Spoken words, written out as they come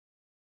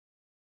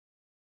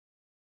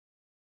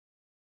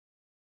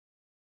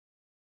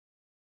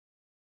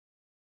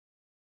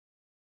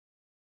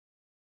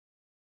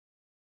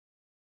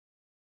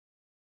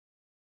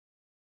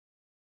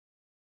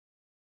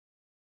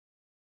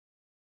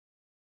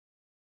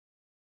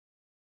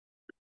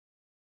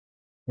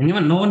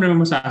Anyone? No one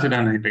remembers acid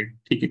anhydride.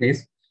 ठीक है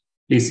guys?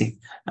 Please see.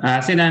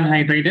 Acid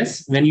anhydride is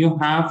when you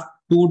have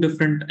two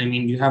different, I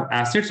mean, you have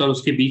acids और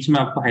उसके बीच में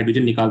आपको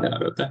hydrogen निकाल देना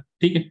रहता है.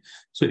 ठीक है?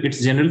 So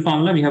its general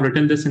formula, we have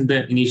written this in the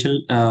initial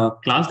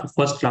class, the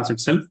first class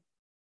itself.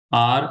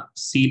 R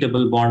C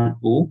double bond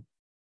O,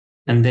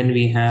 and then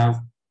we have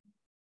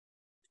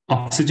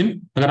oxygen.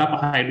 अगर आप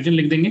हाइड्रोजन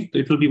लिख देंगे तो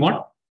it will be what?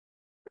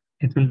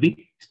 It will be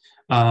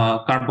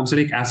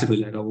carboxylic acid हो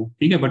जाएगा वो.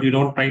 ठीक है? But you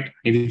don't write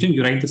hydrogen,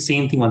 you right the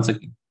same thing once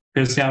again.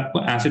 फिर से आपको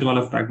एसिड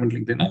वाला फ्रैगमेंट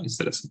लिख देना इस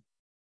तरह से.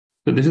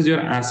 So this is your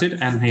acid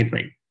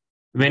anhydride.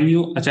 When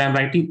you, I'm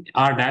writing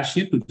R dash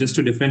here just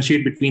to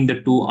differentiate between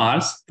the two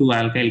R's, two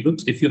alkyl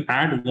groups. If you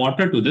add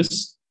water to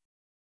this,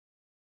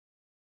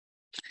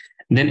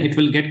 then it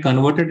will get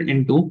converted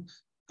into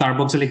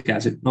carboxylic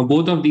acid. Now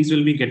both of these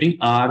will be getting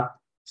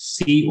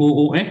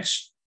RCOOH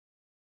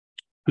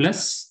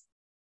plus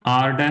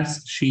R dash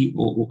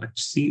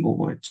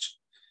COOH.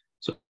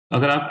 So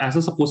अगर आप ऐसा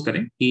suppose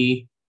करें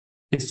कि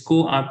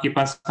इसको आपके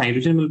पास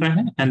hydrogen मिल रहा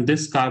है and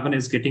this carbon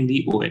is getting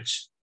the OH.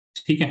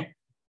 ठीक है?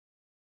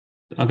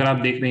 तो अगर आप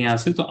देख रहे हैं यहां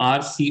से तो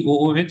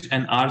RCOOH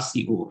and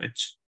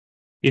RCOOH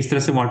इस तरह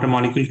से वाटर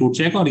मॉलिक्यूल टूट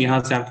जाएगा और यहां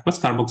से आपके पास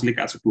कार्बोक्सिलिक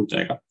एसिड टूट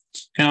जाएगा.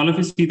 Can all of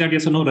you see that?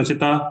 Yes or no?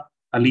 Rachita,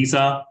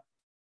 Alyssa?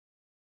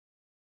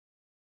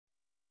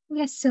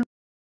 Yes sir.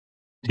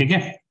 ठीक है,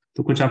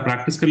 तो कुछ आप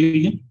प्रैक्टिस कर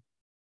लीजिए.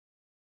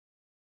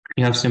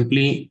 You have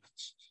simply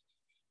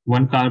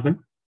one carbon,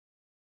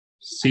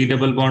 C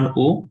double bond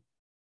O,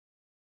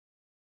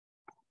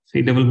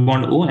 C double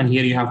bond O, and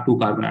here you have two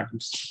carbon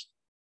atoms.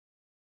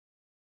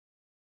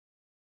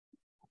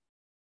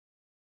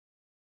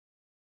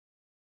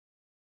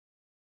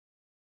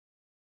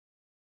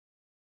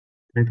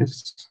 It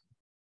is.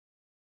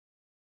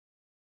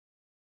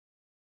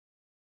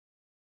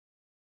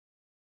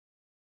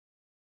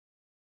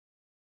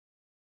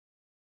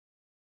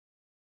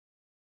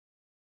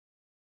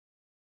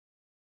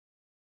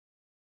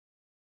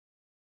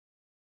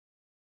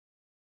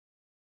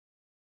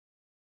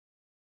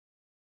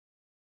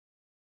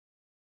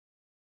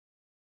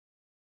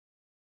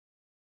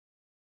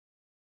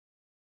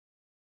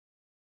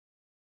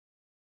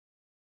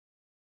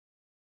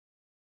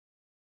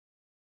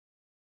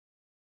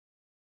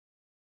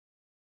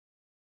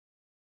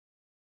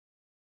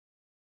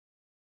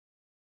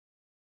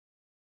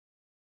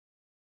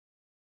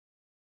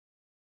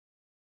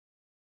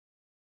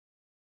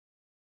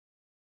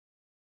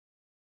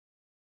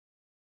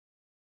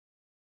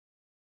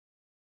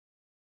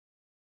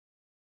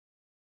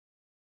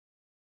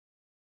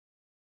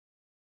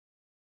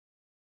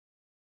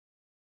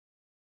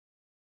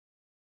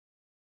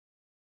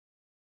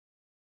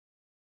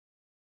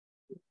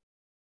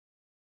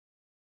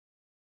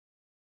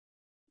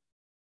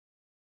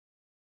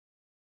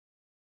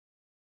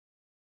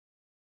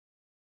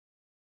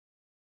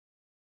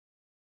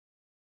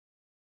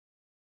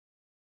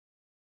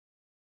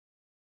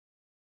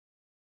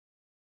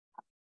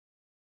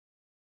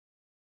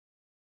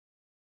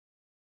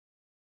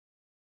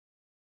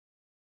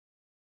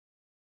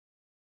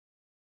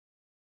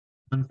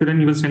 And then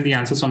you will send the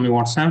answers on my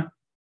WhatsApp.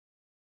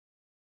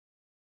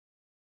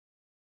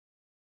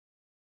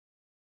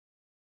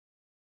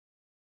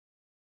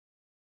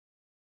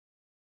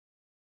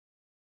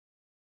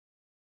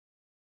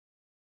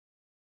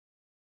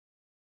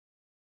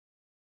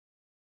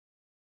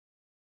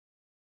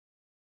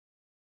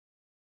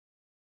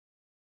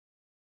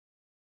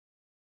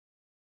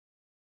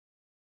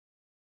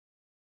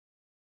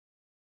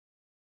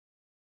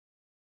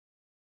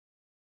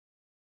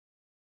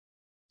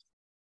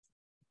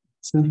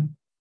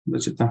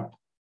 Rachita.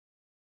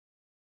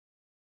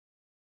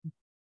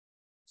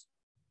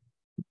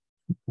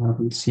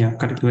 Yeah,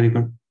 correct. Very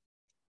good.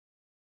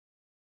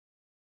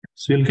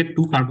 So you'll get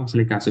two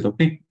carboxylic acid.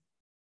 Okay.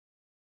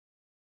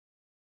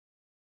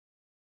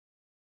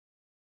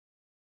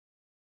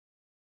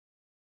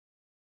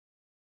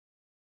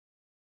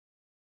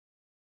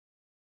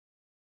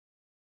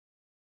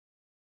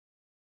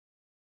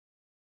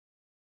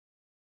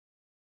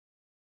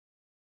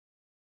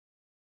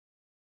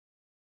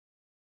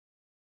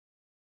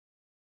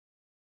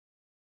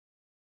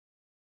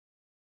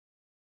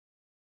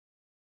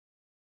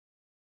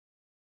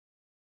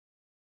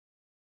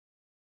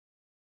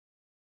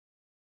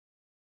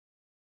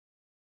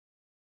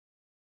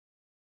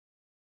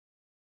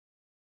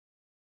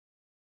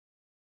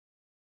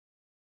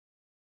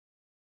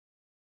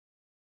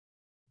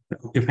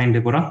 Okay, fine,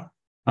 Deborah.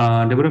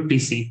 Deborah,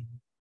 please see.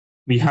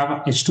 We have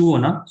H2O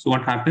now. So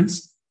what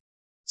happens?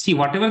 See,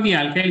 whatever the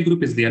alkyl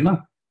group is there,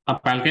 ना,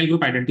 आप alkyl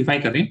group identify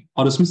करें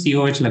और उसमें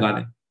COH लगा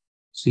दें.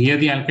 So here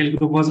the alkyl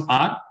group was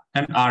R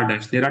and R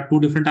dash. There are two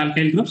different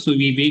alkyl groups, so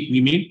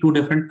we made two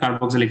different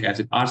carboxylic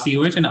acid,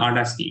 RCOH and R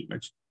dash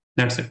COH.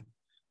 That's it.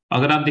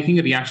 अगर आप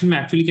देखेंगे reaction में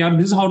actually क्या,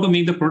 this is how to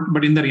make the product,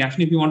 but in the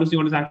reaction, if you want to see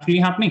what is actually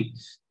happening,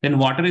 then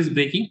water is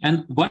breaking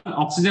and one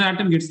oxygen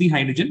atom gets the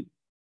hydrogen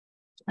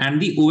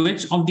and the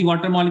OH of the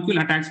water molecule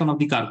attacks one of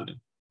the carbon.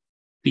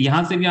 तो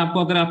यहां से भी आपको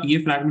अगर आप ये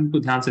fragment को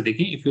ध्यान से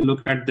देखें, if you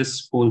look at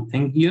this whole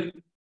thing here,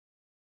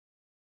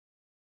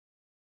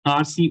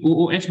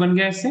 RCOOH बन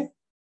गया इससे.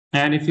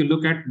 And if you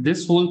look at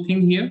this whole thing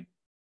here,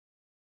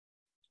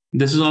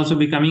 this is also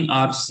becoming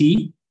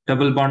RC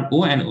double bond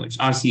O and OH,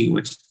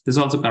 RCOH. This is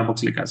also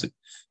carboxylic acid.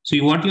 So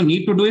what you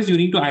need to do is you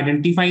need to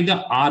identify the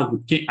R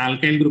group, के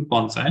alkyl group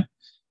कौन सा है,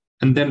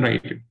 and then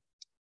write it.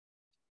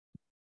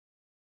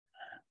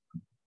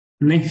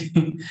 नहीं,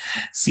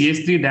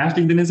 CH3 dash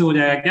लिख देने से हो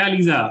जाएगा क्या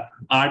लीजा?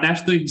 R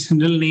डैश तो एक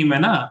जनरल नेम है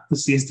ना, तो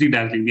CH3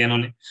 डैश लिख दिया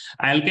इन्होंने.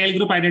 अल्काइल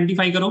ग्रुप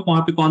आइडेंटिफाई करो,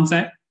 वहां पे कौन सा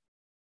है.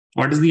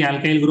 What is the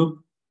alkyl group?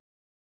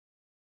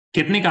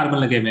 कितने कार्बन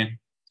लगे हुए हैं?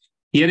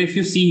 Here if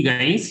you see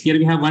guys, here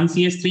we have one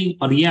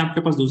CH3 और ये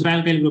आपके पास दूसरा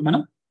अल्काइल ग्रुप है ना.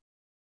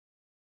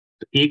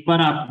 तो एक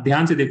बार आप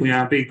ध्यान से देखो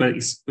यहाँ पे, एक बार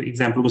इस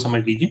एग्जांपल को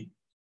समझ लीजिए.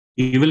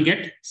 यू विल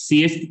गेट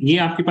CH, ये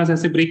आपके पास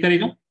ऐसे ब्रेक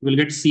करेगा, you will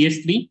get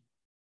CH3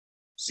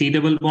 C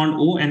double bond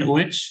O and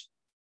OH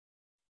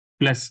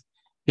plus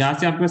यहां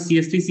से आपके पास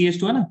CH3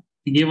 CH2 है ना,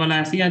 ये वाला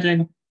ऐसे ही आ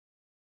जाएगा,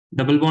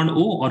 डबल बॉन्ड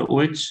O और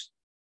OH.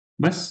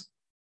 बस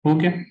हो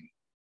गया.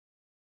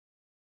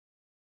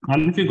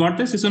 All if you got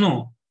this, सुनो.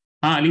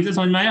 हाँ अलीजा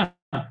समझ में आया?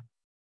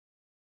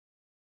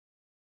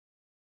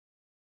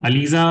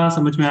 अलीजा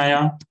समझ में आया?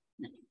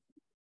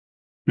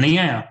 नहीं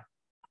आया?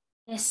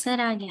 यस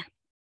सर आ गया.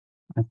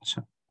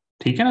 अच्छा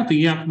ठीक है ना. तो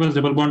ये आपके पास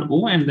double bond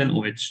O and then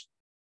OH.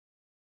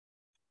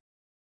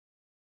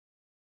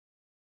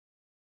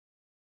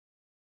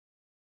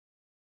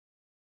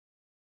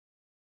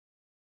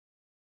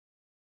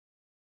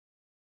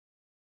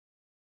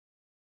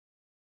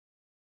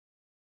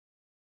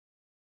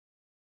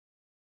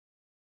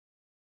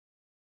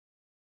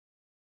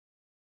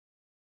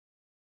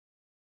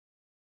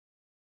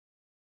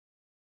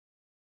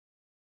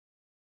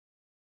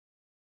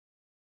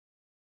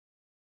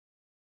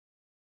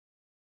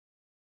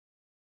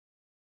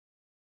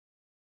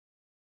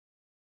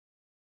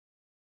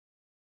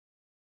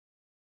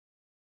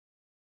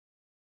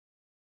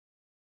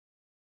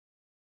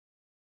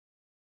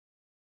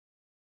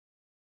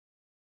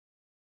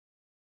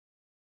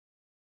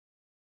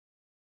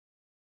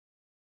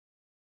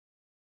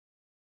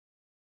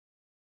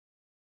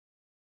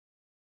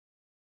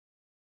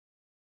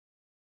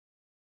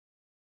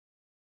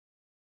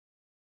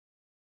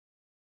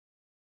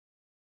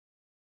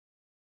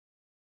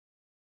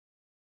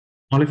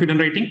 All if you done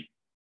writing.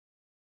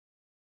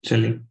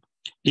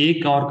 चलिए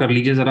एक और कर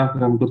लीजिए जरा,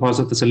 फिर हमको थोड़ा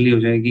सा तसल्ली हो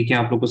जाएगी कि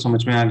आप लोग को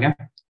समझ में आ गया.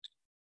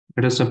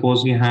 Let us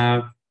suppose we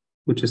have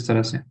कुछ इस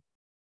तरह से.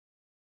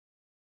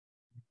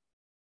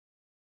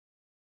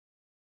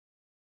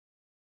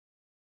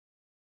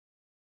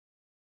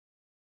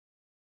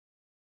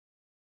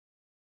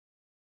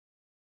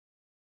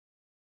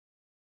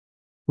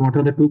 What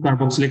are the two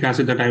carboxylic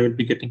acid that I will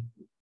be getting?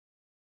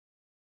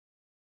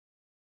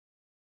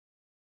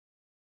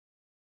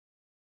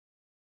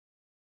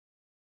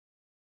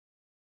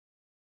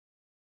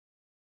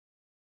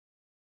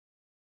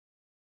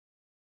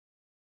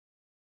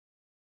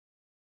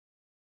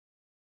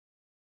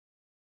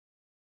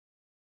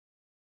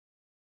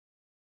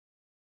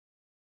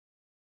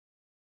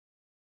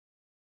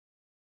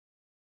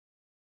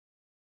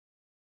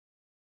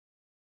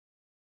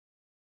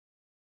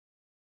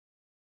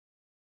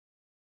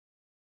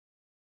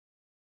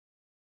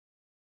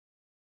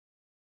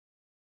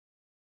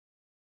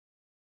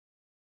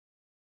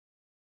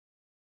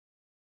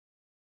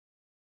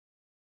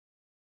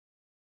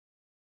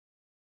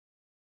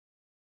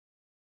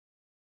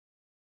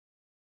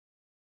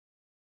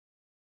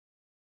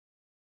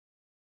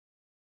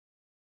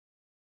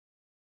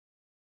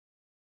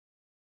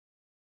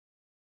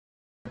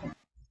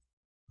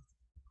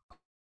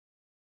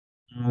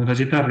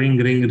 Rajitha ring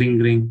ring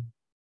ring ring.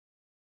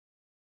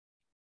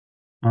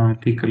 हाँ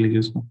ठीक कर लीजिए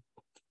उसको.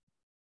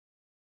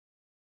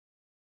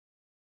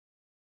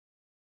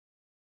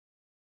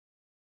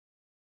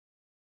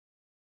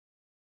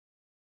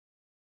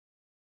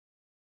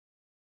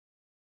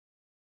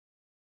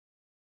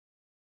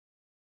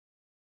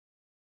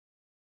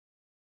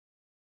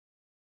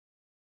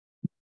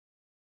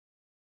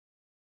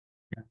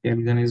 क्या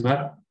अलीजा ने इस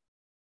बार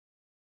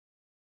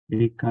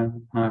एक का.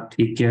 हाँ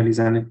ठीक है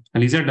अलीजा ने.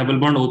 अलीजा डबल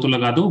बॉन्ड O तो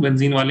लगा दो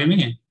बेंजीन वाले में.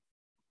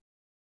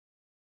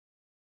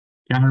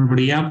 क्या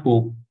हड़बड़ी है आपको?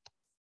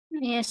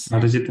 Yes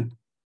sir. रजित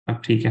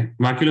अब ठीक है.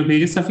 बाकी लोग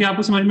भेजिए. सफिया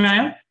आपको समझ में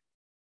आया?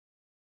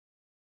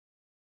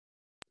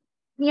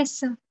 Yes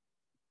sir.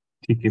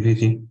 ठीक है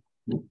भेजिए.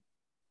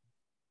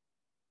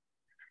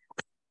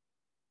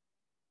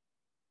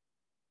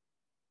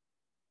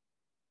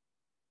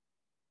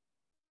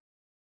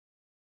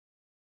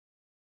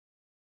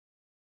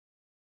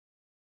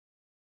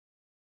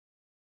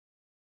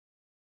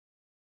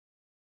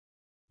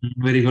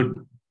 Very good.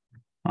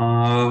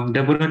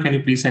 Deborah can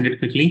you please send it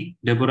quickly.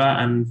 Deborah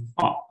and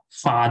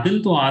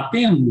Fadil तो आते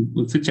हैं,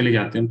 हम उससे चले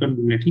जाते हैं. उनका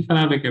नेट ही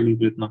खराब है क्या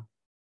बिल्कुल इतना?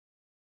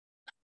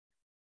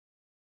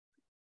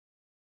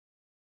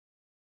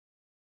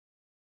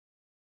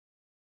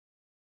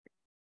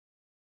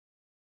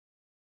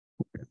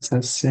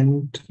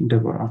 Saint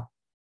Deborah.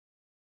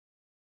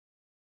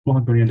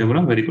 बहुत बढ़िया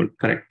डेबोरा, वेरी गुड,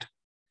 करेक्ट.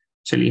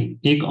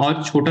 चलिए एक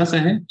और छोटा सा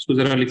है, उसको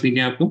जरा लिख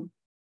लीजिए आपको.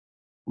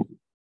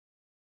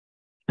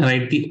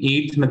 Right the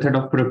 8th method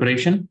of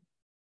preparation.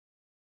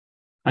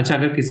 अच्छा,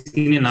 अगर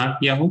किसी ने ना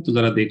किया हो तो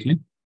जरा देख लें।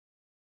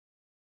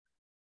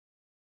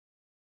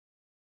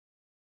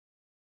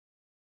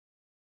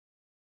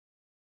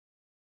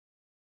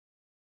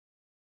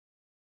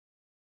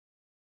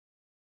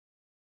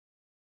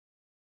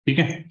 ठीक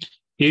है,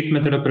 8th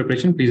method of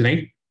preparation, please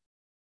right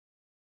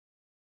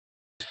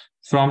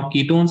from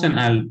ketones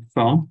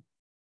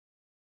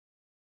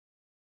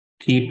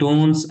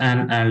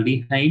and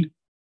aldehyde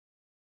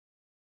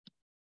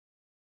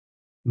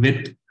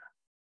with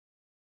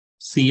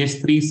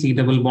CH3 C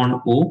double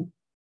bond O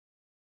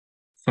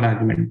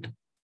fragment.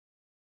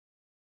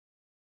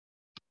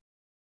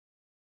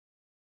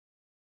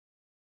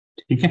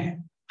 ठीक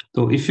है,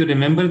 so if you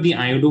remember the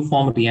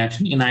iodoform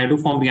reaction, in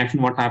iodoform reaction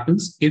what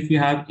happens if you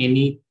have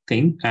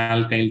anything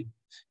alkyl,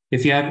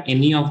 if you have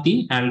any of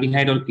the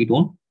aldehyde or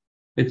ketone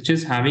which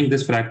is having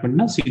this fragment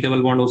na, C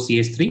double bond O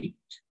CH3,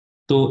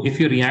 so if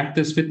you react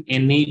this with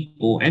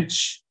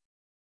NaOH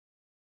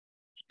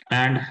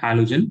and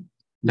halogen,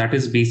 that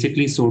is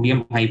basically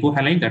sodium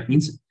hypohalide, that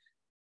means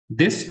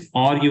this,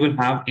 or you will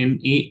have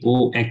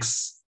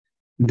NaOX,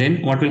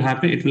 then what will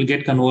happen, it will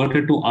get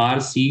converted to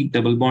RC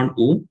double bond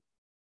O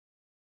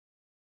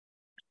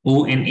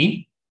ONA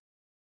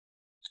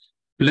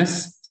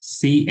plus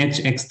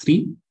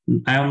CHX3.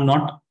 I'm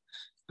not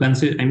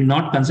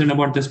concerned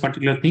about this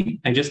particular thing.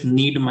 I just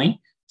need my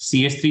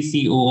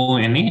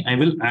CH3COONA. I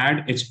will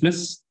add H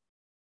plus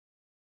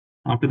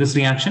after this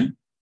reaction,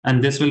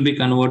 and this will be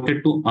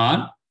converted to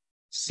R,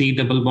 C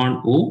double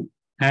bond O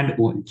and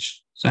OH.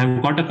 So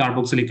I've got a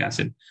carboxylic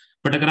acid.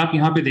 But अगर आप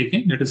यहाँ पे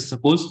देखें, let us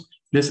suppose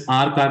this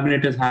R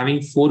carbonate is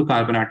having 4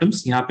 carbon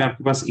atoms. यहाँ पे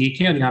आपके पास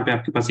एक है और यहाँ पे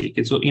आपके पास एक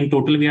है. So in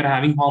total we are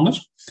having how much?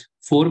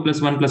 4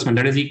 plus 1 plus 1.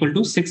 That is equal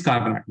to 6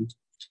 carbon atoms.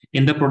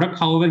 In the product,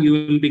 however, you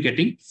will be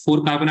getting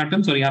 4 carbon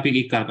atoms और यहाँ पे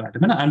एक carbon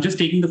atom है ना. I'm just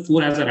taking the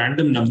 4 as a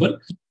random number.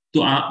 तो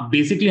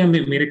basically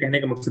हमें मेरे कहने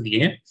का मकसद ये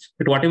है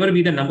that whatever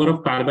be the number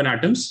of carbon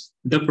atoms,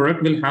 the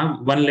product will have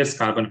one less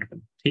carbon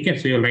atom. ठीक है,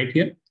 so you'll write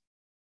here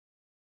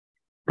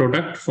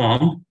product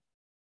formed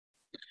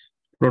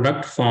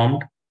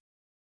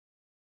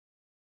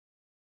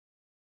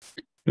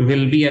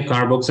will be a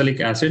carboxylic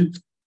acid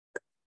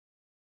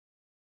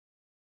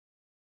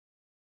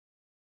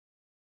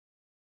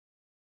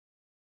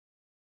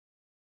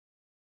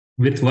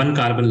with 1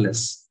 carbon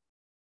less.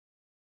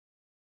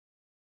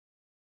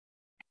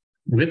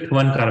 With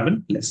 1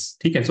 carbon less.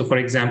 Okay, so for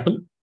example,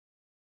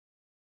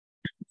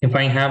 if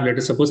I have, let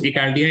us suppose एक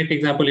aldehyde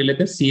example ले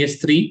लेते हैं,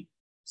 CH3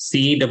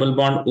 C double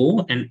bond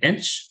O and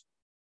H.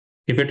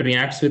 If it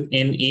reacts with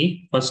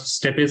Na, first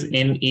step is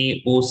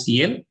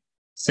NaOCl,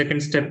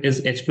 second step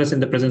is H plus in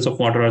the presence of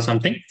water or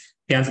something.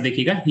 ध्यान से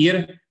देखिएगा,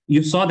 here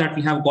you saw that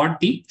we have got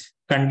the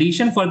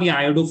condition for the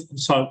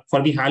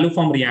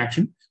haloform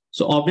reaction.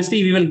 So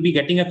obviously we will be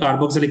getting a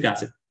carboxylic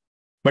acid,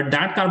 but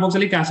that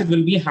carboxylic acid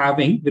will be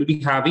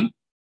having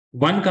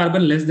 1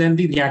 carbon less than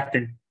the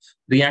reactant.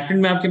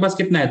 Reactant में आपके पास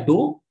कितना है?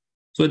 2.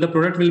 So the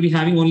product will be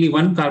having only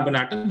 1 carbon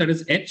atom, that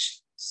is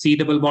H, C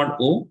double bond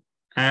O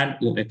and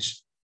OH.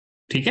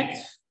 ठीक है,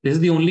 this is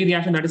the only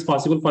reaction that is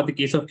possible for the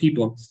case of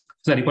ketone.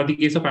 Sorry, for the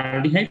case of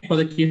aldehyde. For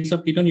the case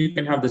of ketone, you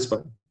can have this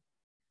one.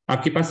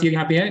 आपके पास ये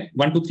यहाँ पे है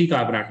 1, 2, 3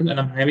 carbon atoms, and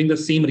I'm having the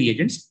same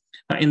reagents.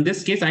 In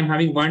this case, I'm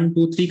having 1,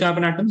 2, 3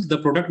 carbon atoms. The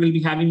product will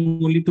be having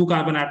only 2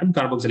 carbon atom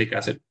carboxylic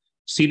acid,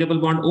 C double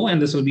bond O,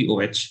 and this will be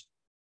OH.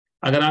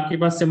 अगर आपके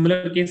पास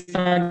similar case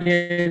आ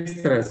गया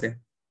इस तरह से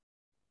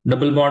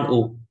double bond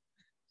O,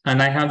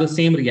 and I have the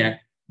same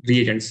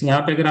reagents.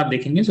 यहाँ पे अगर आप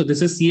देखेंगे, so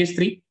this is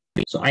CH3.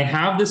 So I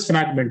have this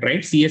fragment,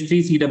 right?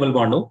 CH3 C double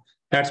bond O.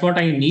 That's what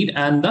I need,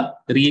 and the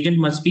reagent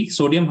must be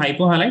sodium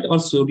hypohalide or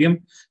sodium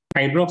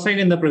hydroxide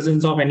in the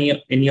presence of any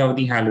of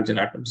the halogen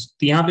atoms.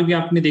 तो यहाँ पे भी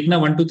आपने देखना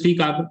 1, 2, 3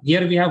 carbon.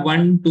 Here we have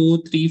 1,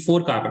 2, 3,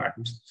 4 carbon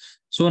atoms.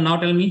 So now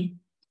tell me,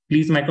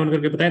 please, my count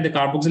करके बताएं, the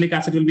carboxylic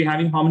acid will be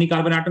having how many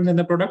carbon atoms in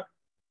the product?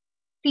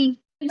 3.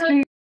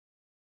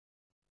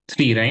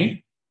 3,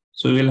 right?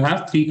 So we will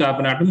have 3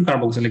 carbon atom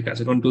carboxylic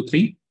acid. 1, 2,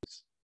 3.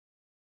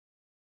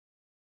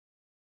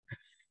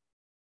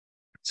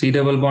 C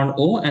double bond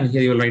O, and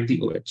here you will write the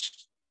OH.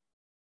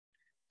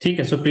 ठीक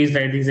है, so please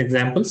write these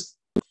examples.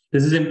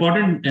 This is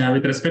important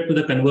with respect to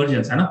the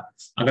conversions, है ना?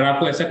 अगर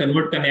आपको ऐसा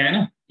convert करने आए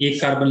ना, 1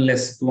 कार्बन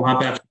लेस, तो वहां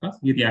पे आपके पास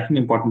ये रिएक्शन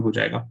इंपॉर्टेंट हो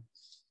जाएगा.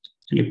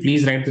 चलिए,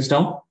 please right this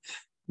down.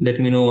 Let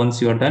me know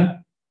once you are done.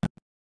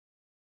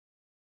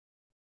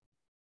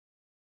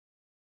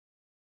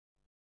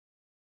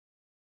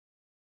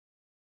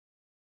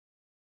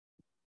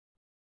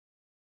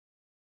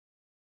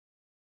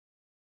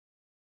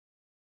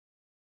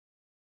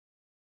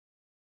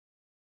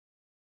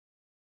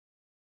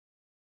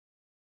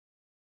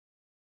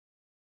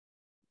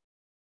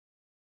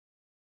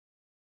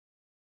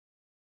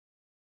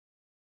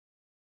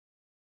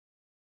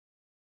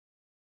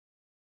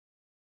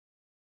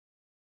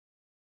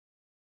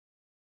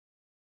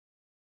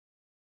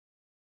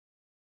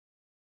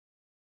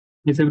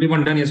 Is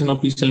everyone done? Yes or no?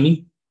 Please tell me.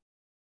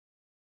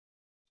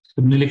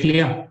 सबने लिख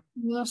लिया?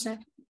 No, sir.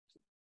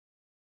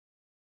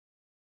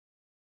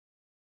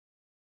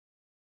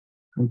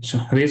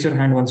 Raise your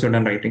hand once you're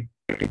done writing.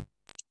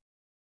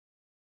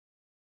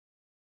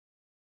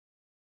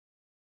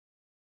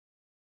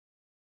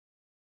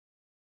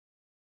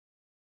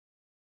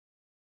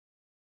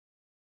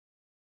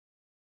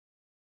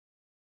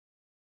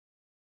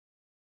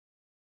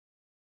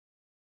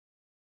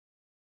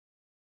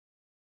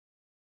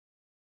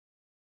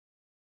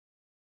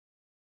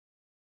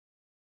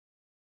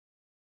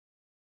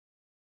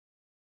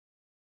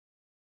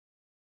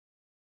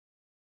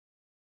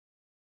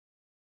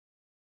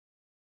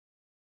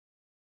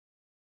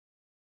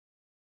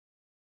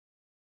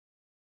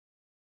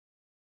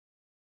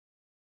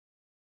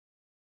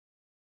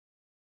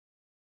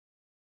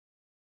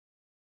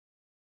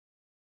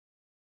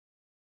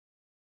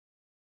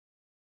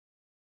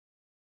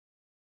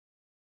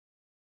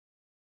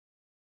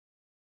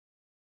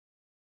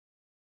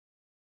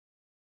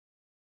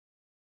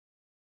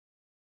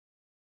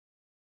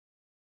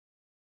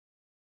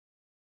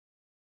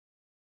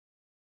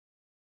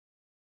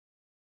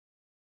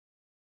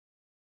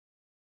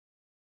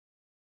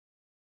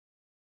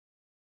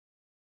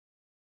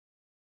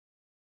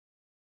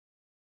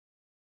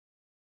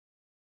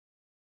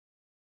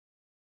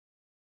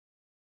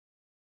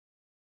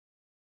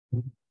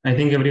 I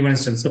think everyone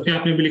is done. So क्या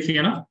आपने भी लिख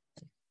लिया ना?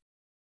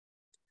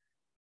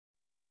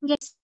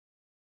 Yes.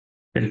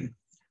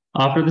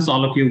 After this,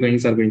 all of you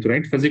guys are going to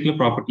write physical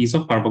properties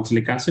of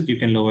carboxylic acid. You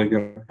can lower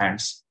your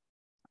hands.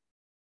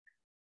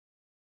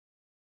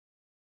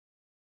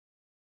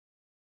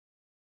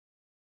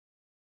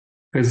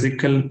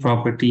 Physical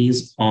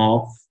properties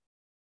of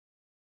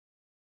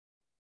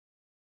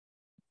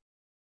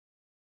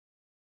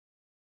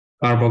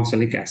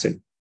carboxylic acid.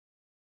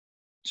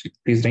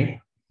 Please write.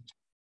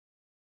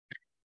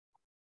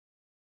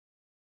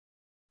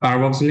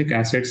 Carboxylic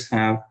acids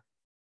have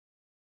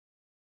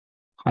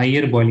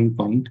higher boiling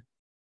point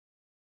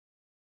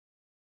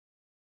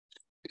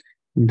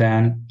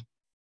than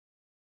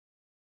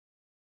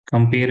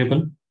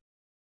comparable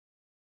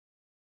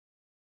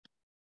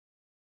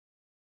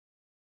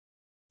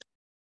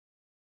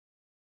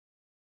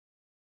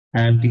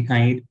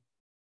aldehyde,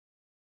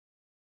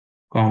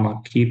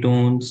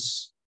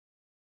 ketones,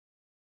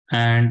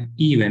 and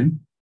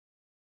even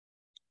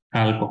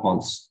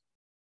alcohols.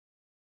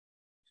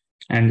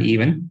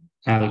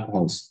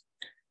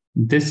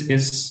 This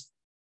is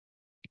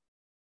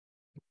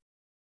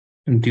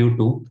due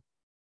to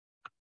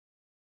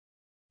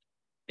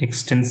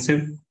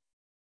extensive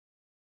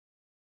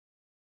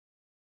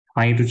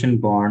hydrogen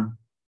bond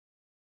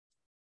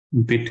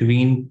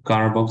between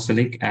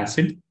carboxylic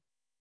acid,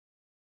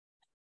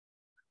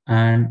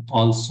 and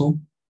also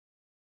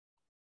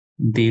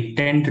they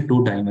tend to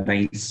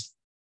dimerize.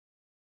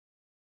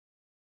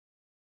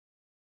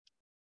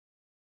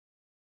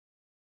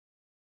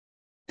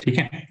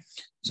 Okay.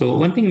 So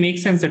one thing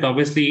makes sense that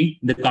obviously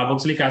the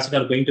carboxylic acid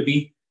are going to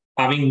be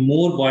having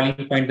more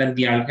boiling point than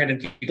the aldehyde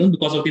and ketone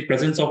because of the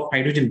presence of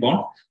hydrogen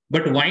bond.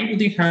 But why do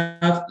they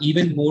have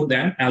even more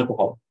than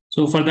alcohol?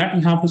 So for that,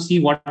 we have to see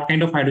what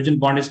kind of hydrogen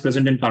bond is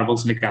present in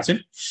carboxylic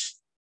acid.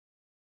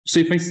 So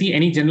if I see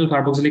any general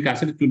carboxylic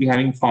acid, it will be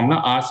having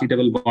formula R-C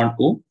double bond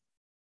O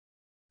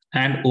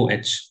and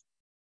OH.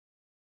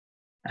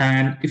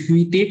 And if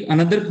we take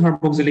another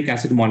carboxylic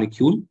acid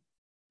molecule,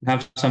 we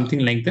have something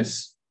like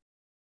this.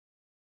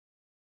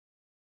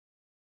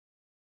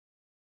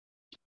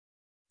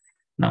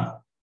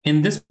 Now,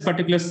 in this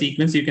particular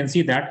sequence, you can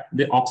see that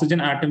the oxygen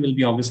atom will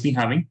be obviously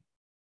having,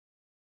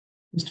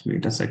 just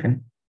wait a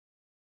second.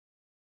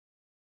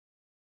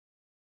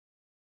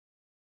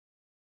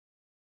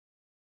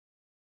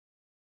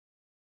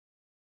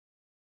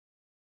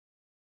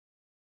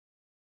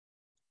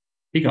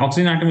 The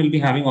oxygen atom will be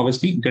having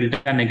obviously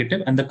delta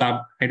negative, and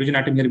the hydrogen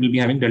atom here will be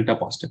having delta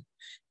positive.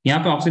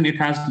 Here, oxygen, it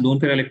has lone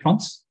pair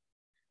electrons.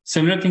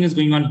 Similar thing is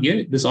going on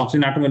here. This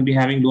oxygen atom will be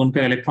having lone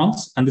pair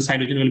electrons, and this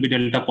hydrogen will be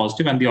delta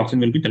positive, and the oxygen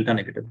will be delta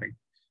negative, right?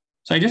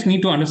 So I just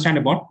need to understand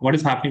about what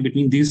is happening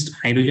between these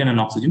hydrogen and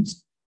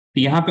oxygens.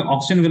 Here,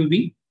 oxygen will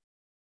be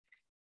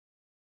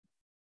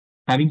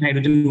having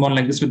hydrogen bond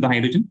like this with the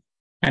hydrogen,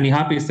 and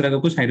यहाँ पे इस तरह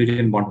का कुछ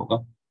hydrogen bond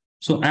होगा.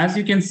 So as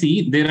you can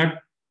see, there are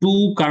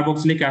two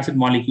carboxylic acid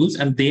molecules,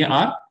 and they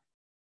are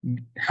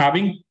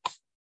having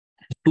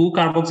two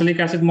carboxylic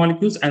acid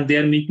molecules, and they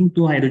are making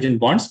two hydrogen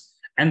bonds,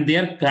 and they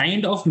are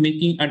kind of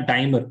making a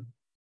dimer.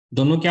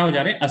 दोनों क्या हो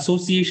जा रहे हैं?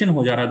 Association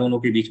हो जा रहा है दोनों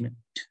के बीच में.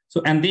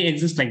 So and they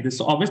exist like this.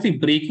 So obviously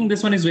breaking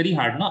this one is very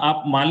hard. ना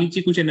आप मान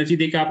लीजिए कुछ एनर्जी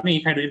देके आपने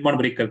एक हाइड्रोजन बॉन्ड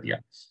ब्रेक कर दिया.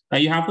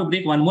 You have to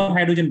break one more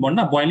hydrogen bond.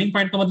 ना boiling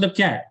point का मतलब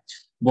क्या है?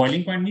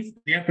 Boiling point means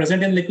they are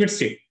present in liquid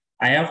state.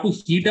 I have to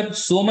heat up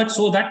so much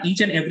so that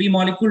each and every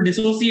molecule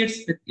dissociates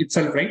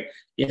itself, right?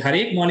 ये हर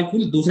एक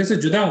molecule दूसरे से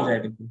जुदा हो जाए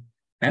बिल्कुल,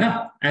 है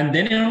ना? And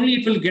then only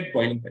it will get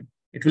boiling point.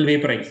 It will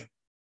vaporize.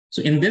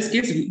 So in this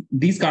case,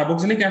 these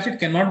carboxylic acid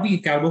cannot be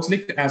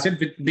carboxylic acid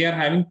with they are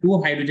having two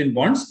hydrogen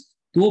bonds.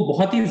 तो वो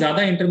बहुत ही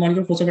ज्यादा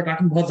intermolecular force of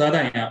attraction बहुत ज्यादा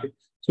है यहाँ पे.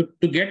 So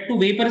to get to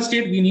vapor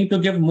state, we need to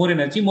give more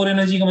energy. More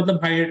energy का मतलब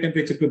higher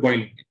temperature पे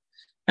boiling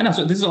है ना?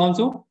 So this is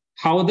also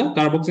how the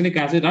carboxylic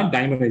acid are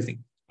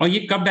dimerizing. और ये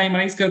कब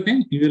dimerize करते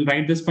हैं? You will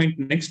write this point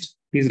next.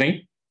 Please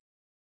right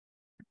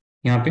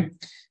यहाँ पे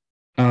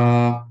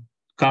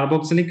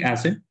carboxylic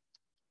acid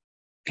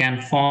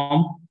can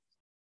form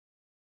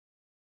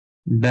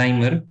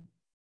dimer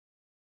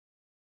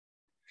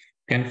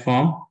can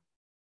form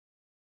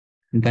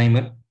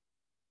dimer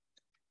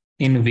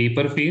in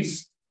vapor phase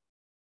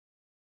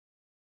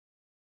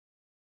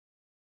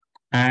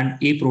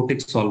and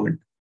aprotic solvent.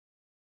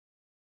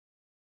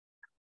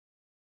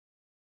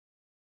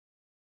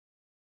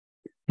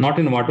 Not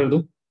in water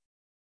though.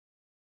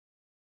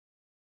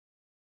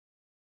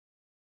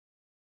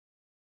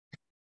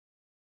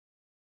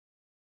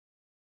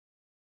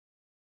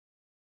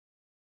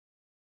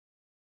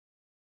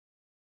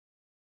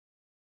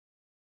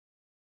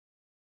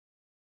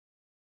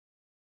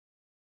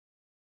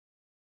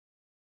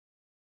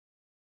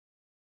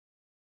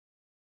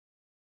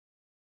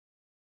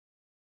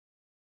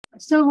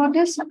 So what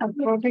is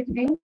aprotic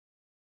thing?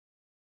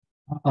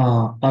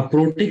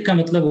 Aprotic का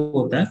मतलब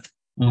होता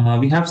है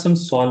we have some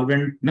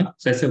solvent ना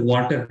जैसे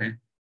water है.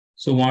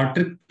 So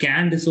water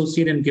can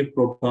dissociate and give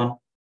proton.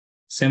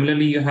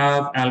 Similarly, you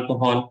have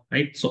alcohol,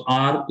 right? So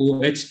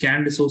ROH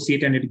can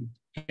dissociate and it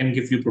can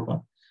give you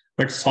proton.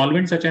 But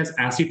solvents such as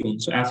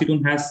acetone, so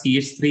acetone has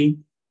CH3,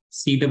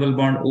 C double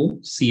bond O,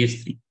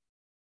 CH3.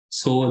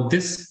 So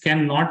this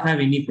cannot have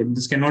any,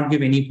 this cannot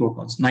give any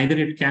protons. Neither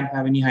it can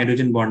have any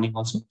hydrogen bonding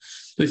also.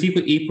 So इसी को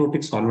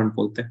aprotic solvent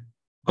बोलते हैं.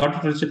 Got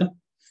it, Rachita?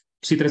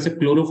 इसी तरह से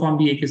chloroform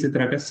भी एक इसी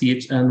तरह का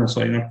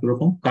sorry not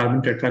chloroform,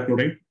 carbon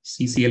tetrachloride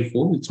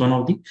CCl4, it's one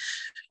of the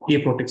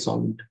aprotic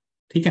solvent.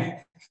 ठीक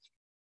है.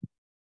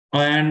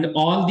 And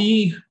all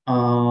the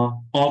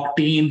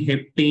octane,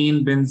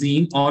 heptane,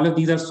 benzene, all of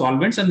these are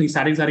solvents, and these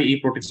सारे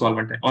aprotic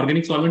solvent है.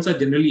 Organic solvents are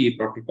generally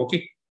aprotic.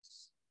 Okay.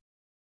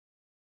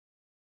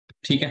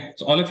 ठीक है.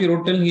 So all of you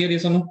wrote till here,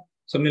 yes or no?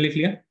 सबने लिख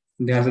लिया?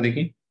 ध्यान से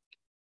देखिए.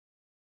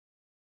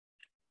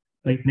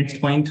 Right. Next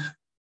point.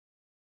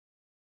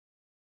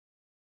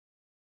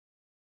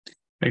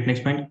 Right.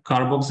 Next point.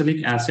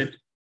 Carboxylic acid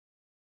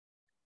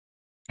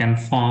can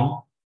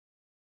form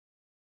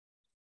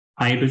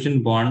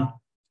hydrogen bond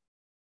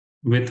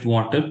with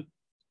water.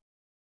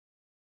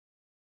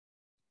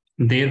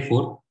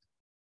 Therefore,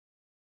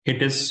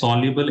 it is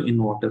soluble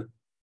in water.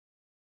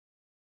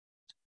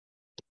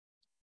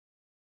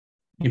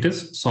 It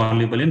is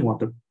soluble in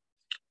water.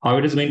 How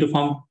it is going to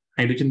form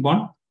hydrogen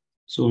bond?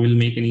 So we'll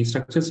make any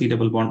structure, C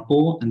double bond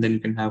O, and then you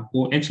can have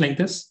OH like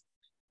this.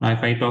 Now,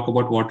 if I talk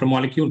about water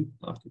molecule,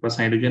 आपके पास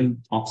hydrogen,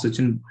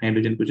 oxygen,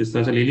 hydrogen कुछ इस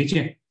तरह से ले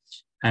लीजिए.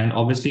 And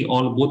obviously,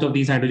 both of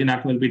these hydrogen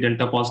atom will be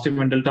delta positive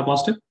and delta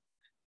positive.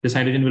 This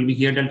hydrogen will be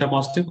here delta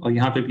positive, और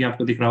यहाँ पे भी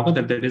आपको दिख रहा होगा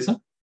that there is a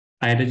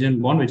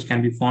hydrogen bond which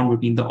can be formed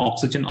between the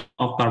oxygen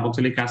of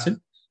carboxylic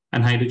acid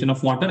and hydrogen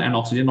of water, and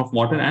oxygen of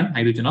water and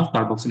hydrogen of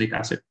carboxylic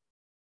acid.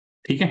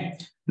 ठीक है.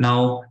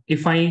 Now,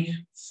 if I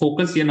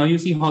focus here, now you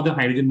see how the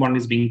hydrogen bond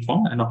is being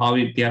formed and how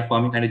they are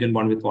forming hydrogen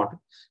bond with water.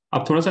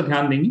 अब थोड़ा सा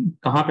ध्यान देंगे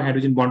कहाँ पे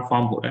hydrogen bond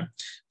form हो रहा है.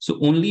 So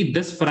only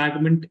this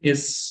fragment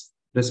is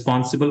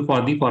responsible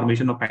for the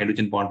formation of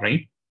hydrogen bond,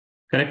 right?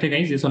 Correct है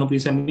guys? Yes or no,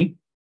 please tell me.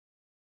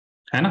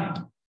 है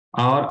ना?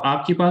 और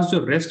आपके पास जो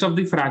rest of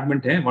the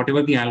fragment है,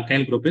 whatever the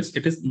alkyl group is,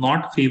 it is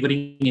not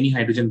favoring any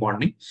hydrogen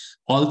bonding.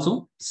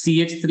 Also,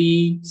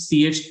 CH3,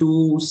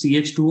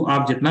 CH2,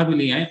 आप जितना भी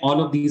ले आए,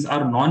 all of these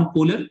are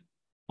non-polar.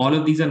 All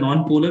of these are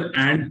non-polar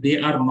and they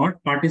are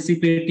not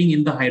participating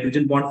in the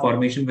hydrogen bond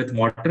formation with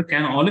water.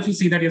 Can all of you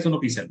see that? Yes or no,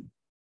 please?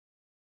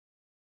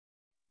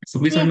 So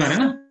please समझ में आ रहा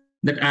है ना?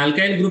 That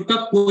alkyl group का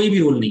कोई भी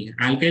role नहीं है.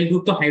 Alkyl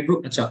group तो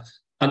हाइड्रो, अच्छा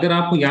अगर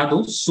आपको याद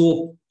हो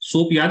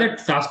सोप याद है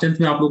क्लास 10th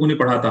में आप लोगों ने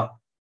पढ़ा था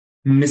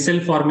मिसेल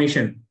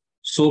फॉर्मेशन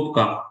सोप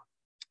का,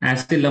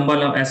 ऐसे लंबा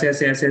ऐसे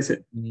ऐसे ऐसे ऐसे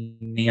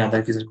नहीं आता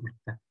है किसी को,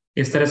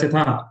 इस तरह से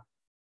था.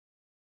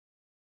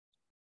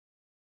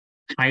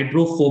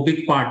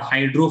 हाइड्रोफोबिक पार्ट,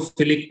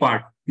 हाइड्रोफिलिक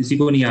पार्ट, किसी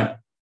को नहीं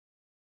याद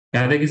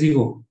है किसी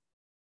को?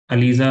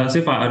 अलीजा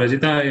सिर्फ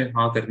रजिता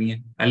हाँ कर रही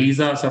है,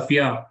 अलीजा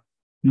सफिया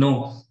नो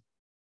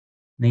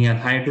नहीं यार.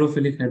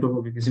 हाइड्रोफिलिक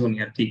हाइड्रोफोबिक किसी को नहीं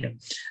यार. ठीक है.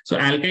 सो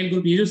अल्काइल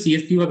ग्रुप ये जो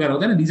CH3 वगैरह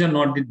होता है ना, these are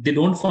not, they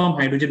don't form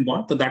hydrogen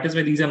bond, so that is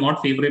why these are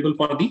not favorable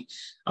for the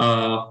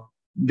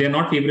they are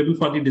not favorable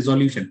for the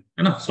dissolution,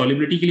 है ना.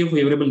 solubility के लिए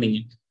favorable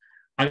नहीं है.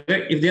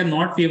 अगर if they are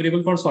not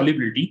favorable for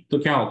solubility तो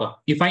क्या होगा?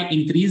 If I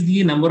increase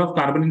the number of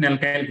carbon in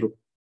alkyl group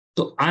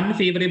तो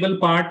unfavorable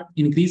part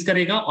increase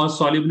करेगा और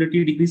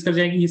solubility decrease कर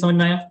जाएगी. ये समझ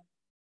में आया?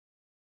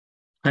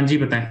 हाँ जी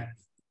बताएं.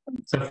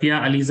 सफिया,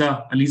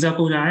 अलीजा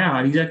को आया,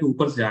 अलीजा के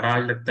ऊपर से जा रहा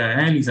है लगता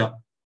है अलीजा.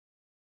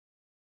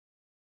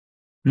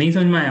 नहीं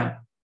समझ में आया?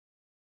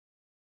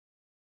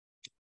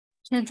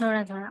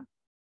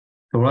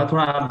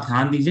 थोड़ा आप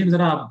ध्यान दीजिए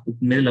जरा, आप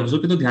मेरे लफ्जों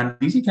पे तो ध्यान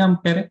दीजिए. क्या हम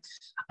कह रहे हैं?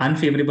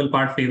 अनफेवरेबल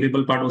पार्ट,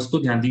 फेवरेबल पार्ट, उसको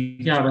ध्यान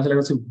दीजिए. आप ऐसा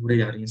लगा सिर्फ घूरे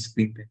जा रही है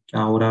स्क्रीन पे.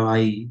 क्या हो रहा है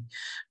भाई?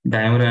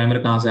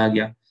 डायमर कहाँ से आ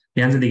गया?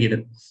 ध्यान से देखिए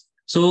इधर.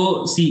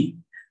 सो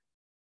सी,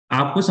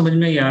 आपको समझ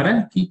में आ रहा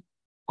है कि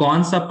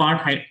कौन सा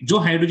पार्ट जो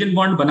हाइड्रोजन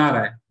बॉन्ड बना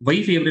रहा है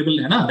वही फेवरेबल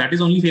है ना, that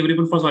is only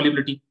favourable for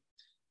solubility.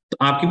 तो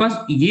आपके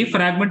पास ये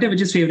फ्रैगमेंट है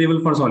which is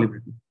favourable for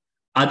solubility.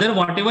 Other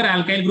whatever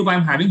alkyl group I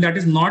am having that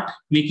is not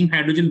making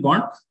hydrogen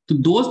bond, so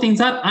those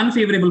things are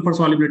unfavorable for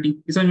solubility.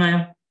 समझ में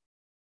आया?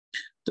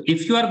 So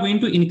if you are going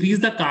to increase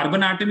the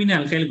carbon atom in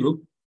alkyl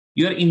group,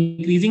 you are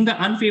increasing the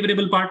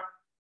unfavorable part,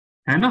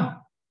 है ना?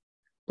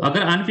 तो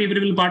अगर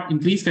unfavorable part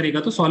increase करेगा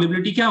तो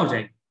solubility क्या हो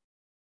जाएगी?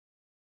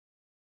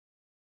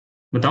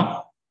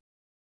 बताओ.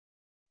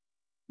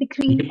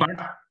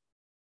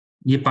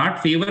 ये पार्ट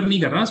फेवर नहीं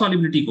कर रहा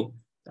सॉलिबिलिटी को.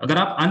 अगर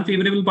आप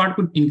अनफेवरेबल पार्ट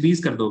को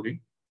इंक्रीज कर दोगे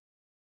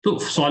तो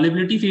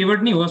सॉलिबिलिटी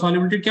फेवर्ड नहीं होगा,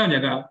 सॉलिबिलिटी क्या हो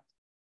जाएगा?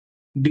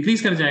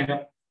 डिक्रीज कर जाएगा.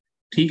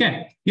 ठीक है.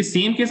 ये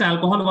सेम केस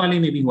अल्कोहल वाले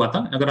में भी हुआ था,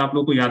 अगर आप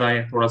लोग को याद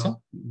आया थोड़ा सा.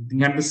 We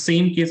have the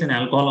same case in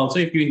alcohol also.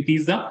 If you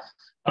increase the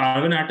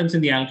carbon atoms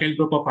in the alkyl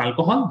group of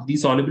alcohol, the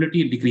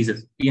solubility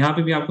decreases. यहाँ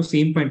पे भी आपको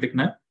सेम पॉइंट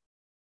लिखना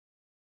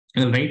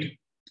है, right?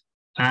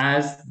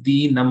 As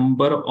the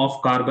number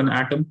of carbon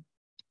atom,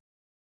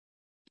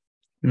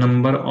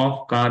 number of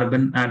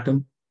carbon atom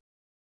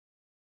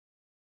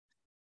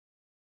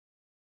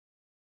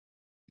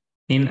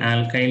in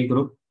alkyl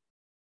group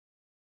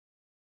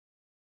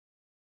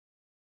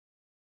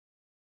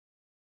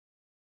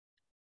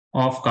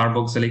of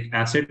carboxylic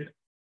acid,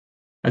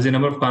 as the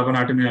number of carbon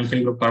atom in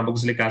alkyl group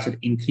carboxylic acid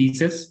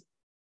increases,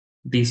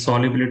 the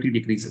solubility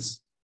decreases.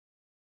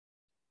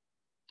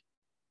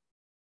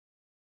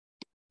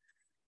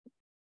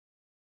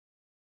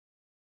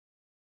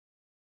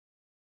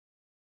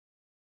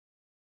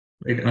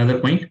 Right, another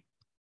point,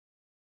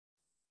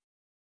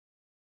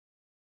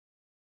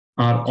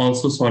 are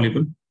also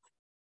soluble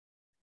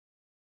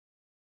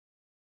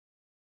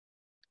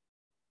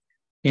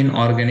in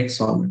organic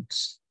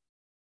solvents.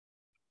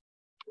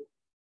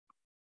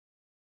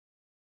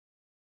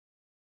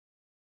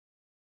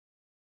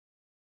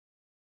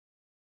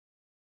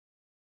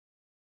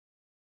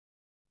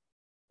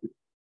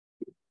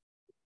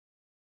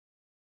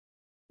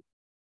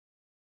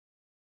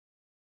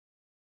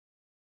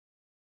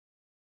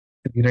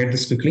 Can you write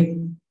this quickly?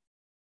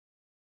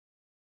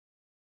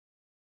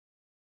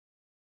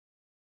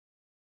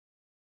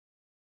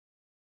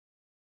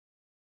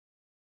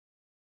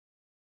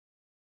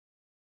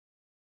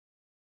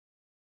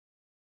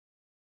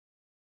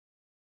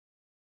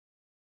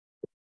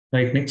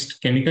 Right,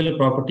 next, chemical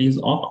properties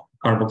of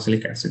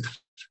carboxylic acid.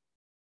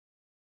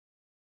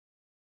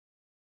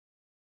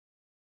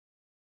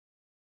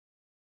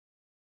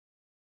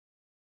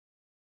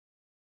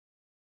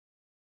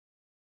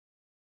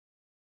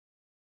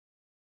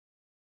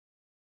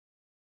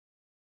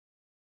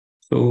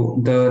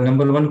 So the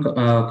number one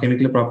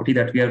chemical property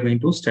that we are going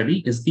to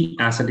study is the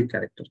acidic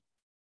character.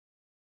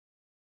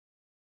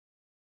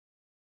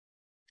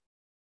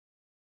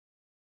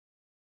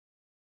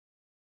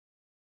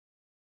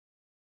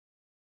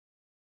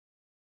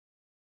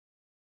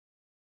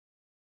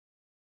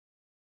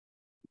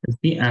 Is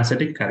the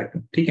acidic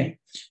character. Okay.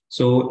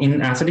 So in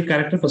acidic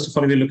character, first of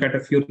all, we look at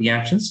a few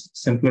reactions,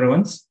 simpler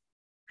ones.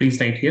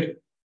 Please write here.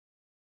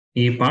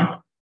 A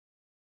part,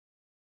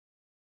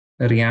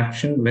 a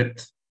reaction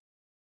with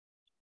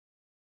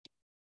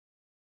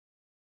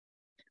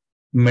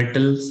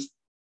metals,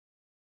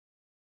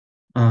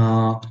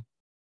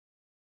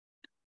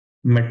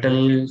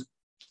 metal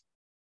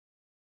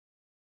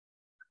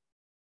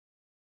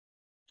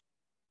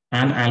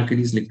and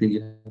alkalis लिख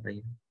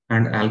दीजिए,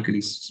 and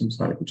alkalis,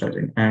 सारे कुछ आ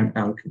जाएंगे, and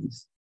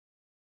alkalis.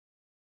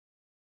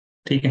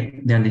 ठीक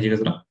है, ध्यान दीजिएगा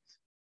जरा.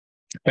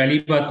 पहली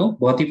बात तो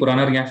बहुत ही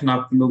पुराना रिएक्शन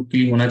आप लोग के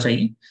लिए होना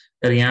चाहिए.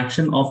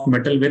 Reaction of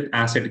metal with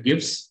acid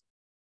gives,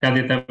 क्या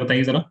देता है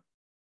बताइए जरा,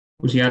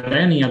 कुछ याद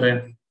आया नहीं याद आया?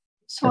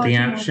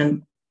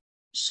 Reaction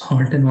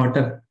salt and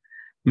water,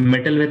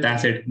 metal with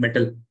acid,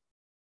 metal,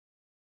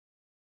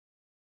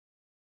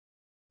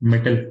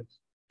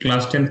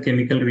 class 10th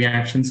chemical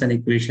reactions and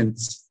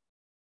equations.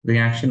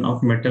 Reaction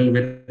of metal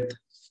with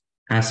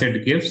acid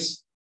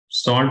gives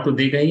salt तो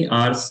देगा ही,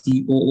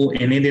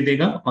 RCOONA दे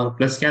देगा और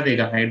प्लस क्या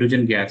देगा,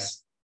 hydrogen gas.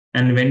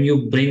 And when you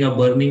bring a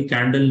burning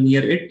candle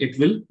near it, it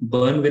will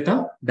burn with a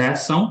dash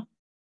sound.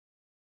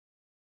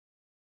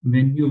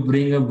 When you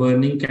bring a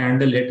burning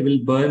candle, it will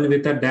burn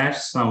with a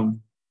dash sound.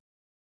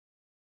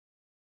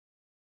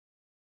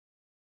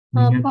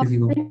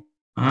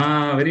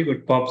 हाँ, very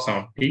good, pop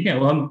sound. ठीक है,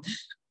 वो हम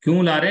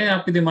क्यों ला रहे हैं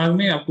आपके दिमाग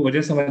में, आपको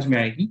वजह समझ में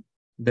आएगी,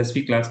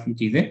 10वीं क्लास की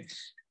चीजें.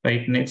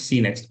 Right, next,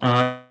 C next.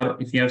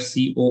 If you have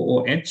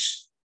COOH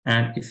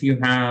and if you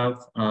have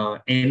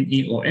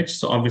NaOH,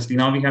 so obviously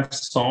now we have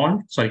salt,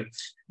 sorry,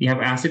 we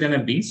have acid and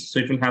a base, so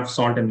it will have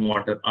salt and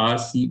water,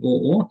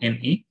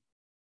 RCOONA,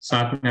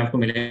 साथ में आपको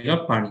मिलेगा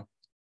पानी.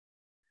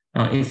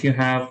 If you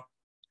have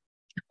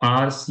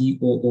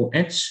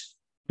RCOOH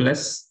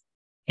plus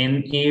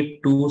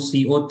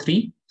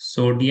Na2CO3,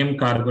 sodium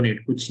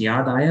carbonate, कुछ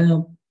याद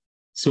आया?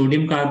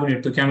 Sodium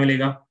carbonate तो क्या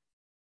मिलेगा?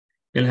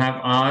 We'll have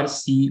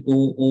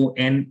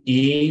RCOONA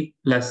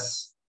plus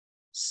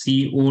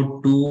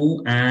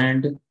CO2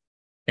 and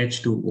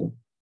H2O.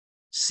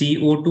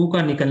 CO2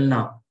 का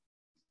निकलना,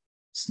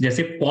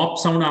 जैसे पॉप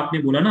साउंड आपने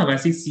बोला ना,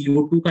 वैसे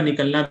CO2 का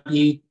निकलना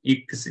भी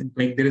एक,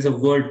 like there is a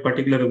word,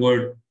 particular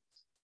word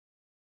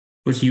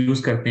कुछ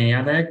यूज करते हैं,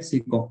 याद आया किसी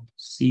को?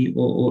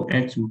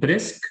 COOH,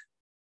 brisk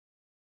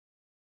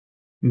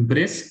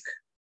ब्रिस्क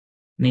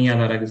नहीं याद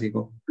आ रहा किसी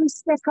को?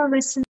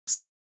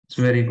 इट्स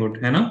वेरी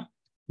गुड, है ना?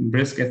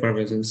 Brisk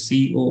एफर्वेसेंस,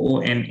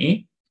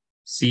 COONA,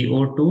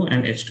 CO2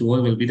 and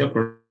H2O will be the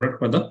product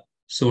for the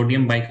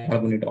sodium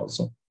bicarbonate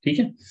also. ठीक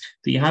है,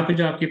 तो यहाँ पे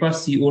जो आपके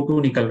पास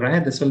CO2 निकल रहा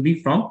है, this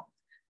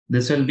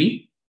will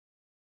be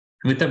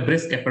with a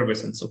brisk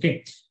effervescence,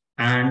 okay?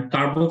 And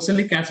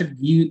carboxylic acid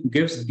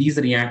gives these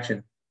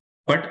reaction,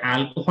 but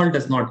alcohol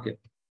does not give.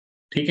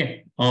 ठीक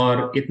है,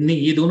 और इतने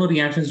ये दोनों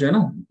reactions जो है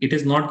ना, it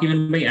is not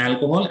given by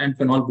alcohol and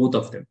phenol, both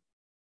of them.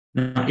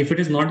 Now, if it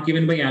is not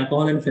given by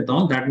alcohol and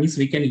phenol, that means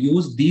we can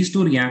use these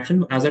two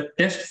reactions as a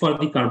test for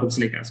the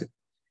carboxylic acid.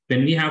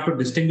 When we have to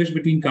distinguish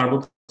between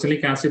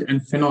carboxylic acid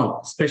and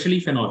phenol, especially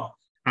phenol,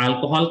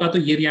 alcohol का तो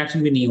ये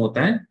reaction भी नहीं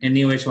होता है,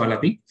 NaOH वाला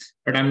भी,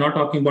 but I'm not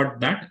talking about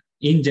that.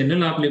 In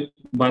general, आप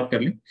बात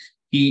कर लें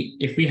कि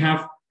if we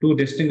have to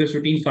distinguish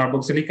between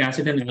carboxylic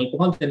acid and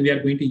alcohol, then we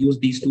are going to use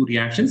these two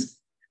reactions.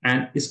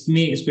 And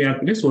इसको याद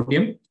करें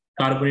sodium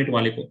carbonate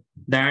वाले को,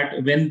 that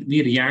when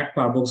we react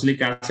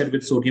carboxylic acid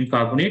with sodium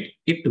carbonate,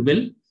 it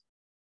will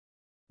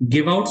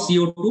give out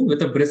CO2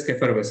 with a brisk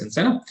effervescence,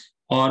 है ना?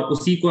 और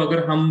उसी को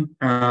अगर हम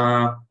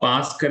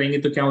पास करेंगे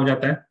तो क्या हो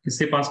जाता है?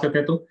 किससे पास करते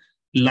हैं तो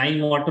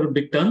लाइम वाटर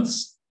बिग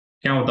टर्न्स,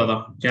 क्या होता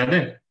था याद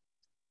है?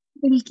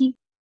 मिल्की।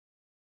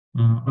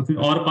 और फिर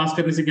और पास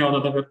करने से क्या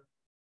होता था? फिर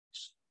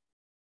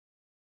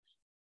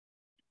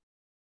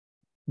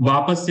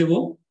वापस से वो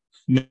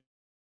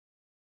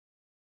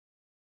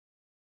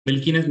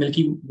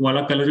मिल्की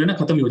वाला कलर जो है ना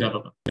खत्म ही हो जाता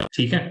था,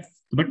 ठीक है?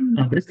 बट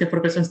ब्रिस्क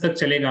एफर्वेसेंस तक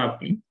चलेगा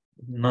आपकी,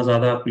 ना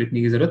ज्यादा आपको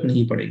लिखने की जरूरत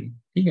नहीं पड़ेगी,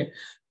 ठीक है?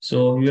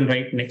 So we will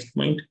write next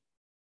point,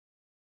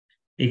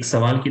 एक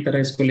सवाल की तरह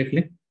इसको लिख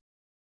ले।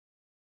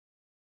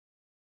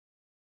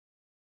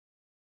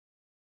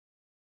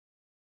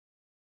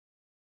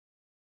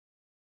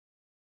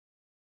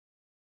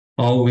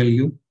 How will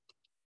you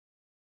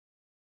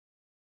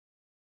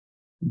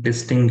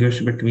distinguish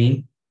between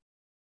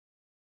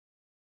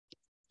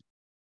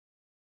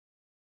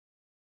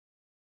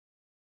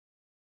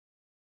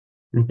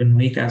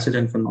propanoic acid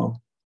and phenol?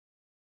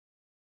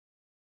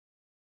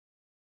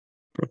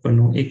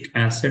 Propanoic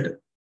acid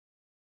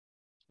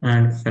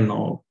and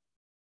phenol,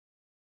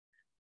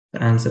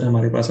 answer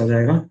हमारे पास आ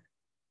जाएगा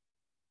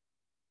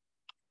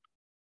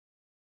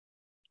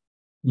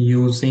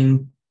using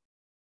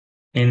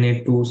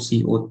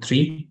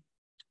Na2CO3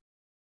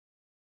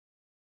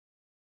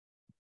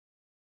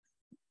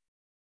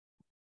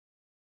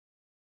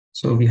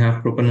 so we have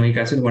propanoic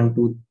acid 1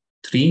 2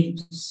 3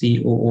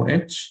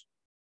 COOH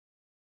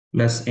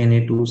plus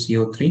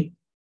Na2CO3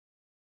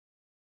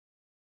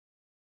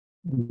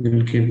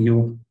 will give you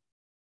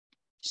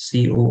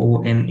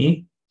COONA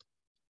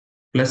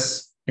plus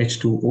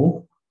H2O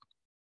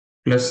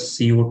plus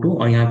CO2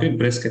 और यहाँ पे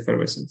brisk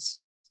effervescence.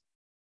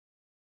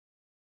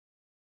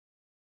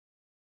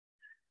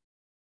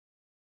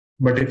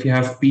 But if you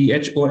have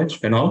PHOH,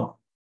 phenol,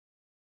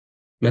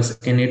 plus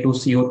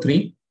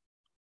Na2CO3,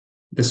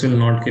 this will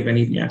not give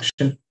any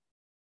reaction.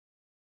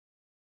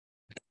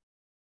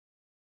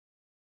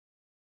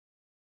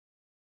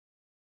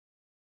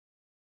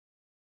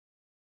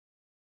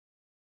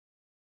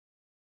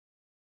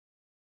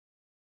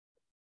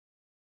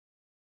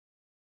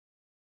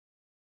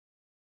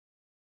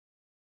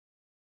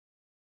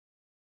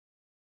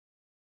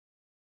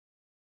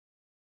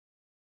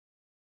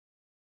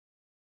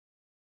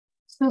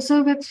 So,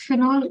 sir, with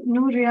phenol,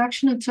 no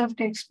reaction itself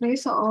takes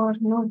place or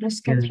no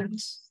brisk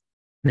effervescence?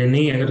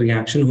 नहीं, अगर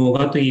reaction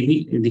होगा तो ये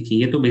भी देखिए,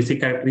 ये तो बेसिक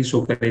कैरेक्टर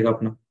शो करेगा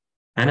अपना,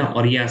 है ना?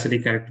 और ये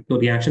एसिडिक कैरेक्टर, तो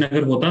रिएक्शन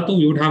अगर होता तो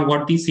we would have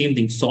got the same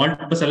thing,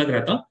 salt बस अलग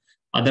रहता,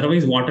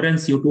 otherwise water and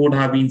CO2 would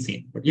have been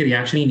same, but ये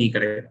रिएक्शन ही नहीं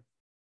करेगा,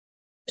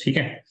 ठीक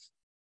है?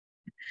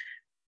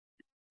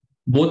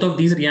 बोथ ऑफ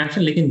दीज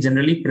रिएक्शन, लेकिन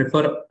जनरली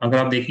प्रेफर, अगर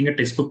आप देखेंगे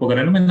टेक्स्ट बुक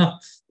वगैरह में ना,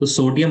 तो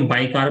सोडियम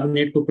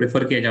बाइकार्बोनेट को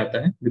प्रेफर किया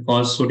जाता है,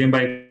 बिकॉज सोडियम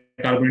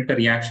बाइकार्बोनेट का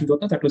रिएक्शन जो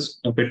होता है that was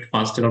a bit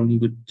faster और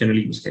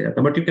जनरली यूज किया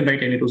जाता है, but you can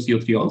write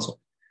Na2CO3 also,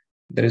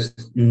 there is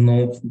no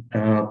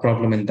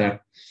problem in that.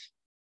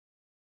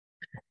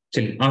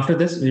 Chili. After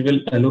this, we will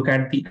look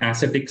at the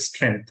acidic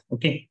strength.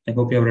 Okay, I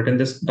hope you have written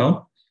this down.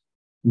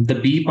 The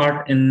B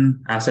part in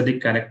acidic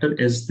character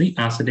is the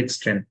acidic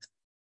strength.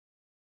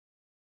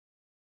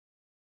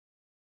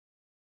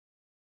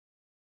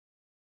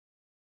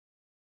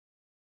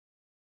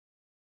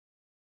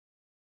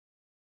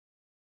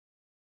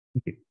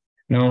 Okay.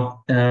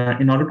 Now,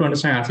 in order to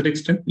understand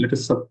acidic strength, let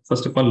us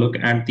first of all look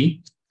at the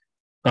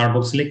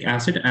carboxylic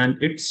acid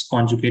and its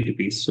conjugate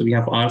base. So we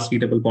have RC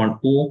double bond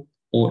O,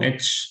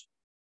 OH,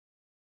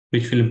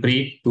 which will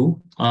break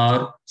to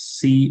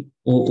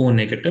RCOO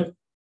negative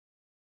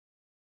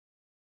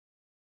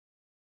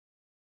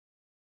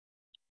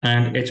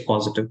and H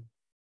positive.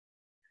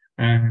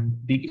 And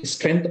the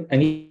strength,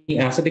 any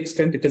acidic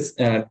strength, it is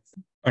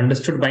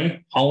understood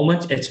by how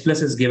much H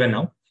plus is given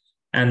now.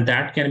 And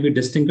that can be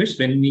distinguished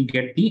when we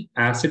get the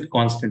acid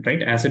constant,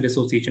 right? Acid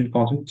dissociation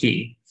constant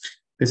K.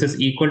 This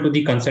is equal to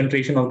the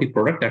concentration of the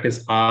product, that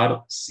is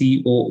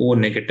RCOO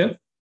negative,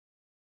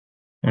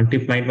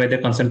 multiplied by the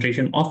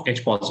concentration of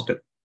H positive.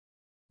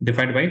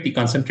 divided by the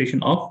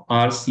concentration of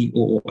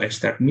RCOOH.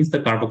 That means the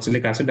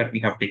carboxylic acid that we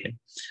have taken.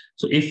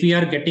 So if we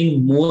are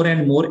getting more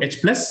and more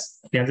H plus,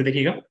 ध्यान से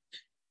देखिएगा,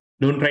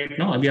 don't write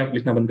now, अभी आप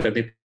लिखना बंद कर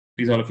दे,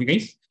 please all of you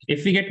guys.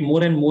 If we get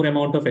more and more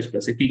amount of H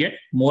plus, if we get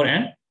more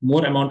and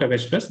more amount of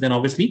H plus, then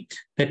obviously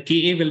the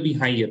Ka will be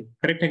higher.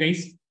 Correct है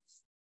guys?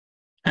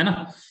 है ना?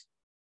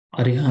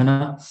 अरे हाँ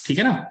ना, ठीक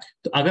है ना?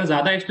 तो अगर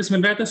ज्यादा H plus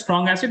मिल रहा है तो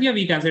strong acid या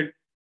weak acid?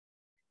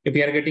 If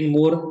we are getting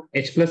more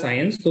H plus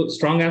ions, so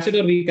strong acid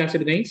or weak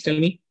acid, guys? Tell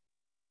me.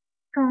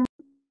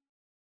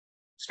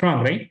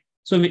 Strong, right?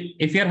 So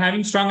if you are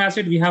having strong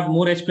acid, we have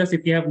more H plus.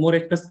 If you have more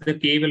H plus, the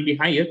Ka will be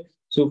higher.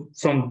 So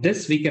from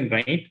this we can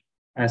write,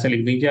 ऐसा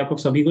लिख दीजिए आप लोग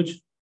सभी कुछ,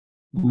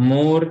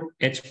 more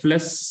H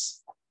plus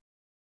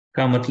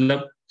का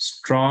मतलब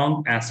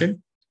strong acid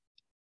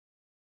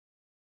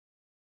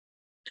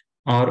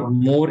और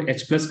more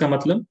H plus का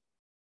मतलब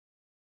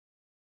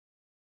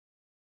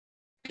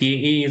Ka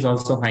is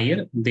also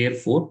higher.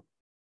 Therefore,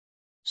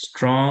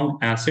 strong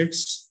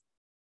acids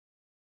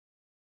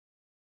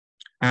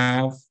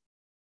have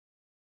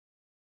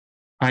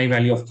high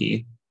value of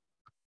Ka.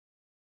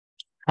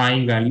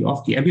 High value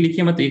of Ka. अभी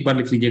लिखिए मत, एक बार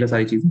लिख लीजिएगा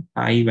सारी चीजें.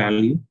 High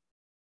value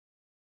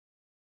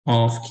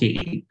of Ka,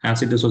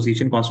 acid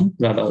dissociation constant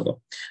ज्यादा होगा.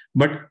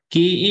 But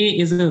Ka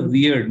is a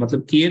weird,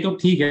 मतलब Ka तो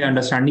ठीक है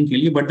अंडरस्टैंडिंग के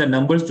लिए, but the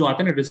numbers जो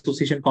आते हैं ना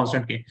dissociation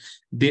constant के,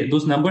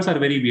 those numbers are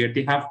very weird.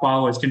 They have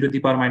powers 10 to the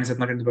power minus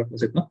इतना, 10 to the power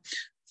plus इतना.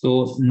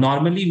 So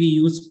normally we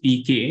use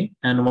pK,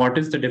 and what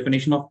is the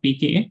definition of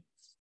pKa?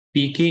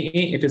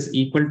 pKa, it is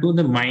equal to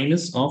the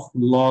minus of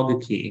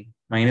log K,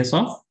 minus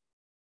of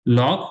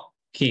log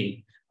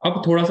K.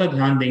 अब थोड़ा सा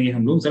ध्यान देंगे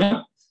हम लोग जरा,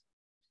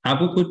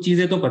 आपको कुछ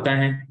चीजें तो पता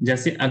है,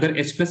 जैसे अगर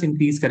H plus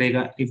इंक्रीज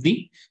करेगा, if the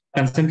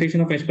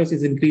concentration of H plus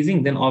is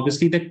increasing, then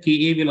obviously the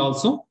Ka will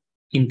also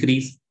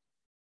increase.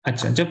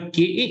 अच्छा, जब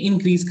Ka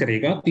इंक्रीज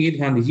करेगा तो ये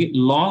ध्यान दीजिए,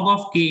 log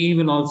of Ka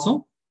will also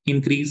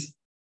increase.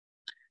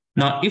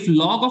 Now if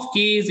log of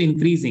Ka is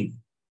increasing,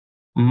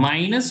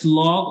 minus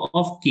log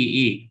of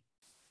Ka,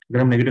 अगर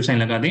हम negative sign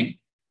लगा दें,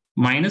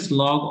 minus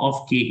log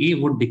of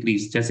Ka would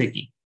decrease. जैसे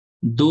कि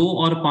 2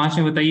 और 5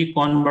 में बताइए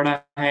कौन बड़ा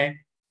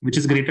है, विच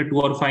इज ग्रेटर,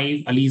 2 और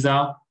 5? अलीजा,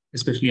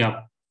 स्पेशली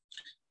आप,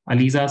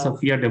 अलीजा,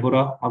 सफिया, डेबोरा,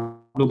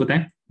 आप लोग बताएं,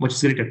 व्हिच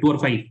इज ग्रेटर, 2 और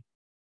 5?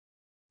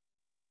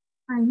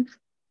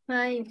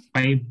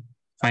 5.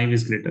 5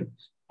 इज ग्रेटर.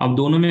 अब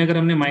दोनों में अगर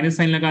हमने माइनस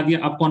साइन लगा दिया,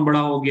 अब कौन बड़ा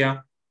हो गया?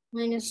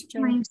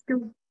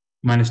 -2.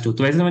 -2.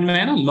 तो ऐसे समझ में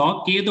आया ना,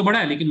 लॉग के तो बड़ा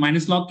है लेकिन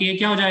माइनस लॉग के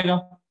क्या हो जाएगा?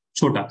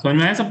 छोटा. समझ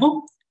में आया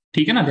सबको?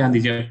 ठीक है ना, ध्यान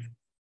दीजिए.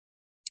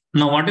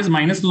 Now what is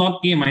minus log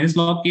के? माइनस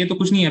लॉग के तो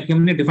कुछ नहीं है, अभी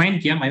हमने डिफाइन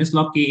किया, माइनस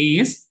लॉग के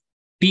इज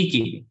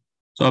पीके.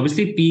 सो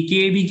ऑब्वियसली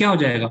पीके भी क्या हो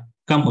जाएगा?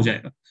 कम हो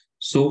जाएगा.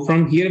 So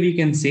from here we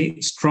can say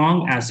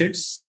strong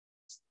acids,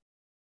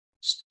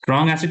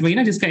 strong acid वही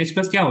ना जिसका H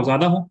plus क्या हो,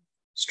 ज्यादा हो.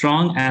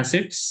 Strong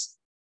acids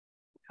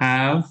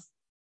have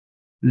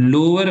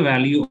lower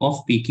value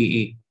of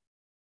pKa.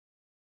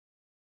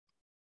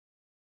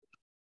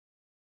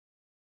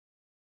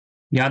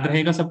 याद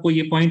रहेगा सबको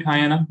ये पॉइंट, हाँ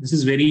या ना? This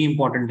is very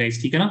important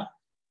guys, ठीक है ना?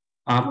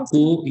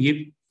 आपको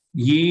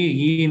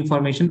ये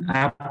इंफॉर्मेशन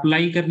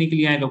अप्लाई करने के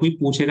लिए आएगा, कोई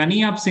पूछेगा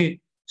नहीं आपसे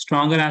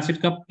स्ट्रॉन्गर एसिड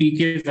का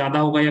पीके ज्यादा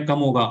होगा या कम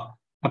होगा,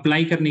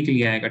 अप्लाई करने के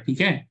लिए आएगा.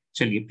 ठीक है,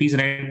 चलिए please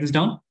right this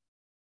down.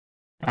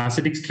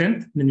 Acidic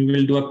strength, then we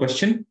will do a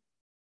question.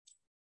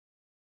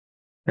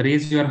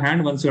 Raise your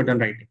hand once you are done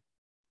writing.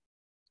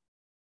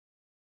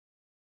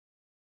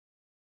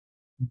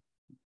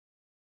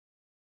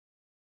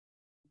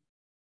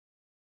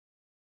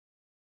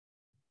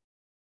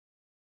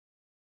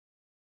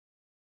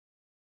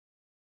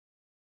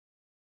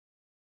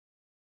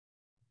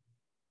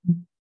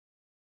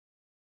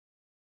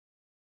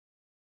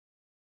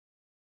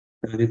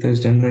 Radhika is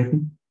done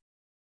writing.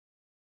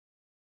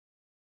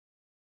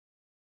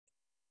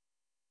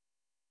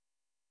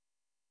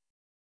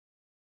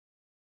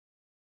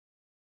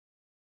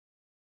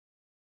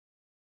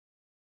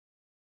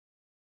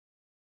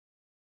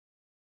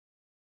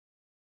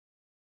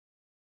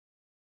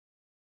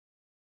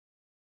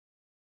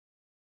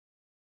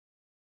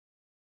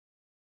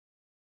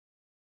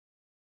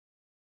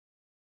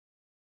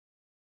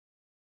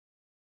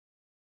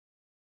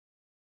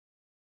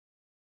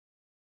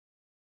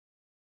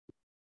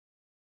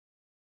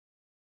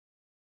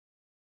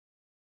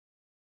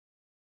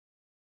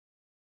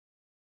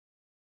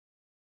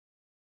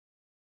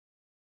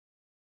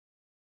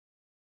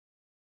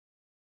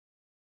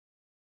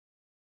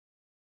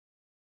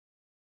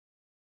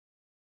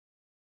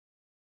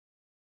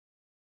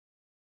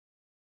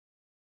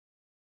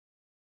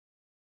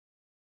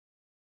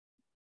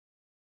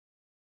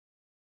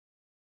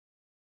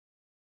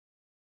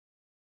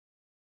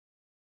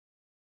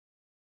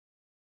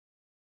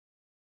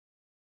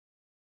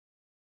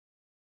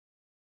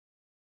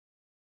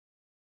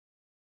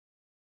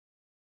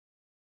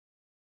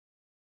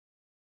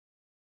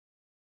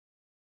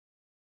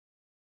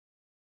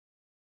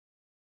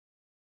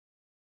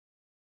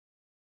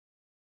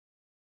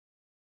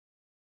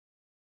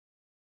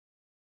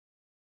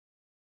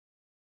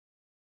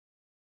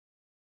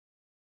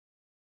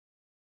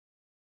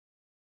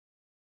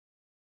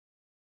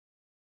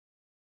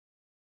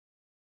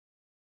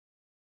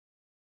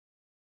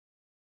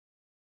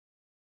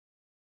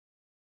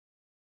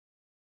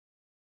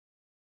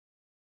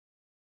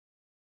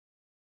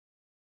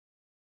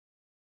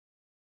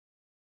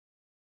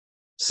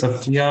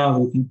 Safia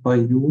waiting for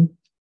you.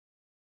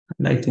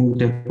 And I think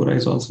Deborah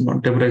is also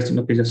not. Deborah is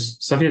okay.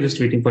 Just Safia, just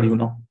waiting for you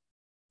now.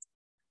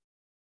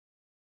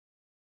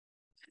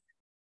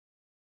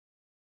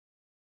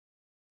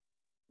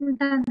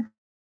 Done.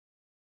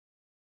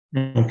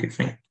 Okay,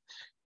 fine.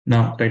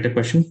 Now write a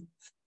question.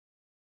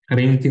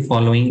 Arrange the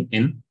following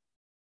in.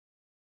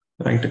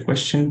 Write a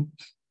question.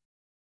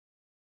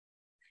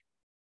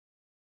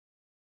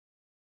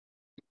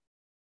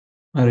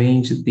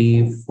 Arrange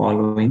the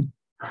following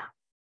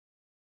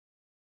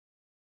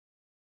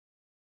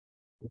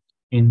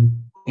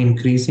in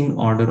increasing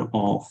order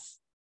of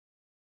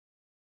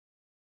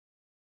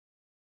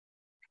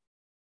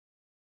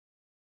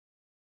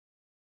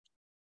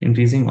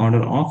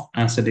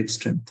acidic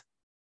strength.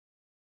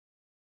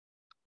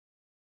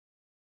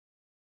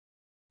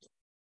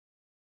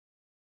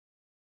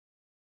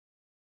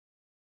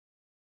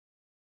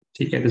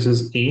 ठीक है, this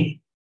is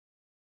A.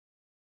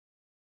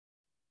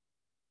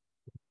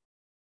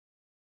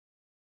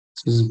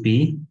 This is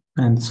B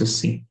and this is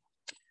C.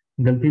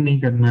 गलती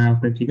नहीं करना है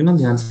आपने, ठीक है ना,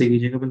 ध्यान से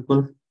कीजिएगा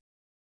बिल्कुल.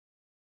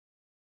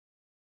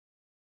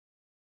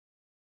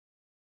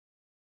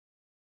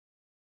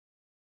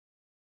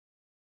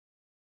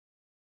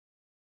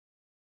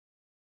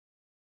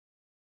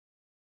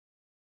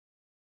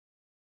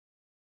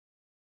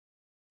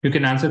 You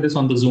can answer this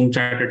on the Zoom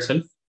chat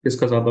itself.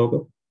 किसका ज्यादा होगा?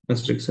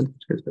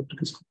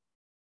 किसका?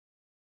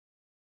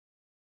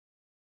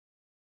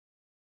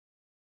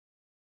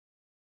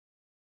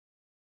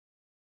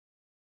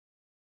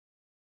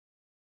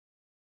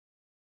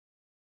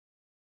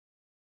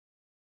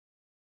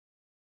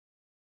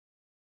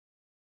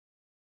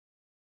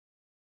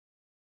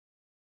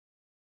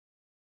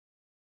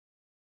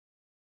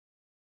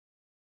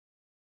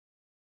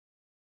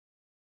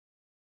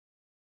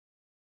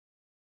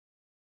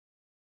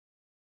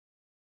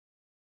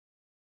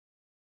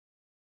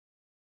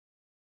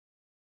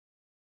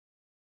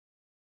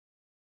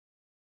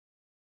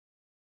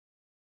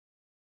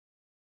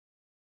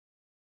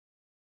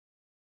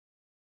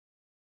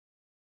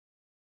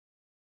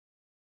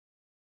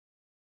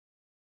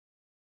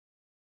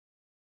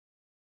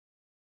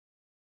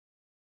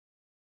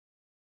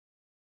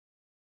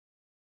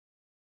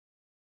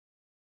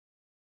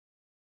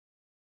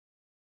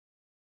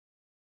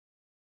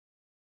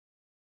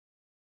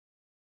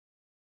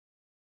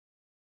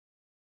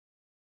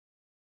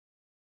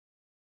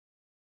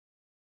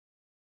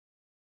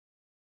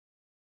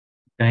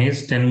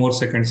 Guys, 10 more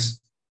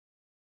seconds.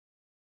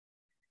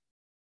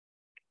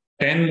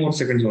 10 more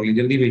seconds only.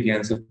 जल्दी भेजिए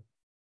आंसर.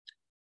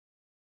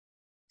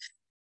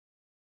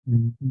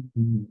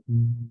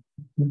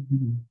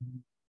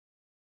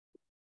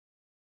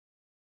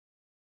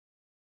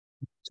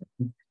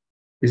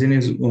 किसी ने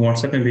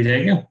व्हाट्सएप में भेजा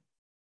है क्या?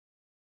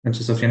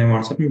 अच्छा, सफिया ने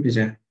व्हाट्सएप में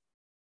भेजा है.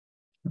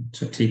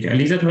 अच्छा ठीक है.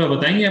 अलीजा, थोड़ा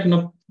बताएंगे अपना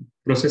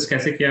प्रोसेस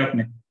कैसे किया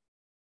आपने?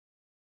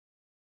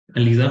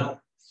 अलीजा.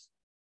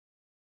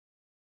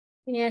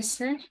 Yes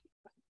sir.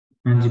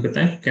 हाँ जी,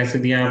 बताएं कैसे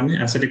दिया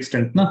आपने एसिडिक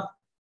स्ट्रेंथ ना?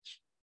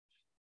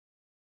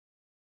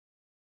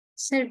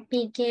 सर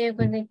पीके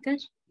को देखकर.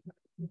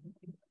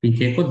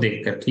 पीके को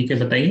देखकर, ठीक है,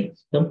 बताइए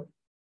तब.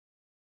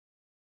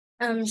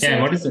 क्या,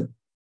 व्हाट इज इट?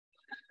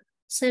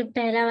 सर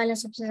पहला वाला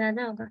सबसे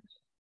ज्यादा होगा.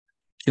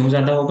 क्यों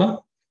ज्यादा होगा?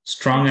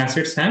 Strong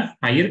acids have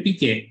higher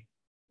PK.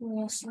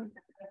 Yes sir.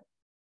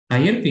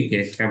 Higher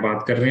पीके? क्या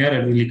बात कर रहे हैं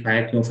यार, अभी लिखा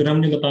है क्यों फिर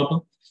हमने, बताओ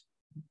तो.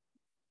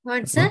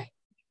 What sir?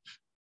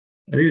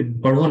 अरे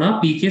पढ़ो ना,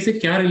 पीके से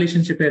क्या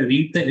रिलेशनशिप है?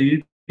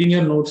 Read in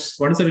your notes.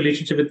 What is the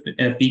relationship with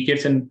PK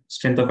and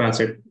strength of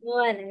acid?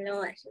 Lower.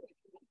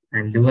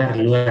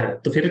 Lower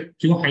तो फिर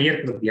क्यों हायर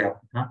कर दिया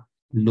आपने? हाँ,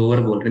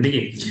 लोअर बोल रहे हैं.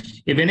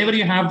 देखिए, whenever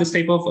you have this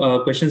type of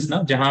questions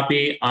ना, जहां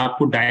पे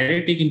आपको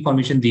डायरेक्ट एक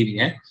इंफॉर्मेशन दी हुई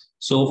है,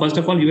 so first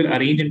of all you will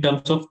arrange in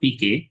terms of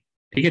पीके.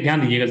 ठीक है,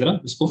 ध्यान दीजिएगा जरा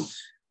इसको.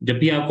 जब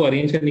भी आपको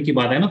अरेंज करने की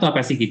बात है ना, तो आप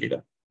ऐसे कीजिएगा.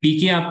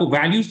 पीके आपको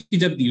वैल्यूज की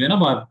जब दी हुई है ना,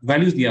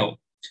 वैल्यूज दिया हो,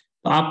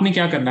 तो आपने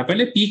क्या करना है,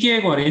 पहले पीके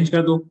को अरेंज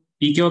कर दो.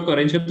 पीके को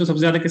अरेंज कर दो, सबसे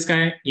ज्यादा किसका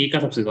है? ए का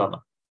सबसे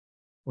ज्यादा,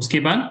 उसके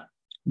बाद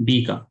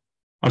बी का,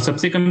 और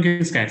सबसे कम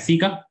किसका है? सी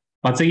का.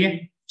 बात सही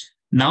है?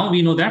 Now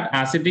we know that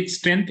acidic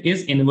strength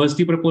is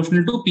inversely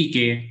proportional to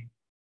pK,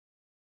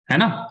 है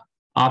ना?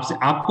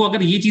 आपको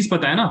अगर ये चीज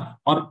पता है ना,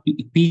 और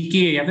पीके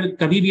या फिर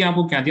कभी भी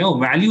आपको क्या दिया हो,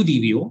 वैल्यू दी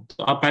हुई हो,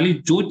 तो आप पहले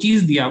जो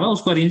चीज दिया हुआ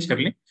उसको अरेंज कर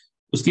लें,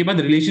 उसके बाद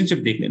रिलेशनशिप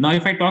देख लें. Now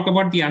if I talk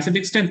about the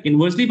acidic strength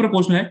inversely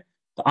proportional है,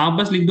 तो आप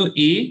बस लिख दो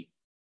ए,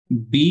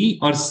 बी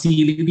और सी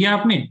लिख दिया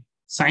आपने,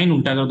 साइन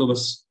उल्टा कर दो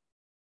बस.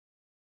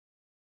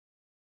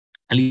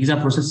 अलीजा,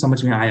 प्रोसेस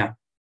समझ में आया?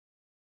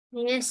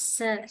 Yes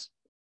sir.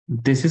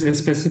 This is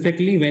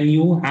specifically when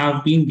you have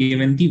been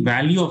given the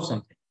value of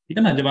something. ठीक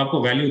है ना, जब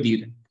आपको वैल्यू दी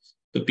है,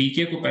 तो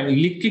पीके को पहले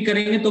लिख के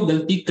करेंगे तो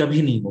गलती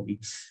कभी नहीं होगी.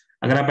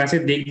 अगर आप ऐसे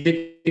देख देख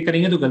के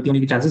करेंगे तो गलती होने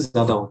की चांसेस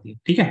ज्यादा होती है.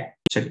 ठीक है,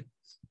 चलिए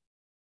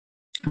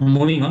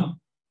मूविंग ऑन.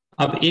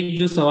 अब एक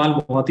जो सवाल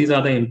बहुत ही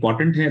ज्यादा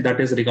इंपॉर्टेंट है, that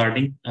is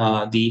regarding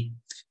the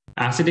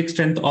acidic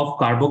strength of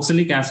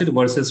carboxylic acid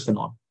versus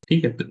phenol.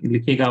 ठीक है, तो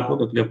लिखिएगा आप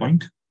लोग अगले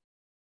point,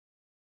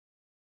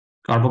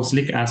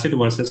 carboxylic acid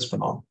versus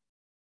phenol.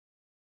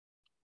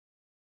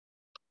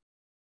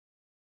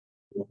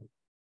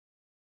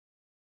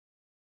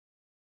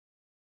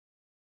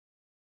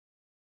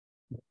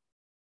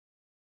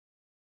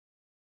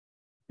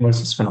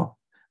 Versus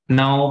phenol.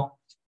 Now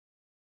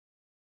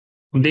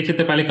हम देख लेते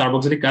हैं पहले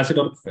कार्बोक्सिलिक एसिड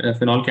और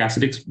फिनॉल के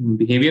एसिडिक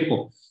बिहेवियर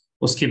को,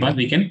 उसके बाद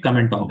we can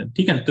comment on them.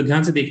 ठीक है, तो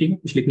ध्यान से देखिएगा,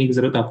 कुछ लिखने की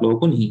जरूरत आप लोगों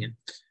को नहीं है।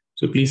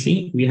 So please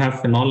see, we have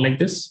phenol like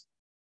this,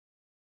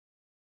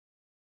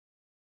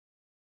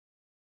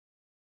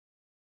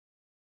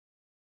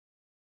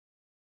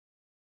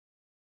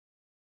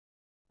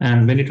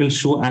 and when it will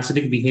show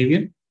acidic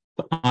behaviour,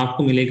 तो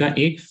आपको मिलेगा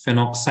एक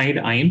फेनॉक्साइड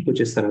आयन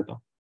कुछ इस तरह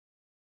का,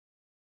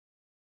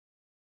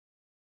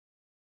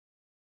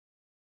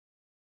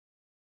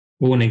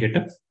 O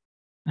negative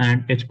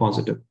and H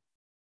positive.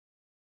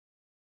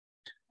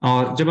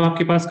 और जब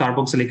आपके पास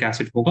कार्बोक्सिलिक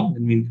एसिड होगा,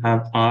 then we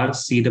have R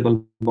C double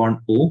bond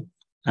O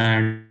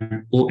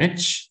and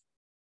OH,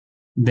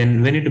 then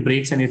when it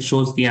breaks and it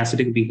shows the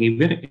acidic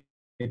behavior,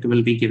 it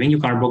will be giving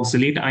you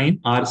carboxylate ion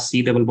R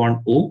C double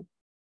bond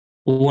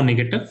O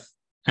negative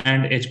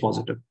and H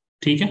positive।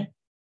 ठीक है,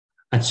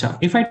 अच्छा,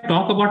 if I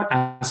talk about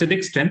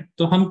acidic strength,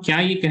 तो हम क्या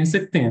ये कह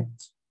सकते हैं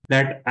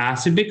that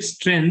acidic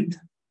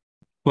strength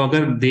को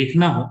अगर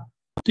देखना हो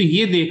तो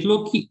ये देख लो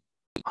कि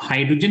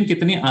हाइड्रोजन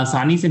कितने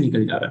आसानी से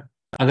निकल जा रहा है।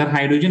 अगर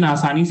हाइड्रोजन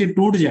आसानी से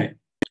टूट जाए,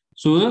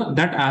 so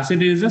that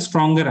acid is a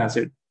stronger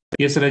acid.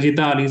 Yes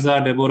Rajitha, ELISA,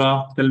 Deborah,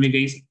 tell me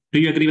guys, do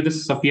you agree with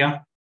this? Safia,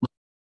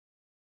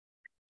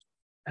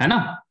 है ना?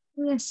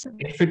 Yes, sir.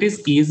 If it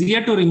is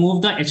easier to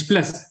remove the H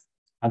plus,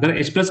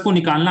 अगर H प्लस को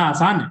निकालना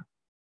आसान है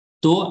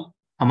तो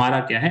हमारा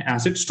क्या है,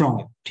 एसिड स्ट्रॉन्ग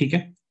है। ठीक है,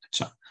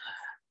 अच्छा,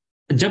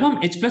 जब हम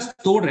H प्लस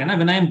तोड़ रहे हैं ना,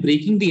 when I am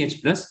breaking the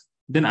H plus,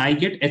 then I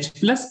get H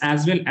plus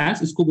as well as,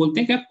 इसको बोलते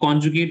हैं क्या,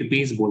 कॉन्जुगेट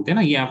बेस बोलते हैं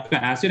ना। ये आपका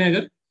एसिड है,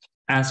 अगर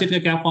एसिड का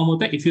क्या फॉर्म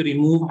होता है, if you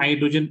remove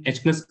hydrogen H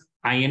plus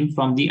ion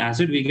from the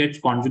acid, we get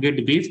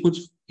conjugate base. कुछ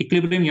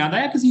इक्विलिब्रियम याद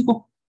आया किसी को?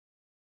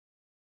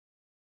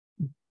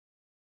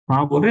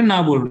 हाँ बोल रहे हैं,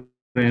 ना बोल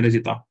रहे हैं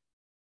रजिता?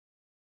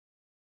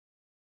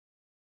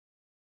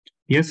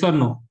 यस और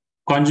नो?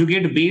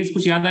 कॉन्जुगेट बेस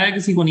कुछ याद आया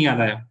किसी को? नहीं याद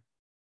आया?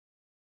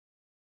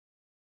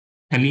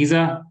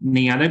 एलिजा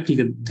नहीं याद है, ठीक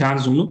है, ध्यान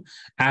सुन लो।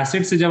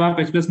 एसिड से जब आप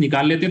H प्लस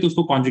निकाल लेते हैं तो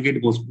उसको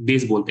कॉन्जुगेट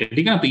बेस बोलते हैं।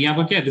 ठीक है ना, तो यहाँ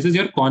पर क्या है, this is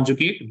your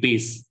conjugate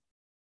base,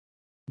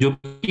 जो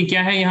कि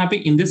क्या है यहाँ पे,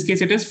 in this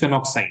case it is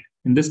phenoxide,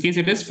 in this case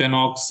it is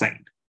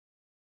phenoxide.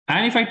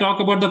 And if I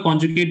talk about the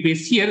conjugate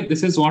base here,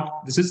 this is what,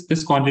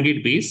 this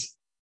conjugate base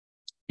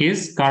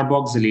is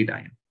carboxylate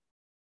ion,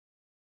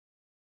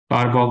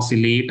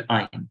 carboxylate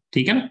ion.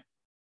 ठीक है ना,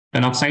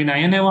 phenoxide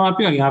ion है वहां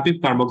पे और यहाँ पे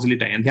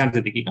carboxylate ion, ध्यान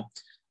से देखिएगा।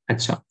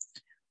 अच्छा,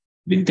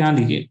 ध्यान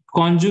दीजिए,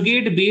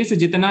 कॉन्जुगेट बेस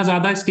जितना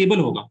ज्यादा स्टेबल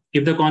होगा,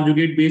 if the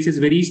conjugate base is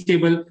very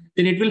stable,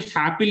 then it will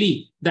happily,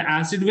 the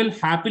acid will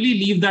happily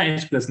leave the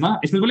H plus ना।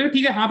 इसमें बोलेगा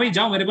ठीक है, हाँ भाई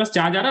जाओ, मेरे पास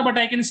चार्ज आ रहा, but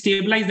I can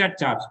stabilise that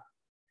charge,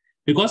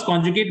 because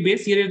conjugate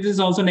base here it is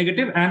also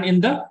negative and in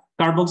the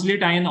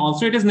carboxylate ion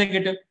also it is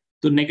negative.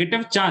 तो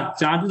negative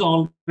charge is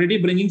already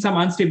bringing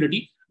some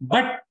instability,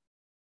 but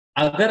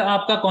अगर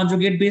आपका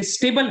conjugate base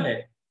stable है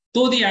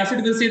तो the acid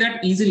will say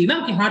that easily ना,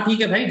 कि हाँ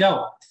ठीक है भाई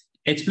जाओ,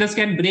 H plus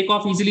can break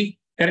of easily.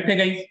 Correct है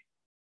गाइस?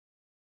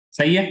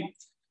 सही है।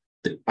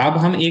 तो अब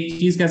हम एक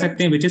चीज कह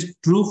सकते हैं which is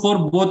true for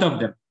both of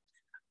them,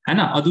 है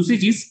ना। और दूसरी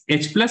चीज,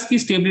 H प्लस की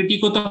स्टेबिलिटी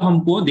को तो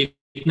हमको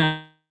देखना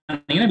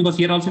नहीं है, because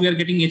here also we are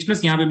getting H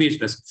plus, यहाँ पे भी H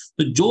प्लस।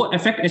 तो जो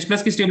इफेक्ट H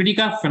प्लस की स्टेबिलिटी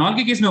का फिनॉल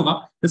के केस में होगा,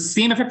 the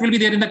same effect will be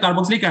there in the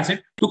carboxylic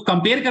acid. तो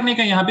कंपेयर करने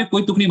का यहाँ पे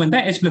कोई तुक नहीं बनता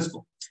है H प्लस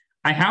को।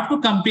 I have to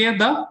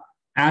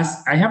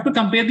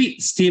compare the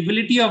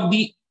stability of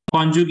the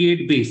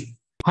conjugate base.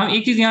 हम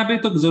एक चीज यहाँ पे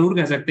तो जरूर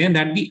कह सकते हैं,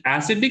 that the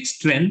acidic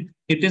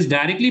strength it is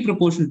directly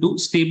proportional to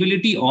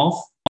stability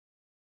of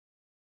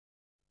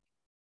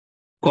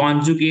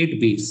conjugate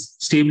base,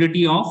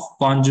 stability of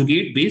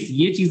conjugate base.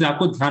 ये चीज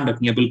आपको ध्यान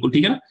रखनी है बिल्कुल,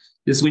 ठीक है ना,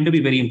 this is going to be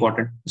very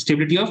important,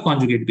 stability of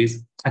conjugate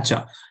base.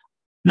 अच्छा,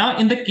 now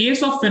in the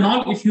case of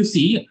phenol, if you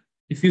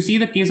see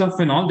the case of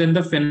phenol, then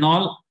the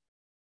phenol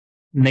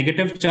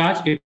negative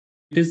charge it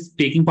is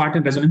taking part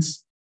in resonance.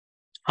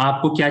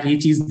 आपको क्या ये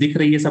चीज दिख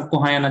रही है सबको,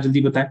 हाँ या ना,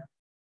 जल्दी बताएं।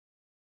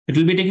 It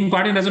will be taking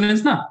part in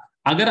resonance ना।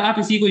 अगर आप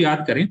इसी को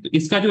याद करें तो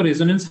इसका जो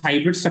रेजोनेंस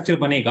हाइब्रिड स्ट्रक्चर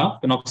बनेगा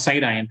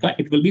फेनॉक्साइड आयन का,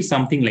 it will be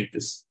something like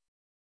this.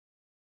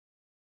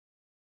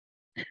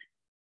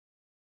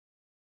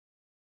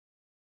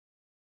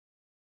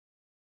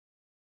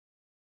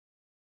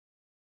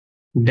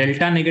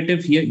 Delta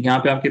negative here, यहाँ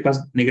पे आपके पास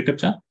negative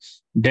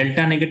charge,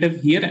 delta negative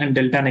here and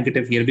delta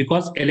negative here,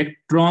 because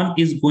electron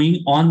is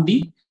going on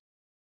the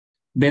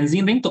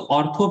benzene ring. तो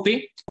ortho पे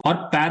और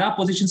para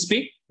positions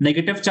पे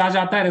negative charge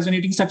आता है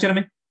resonating structure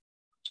में।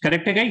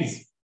 करेक्ट है गाइस?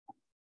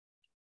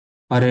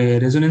 अरे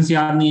रेजोनेंस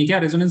याद नहीं है क्या?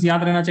 रेजोनेंस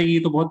याद रहना चाहिए,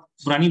 तो बहुत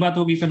पुरानी बात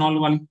होगी फेनॉल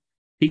वाली।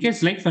 ठीक है,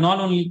 it's like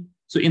phenol only.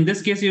 So in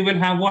this case you will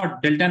have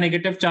what, delta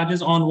negative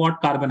charges on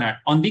what, carbon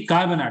on the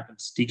carbon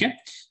atoms. ठीक है,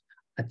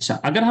 अच्छा,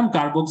 अगर हम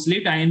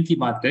कार्बोक्सिलेट आयन की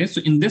बात करें,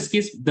 सो in this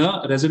case the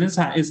resonance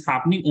is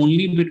happening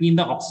only between the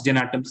oxygen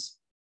atoms.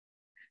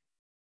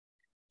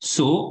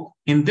 So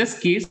in this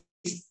case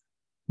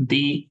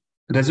the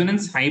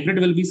resonance hybrid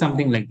will be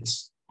something like this,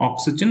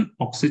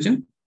 oxygen,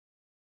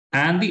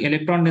 and the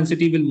electron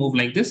density will move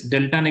like this,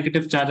 delta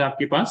negative charge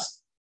आपके पास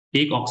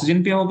एक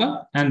oxygen पे होगा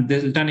and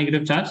delta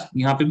negative charge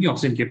यहाँ पे भी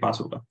oxygen के पास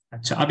होगा।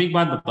 अच्छा, अब एक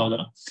बात बताओ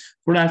जरा,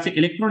 थोड़ा ऐसे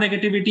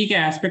इलेक्ट्रोनेगेटिविटी के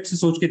एस्पेक्ट से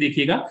सोच के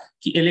देखिएगा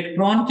कि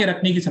इलेक्ट्रॉन के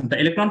रखने की क्षमता,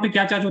 इलेक्ट्रॉन पे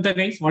क्या चार्ज होता है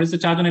guys, what is the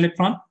charge on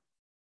electron?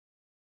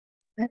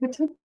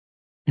 Negative.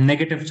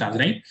 Negative charge,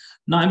 right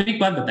ना। अब एक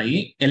बात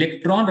बताइए,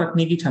 इलेक्ट्रॉन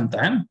रखने की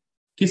क्षमता है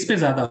किस पे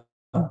ज्यादा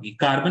होगी,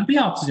 कार्बन पे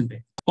या ऑक्सीजन पे?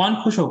 कौन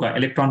खुश होगा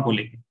इलेक्ट्रॉन को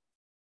लेकर?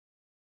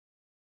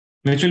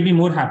 Which will be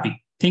more happy?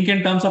 Think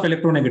in terms of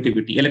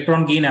electronegativity,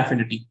 electron gain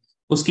affinity.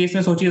 उस केस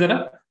में सोचिए जरा,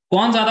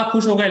 कौन ज्यादा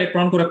खुश होगा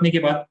इलेक्ट्रॉन को रखने के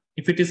बाद?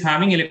 If it is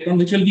having electron,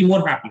 which will be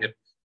more happier,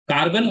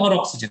 carbon और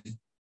ऑक्सीजन?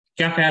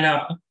 क्या ख्याल है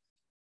आपका?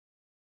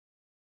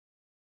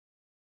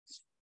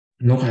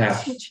 नो ख्याल।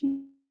 Oxygen.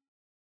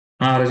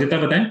 हाँ रजिता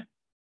बताएं।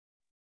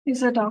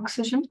 Is it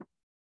oxygen?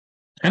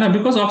 है ना,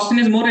 because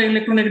oxygen is more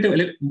electronegative.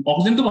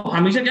 Oxygen तो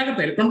हमेशा क्या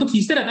करता है, इलेक्ट्रॉन तो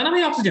खींचते रहता है ना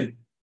भाई ऑक्सीजन।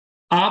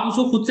 आप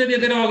उसको खुद से दे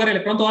दे रहे हो अगर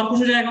इलेक्ट्रॉन, तो और खुश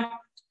हो जाएगा,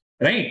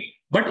 right.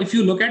 But if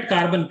you look at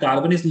carbon,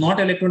 carbon is not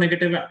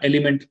electronegative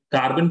element.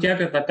 Carbon क्या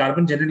करता है,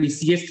 carbon generally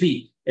CH3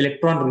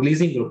 electron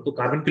releasing group, तो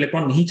कार्बन को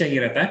इलेक्ट्रॉन नहीं चाहिए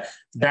रहता है।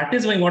 That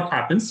is why what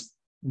happens,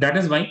 that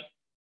is why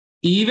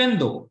even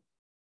though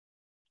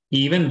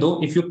even though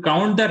if you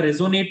count the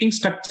resonating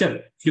structure,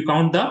 if you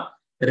count the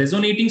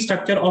resonating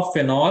structure of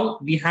phenol,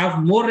 we have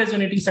more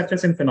resonating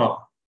structures in phenol.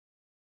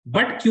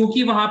 But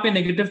क्योंकि वहां पे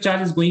negative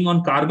charge is going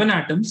on carbon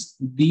atoms,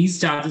 these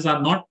charges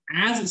are not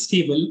as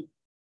stable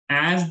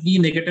as the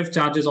negative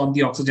charges on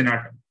the oxygen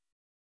atom.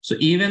 So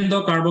even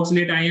though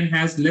carboxylate ion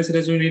has less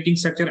resonating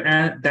structure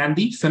than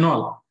the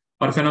phenol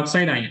or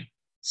phenoxide ion,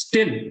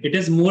 still it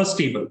is more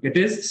stable. It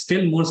is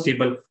still more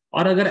stable.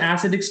 और अगर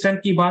acidic strength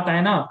की बात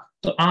आए ना,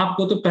 तो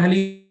आपको तो पहले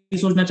ही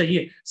सोचना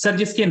चाहिए, सर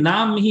जिसके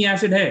नाम में ही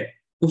एसिड है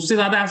उससे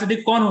ज्यादा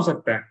एसिडिक कौन हो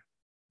सकता है?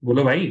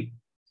 बोलो भाई,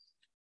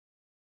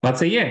 बात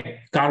सही है।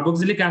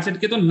 कार्बोक्सिलिक एसिड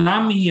के तो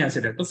नाम में ही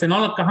एसिड है, तो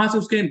फेनॉल कहां से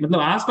उसके मतलब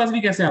आसपास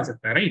भी कैसे आ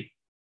सकता है, राइट।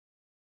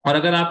 और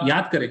अगर आप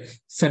याद करें,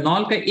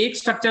 फेनॉल का एक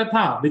स्ट्रक्चर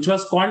था विच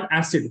वाज कॉल्ड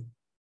एसिड,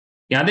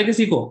 याद है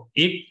किसी को?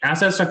 एक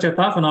ऐसा स्ट्रक्चर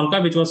था फेनॉल का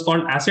which was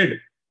called acid,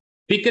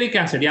 picric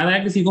acid, याद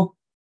आया किसी को?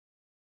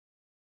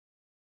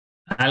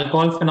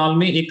 अल्कोहल फेनॉल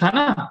में एक था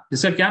ना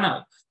जिसका क्या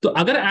नाम, तो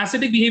अगर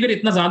एसिडिक बिहेवियर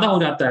इतना ज्यादा हो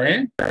जाता है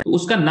तो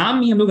उसका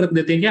नाम ही हम लोग रख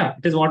देते हैं क्या,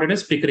 it is what it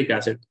is, picric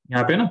acid.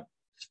 यहाँ पे ना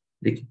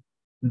देखिए,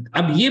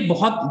 अब ये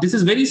बहुत, this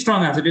is very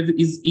strong acid, it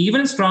is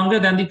even stronger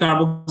than the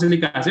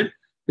carboxylic acid.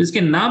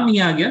 इसके नाम में ही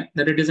आ गया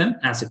that it is an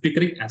acid,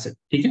 picric acid,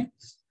 ठीक है।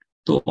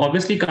 तो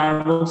ऑब्वियसली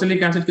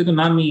कार्बोक्सिलिक एसिड के तो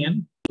नाम नहीं है,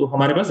 तो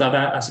हमारे पास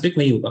ज्यादा एसिडिक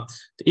नहीं होगा।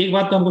 तो एक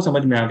बात तो हमको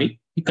समझ में आ गई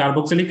कि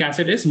carboxylic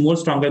acid is more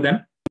stronger than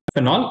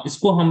phenol.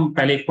 इसको हम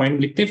पहले एक पॉइंट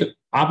लिखते हैं, फिर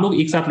आप लोग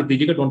एक साथ लिख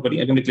दीजिएगा, डोंट वरी।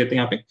 अगर लिख लेते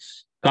हैं यहाँ पे,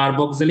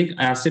 carboxylic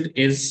acid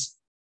is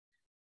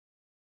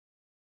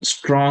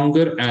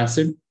stronger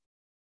acid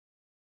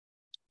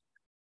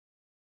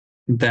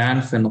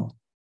then phenol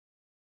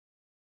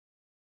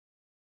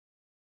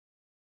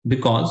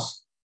because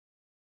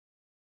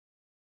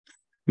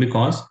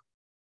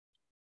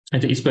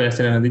अच्छा, इसको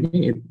ऐसे रहने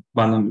दीजिए,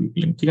 बाद में लिख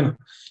लेंगे, ठीक है ना।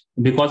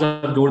 बिकॉज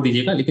आप जोड़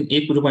दीजिएगा, लेकिन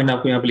एक जो पॉइंट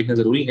आपको यहाँ पे लिखना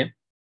जरूरी है,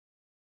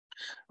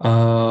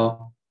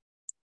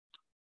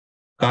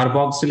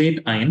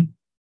 carboxylate ion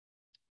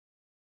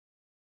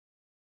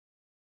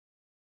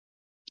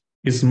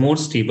is more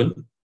stable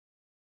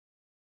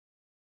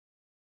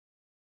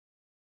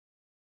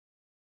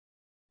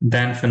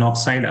than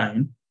phenoxide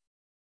ion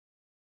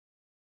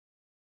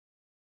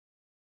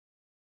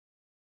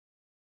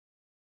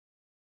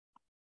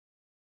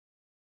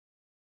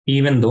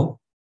even though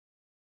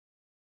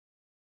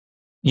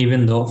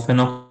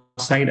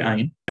phenoxide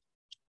ion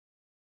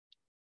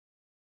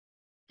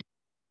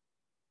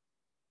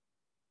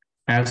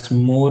has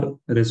more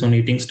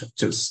resonating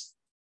structures.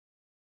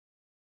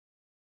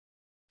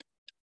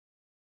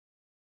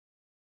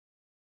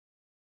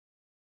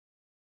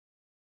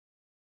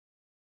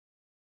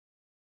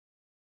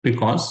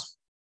 Because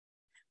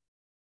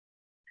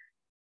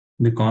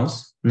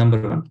number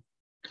one,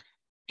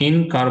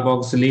 in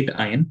carboxylate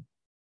ion,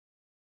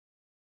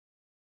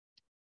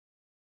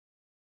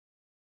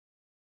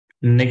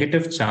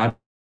 negative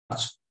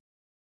charge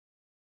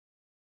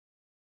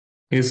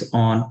is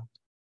on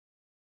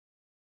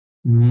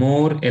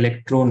more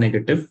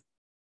electronegative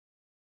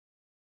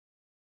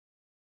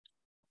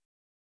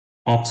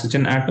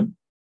oxygen atom,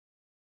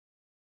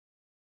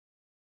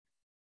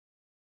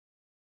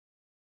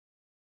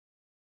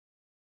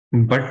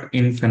 but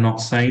in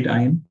phenoxide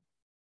ion,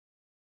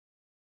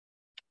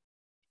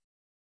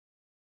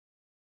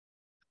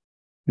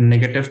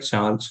 negative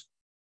charge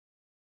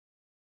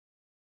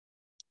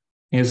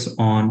is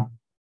on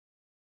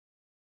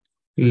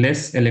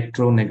less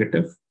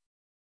electronegative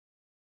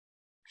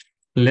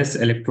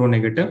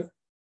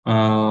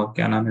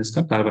क्या नाम है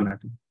इसका, carbon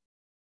atom,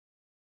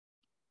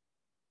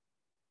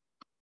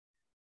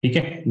 ठीक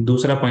है।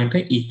 दूसरा point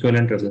है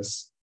equivalent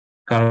resonance.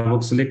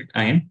 Carboxylic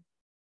ion,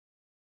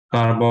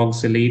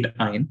 carboxylate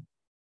ion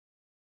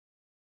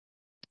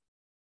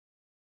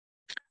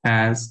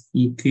has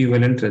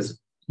equivalent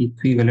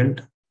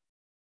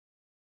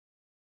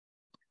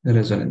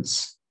resonance।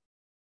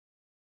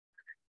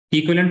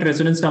 Equivalent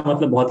resonance का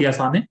मतलब बहुत ही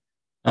आसान है,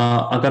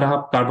 अगर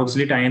आप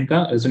कार्बोक्सिलेट आयन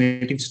का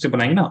रेजोनेटिंग स्ट्रक्चर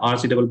बनाएंगे ना, R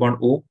C double bond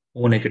O,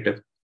 O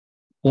negative,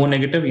 O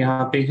negative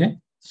यहाँ पे है,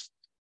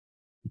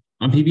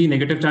 अभी भी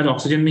नेगेटिव चार्ज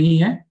ऑक्सीजन में ही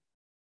है,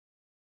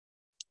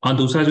 और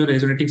दूसरा जो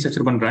रेजोनेटिंग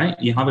स्ट्रक्चर बन रहा है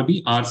यहाँ पे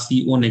भी R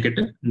C O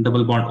negative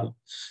double bond O.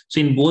 So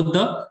in both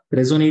the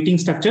resonating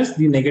structures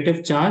the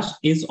negative charge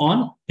is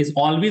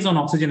always on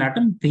oxygen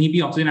atom, कहीं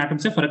भी ऑक्सीजन एटम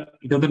से फर्क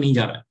इधर उधर नहीं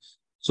जा रहा है.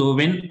 So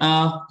when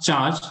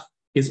charge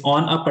is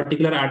on a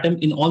particular atom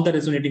in all the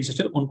resonating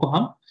structure, उनको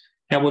हम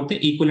क्या बोलते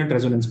हैं, इक्विवेलेंट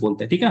रेजोनेंस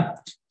बोलते हैं. ठीक है,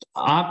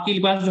 तो आपके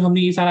पास जो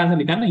हमने ये सारा आंसर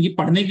लिखा है ना, ये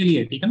पढ़ने के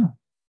लिए, ठीक है ना,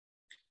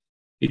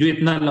 ये जो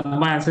इतना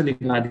लंबा आंसर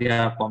लिखा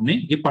दिया आपको हमने,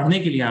 ये पढ़ने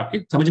के लिए, आपके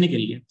समझने के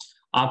लिए.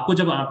 आपको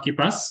जब आपके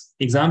पास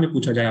एग्जाम में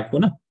पूछा जाए आपको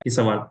ना ये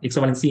सवाल, एक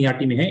सवाल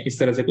सीईआरटी में है इस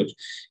तरह से कुछ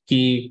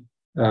कि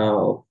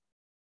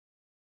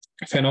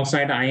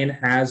phenoxide ion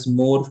has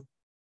more,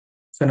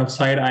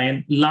 phenoxide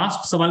ion,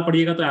 last सवाल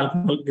पढ़िएगा तो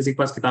अल्कोहल, किसी के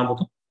पास किताब हो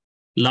तो,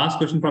 last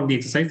question from the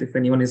exercise, if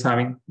anyone is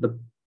having the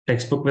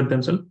text book with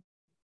themselves.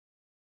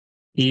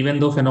 Even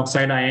though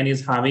phenoxide ion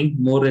is having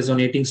more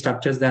resonating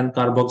structures than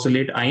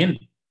carboxylate ion,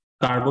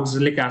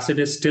 carboxylic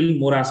acid is still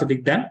more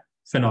acidic than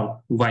phenol.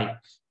 Why?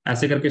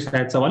 ऐसे करके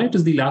शायद सवाल है. It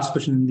is the last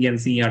question in the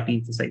NCERT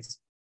exercise.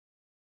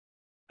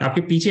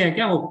 आपके पीछे है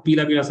क्या वो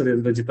पीला पीला सा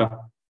Rajitha,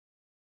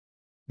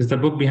 is the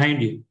book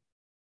behind you?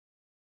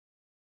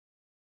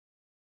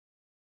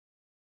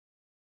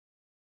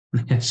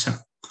 अच्छा,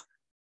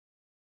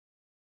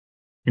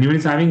 anyone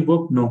is having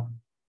book? No,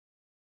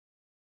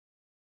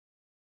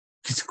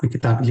 किसी कोई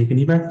किताब लेके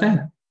नहीं बैठता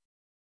है.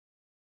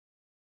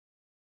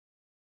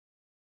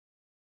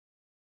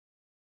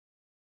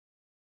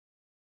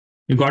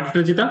 You got it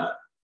Rajitha?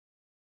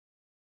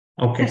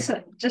 Okay. Yes, sir.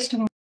 Just a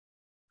moment.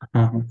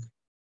 हाँ हाँ.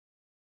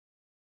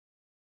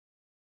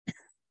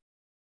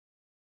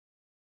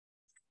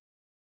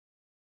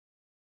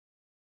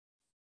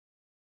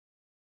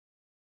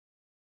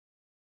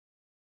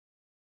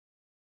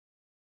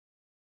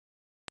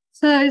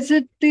 Sir, is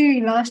it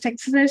the last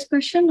exercise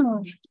question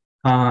or?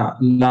 हाँ,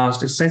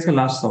 लास्ट एक्सरसाइज का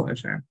लास्ट सवाल है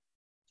शायद.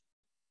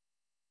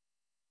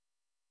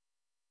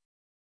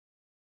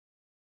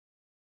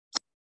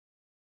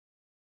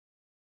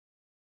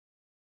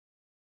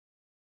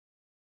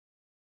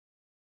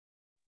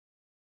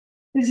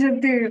 Is it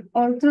the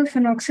although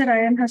phenoxide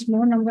ion has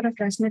more number of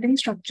resonating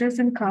structures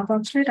than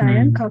carboxylate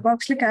ion,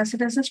 carboxylic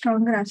acid is a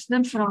stronger acid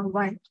than phenol.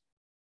 Why?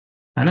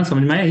 है ना,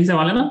 समझ में आया, यही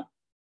सवाल है ना.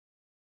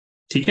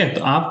 ठीक है,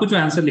 तो आपको जो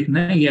आंसर लिखना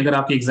है, ये अगर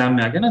आपके एग्जाम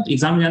में आ गया ना, तो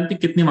एग्जाम में जानते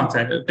कितने मार्क्स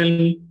आएगा, टेल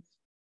मी.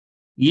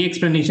 ये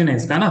एक्सप्लेनेशन है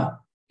इसका ना,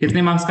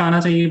 कितने मार्क्स का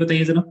आना चाहिए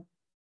बताइए जरा.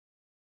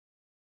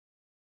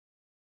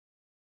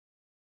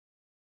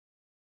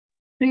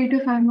 3 to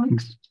 5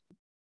 marks.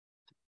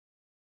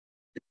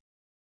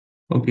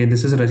 Okay,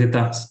 this is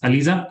Rajitha.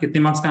 ELISA, कितने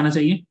मार्क्स का आना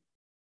चाहिए?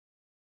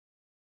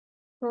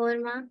 4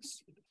 marks.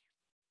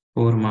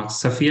 4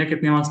 मार्क्स. सफिया,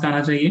 कितने मार्क्स का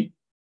आना चाहिए?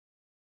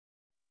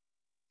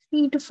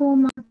 3 to 4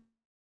 marks.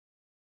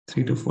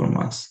 3 to 4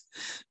 marks.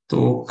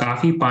 तो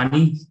काफी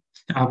पानी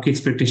आपकी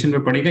एक्सपेक्टेशन पे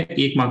पड़ेगा,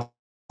 1 मार्क्स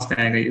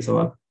का आएगा ये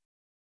सवाल.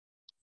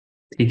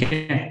 ठीक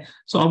है,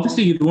 so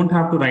obviously you don't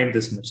have to right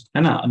this much,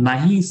 है ना. ना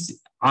ही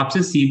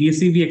आपसे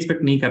सीबीएसई भी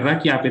एक्सपेक्ट नहीं कर रहा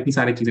कि आप इतनी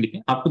सारी चीजें लिखें.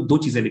 आपको 2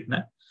 चीजें लिखना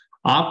है.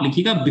 आप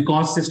लिखिएगा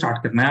बिकॉज से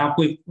स्टार्ट करना है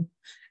आपको.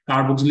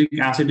 कार्बोक्सिलिक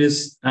एसिड इज,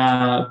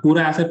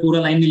 पूरा ऐसा पूरा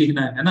लाइन नहीं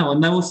लिखना है ना,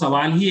 वरना वो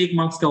सवाल ही 1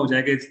 मार्क्स का हो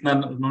जाएगा, इतना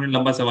उन्होंने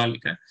लंबा सवाल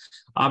लिखा है.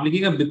 आप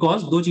लिखिएगा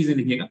बिकॉज, 2 चीजें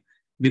लिखिएगा.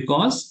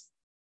 Because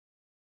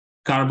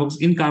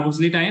in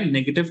carboxylate ion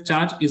negative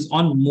charge is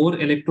on more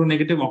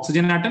electronegative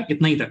oxygen atom,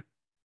 इतना ही तक.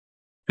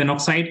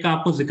 फेनोक्साइड का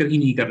आपको जिक्र ही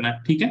नहीं करना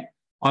है. ठीक है,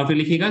 और फिर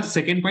लिखिएगा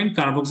second point,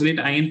 carboxylate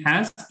ion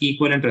has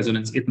equivalent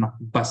resonance, इतना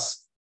बस.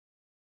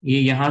 ये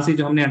यहां से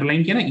जो हमने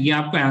अंडरलाइन किया ना, ये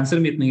आपको आंसर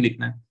में इतना ही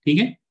लिखना है. ठीक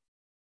है,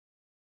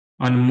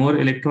 on more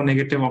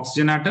electronegative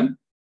oxygen atom,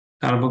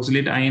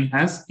 carboxylate ion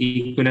has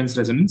equivalent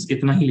resonance,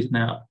 इतना ही लिखना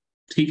है आप.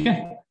 ठीक है,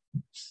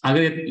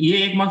 अगर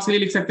ये 1 मार्क्स के लिए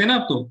लिख सकते हैं ना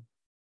आप तो.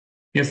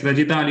 Yes,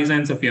 Rajitha, ELISA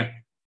and Safia,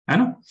 है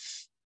ना.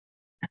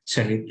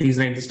 चलिए, please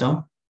right this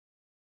down.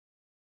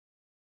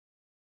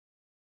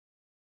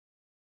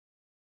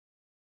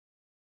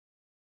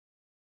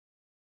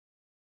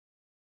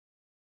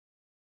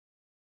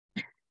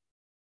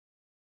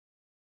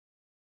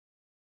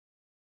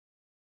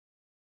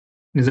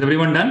 Is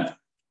everyone done?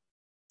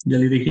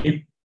 जल्दी देखिए.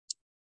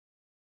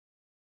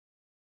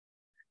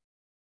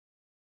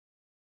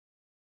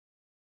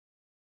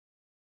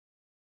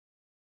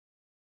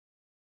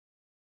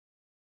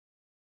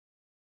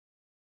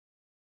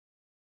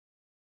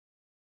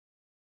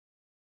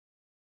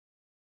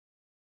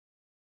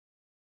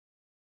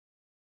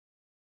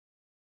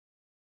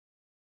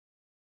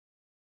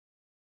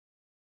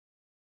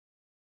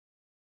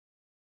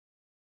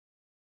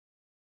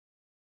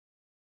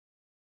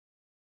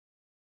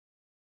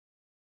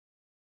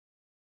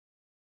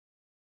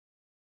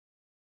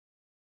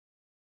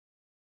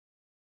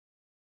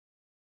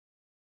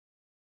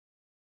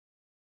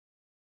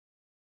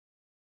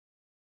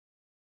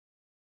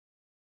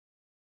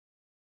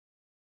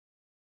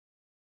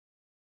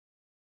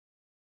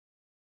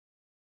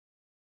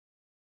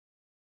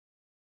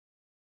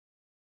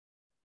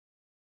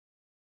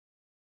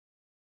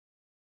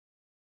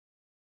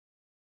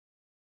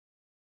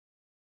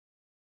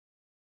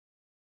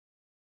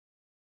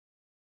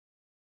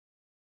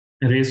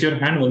 Raise your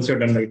hand once you're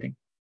done writing.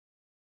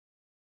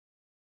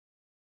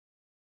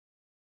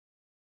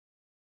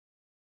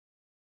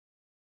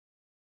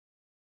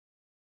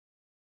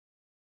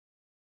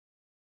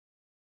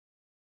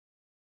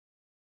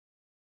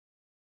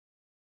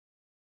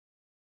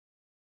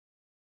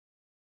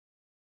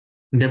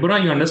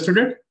 Deborah, you understood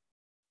it?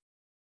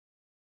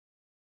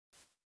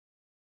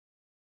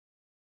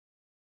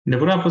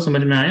 Deborah, आपको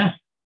समझ में आया?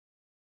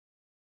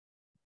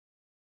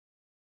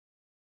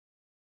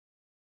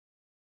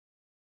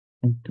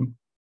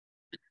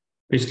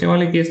 पिछले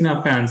वाले केस में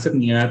आपका आंसर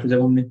नहीं आया था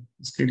जब हमने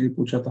इसके लिए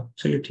पूछा था.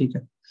 चलिए ठीक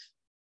है.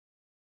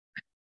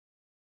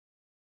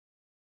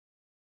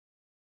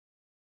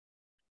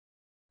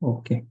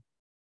 Okay.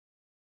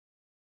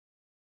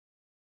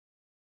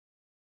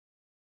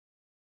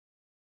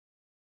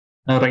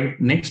 Right.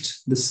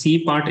 Next, the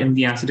C part in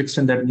the acid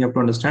extent that we have to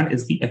understand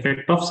is the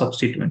effect of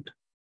substituent.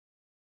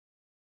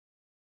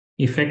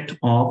 Effect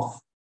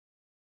of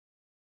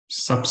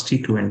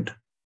substituent.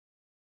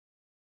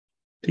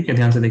 ठीक है,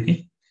 ध्यान से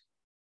देखिए.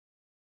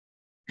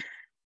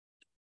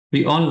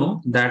 We all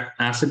know that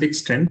acidic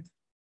strength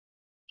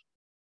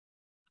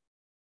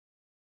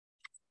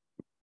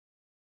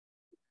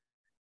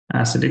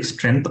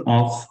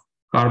of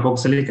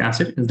carboxylic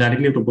acid is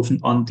directly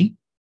proportional on the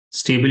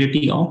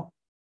stability of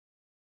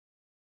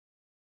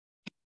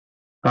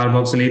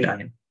carboxylate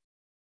ion.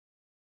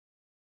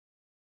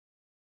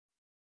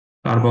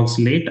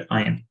 Carboxylate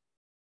ion,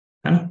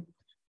 है ना?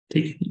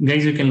 ठीक.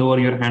 Guys, you can lower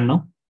your hand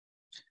now.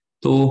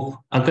 तो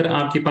अगर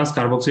आपके पास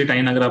कार्बोक्सिलेट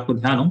आयन, अगर आपको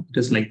ध्यान हो, it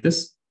is like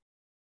this.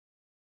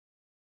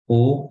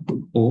 O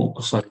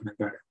O sorry, मैं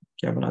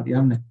क्या बना दिया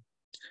हमने,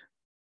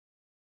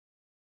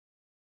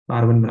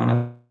 कार्बन बनाना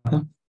था.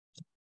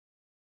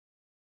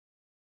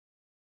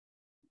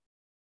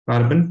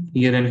 Carbon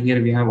here and here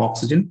we have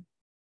oxygen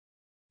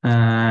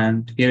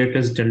and here it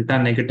is delta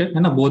negative,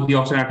 है ना? both the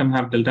oxygen atom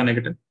have delta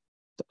negative.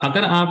 तो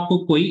अगर आपको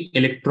कोई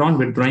इलेक्ट्रॉन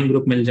विड्रॉइंग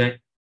ग्रुप मिल जाए,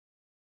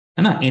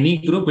 है ना, any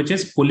group which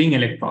is pulling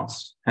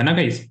electrons, है ना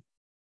गाइस,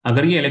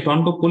 अगर ये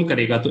इलेक्ट्रॉन को पुल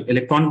करेगा तो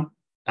इलेक्ट्रॉन,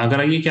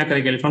 अगर ये क्या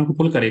करेगा, इलेक्ट्रॉन को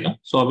पुल करेगा,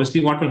 so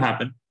obviously what will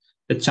happen,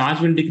 the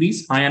charge will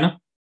decrease. हाँ या ना?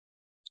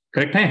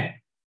 करेक्ट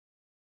है?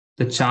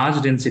 The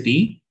charge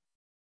density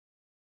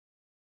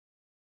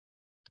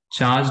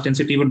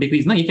will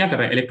decrease ना. ये क्या कर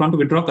रहा है, इलेक्ट्रॉन को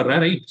विड्रॉ कर रहा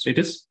है, right? So it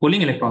is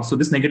pulling electron, so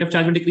this negative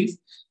charge will decrease.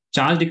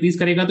 Charge decrease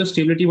करेगा तो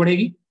स्टेबिलिटी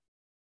बढ़ेगी,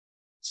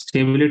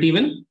 stability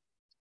will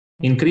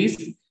increase.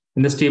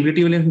 In the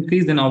stability will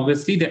increase, then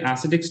obviously the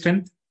acidic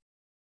strength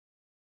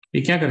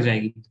ये क्या कर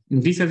जाएगी,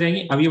 इंक्रीज कर जाएगी.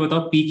 अब ये बताओ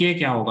पीके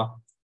क्या होगा,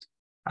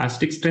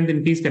 एसिडिक स्ट्रेंथ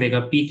इंक्रीज करेगा,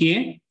 पीके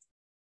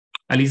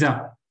अलीजा,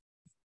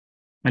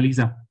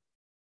 अलीजा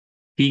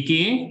पीके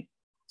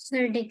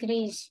सर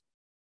डिक्रीज.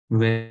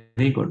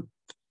 Very good.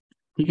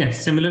 ठीक है.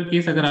 सिमिलर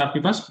केस अगर आपके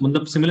पास,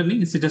 मतलब सिमिलर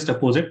नहीं, इससे जस्ट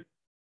अपोजिट,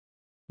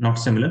 नॉट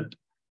सिमिलर.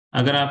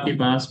 अगर आपके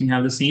पास we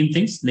have the same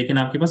things, लेकिन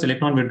आपके पास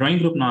इलेक्ट्रॉन विड्रॉइंग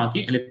ग्रुप ना आके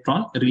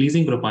इलेक्ट्रॉन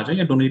रिलीजिंग ग्रुप आ जाए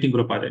या डोनेटिंग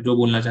ग्रुप आ जाए, जो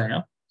बोलना चाहे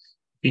आप,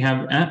 we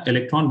have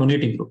electron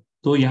donating group,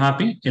 तो यहाँ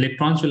पे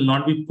electrons will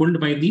not be pulled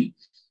by the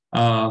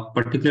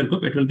particular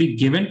group, it will be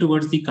given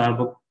towards the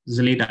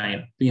carboxylate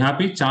ion. तो यहाँ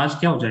पे चार्ज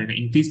क्या हो जाएगा,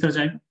 इंक्रीज कर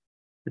जाएगा.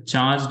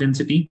 Charge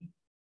density,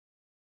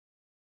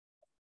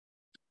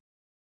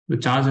 the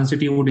charge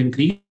density would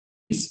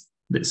increase,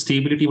 the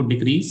stability would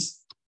decrease,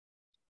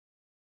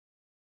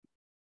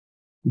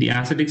 the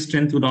acidic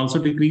strength would also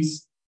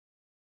decrease,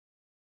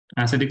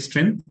 acidic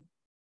strength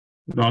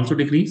would also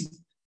decrease,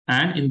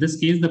 and in this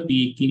case the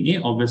pKa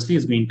obviously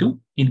is going to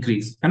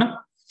increase, है ना?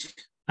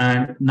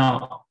 And now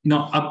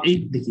अब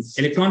एक देखिए,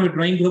 electron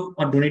withdrawing group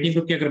और donating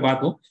group की अगर बात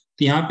हो,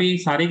 तो यहाँ पे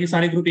सारे के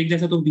सारे ग्रुप एक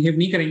जैसा तो बिहेव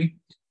नहीं करेंगे.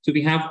 So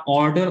we have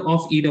order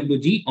of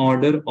EWG,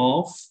 order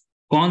of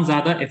कौन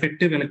ज्यादा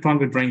इफेक्टिव इलेक्ट्रॉन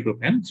विड्रॉइंग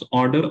ग्रुप है. So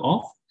order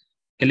of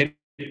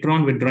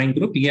electron withdrawing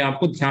group, ये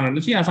आपको ध्यान रखना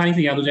चाहिए, आसानी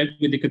से याद हो जाएगा,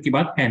 कोई दिक्कत की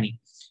बात है नहीं.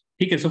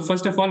 ठीक है. So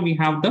first of all we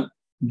have the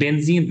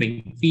benzene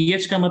ring.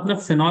 PH का मतलब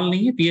फिनॉल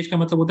नहीं है, पीएच का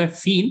मतलब होता है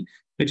फीन,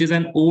 which is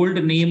an old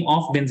name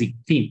of benzene,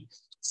 Fin.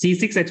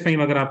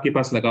 C6H5 अगर आपके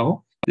पास लगा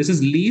हो, this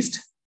is least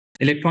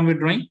electron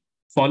withdrawing,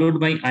 followed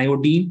by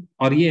iodine,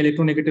 और ये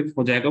इलेक्ट्रोनेगेटिव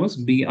हो जाएगा बस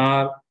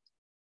Br,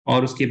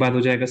 और उसके बाद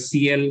हो जाएगा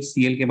Cl,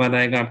 Cl के बाद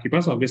आएगा आपके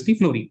पास obviously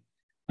fluorine,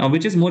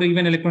 which is more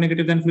even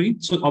electronegative than fluorine.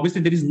 So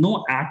obviously there is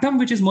no atom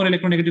which is more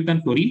electronegative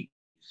than fluorine.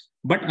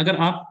 But अगर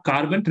आप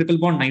कार्बन ट्रिपल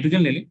बॉन्ड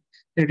नाइट्रोजन ले लें,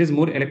 it is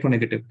more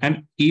electronegative, and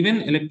even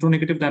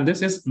electronegative than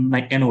this is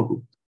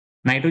NO2,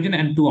 nitrogen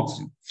and 2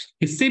 oxygen.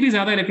 इससे भी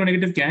ज्यादा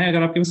electronegative क्या है,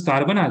 अगर आपके पास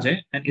कार्बन आ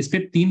जाए एंड इस पे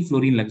 3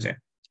 फ्लोरीन लग जाए,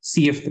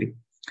 CF3,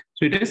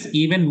 so it is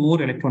even more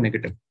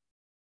electronegative.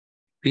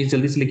 Please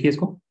जल्दी से लिखिए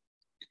इसको.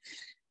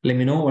 Let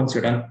me know once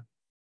you're done.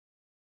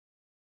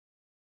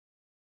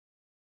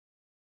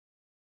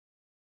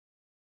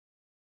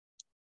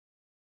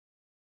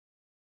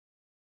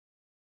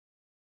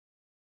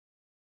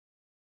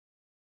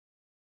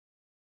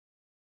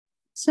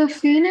 So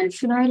phenol and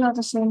phenyl are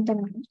the same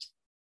thing, right?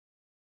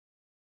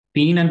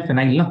 Fin and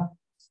phenyl ना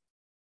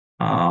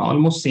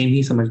ऑलमोस्ट सेम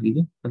ही समझ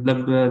लीजिए.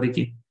 मतलब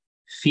देखिए,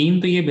 फीन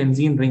तो ये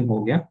बेंजीन रिंग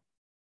हो गया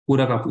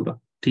पूरा का पूरा,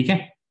 ठीक है.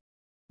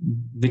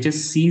 which is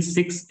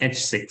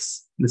C6H6.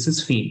 This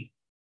is phenol.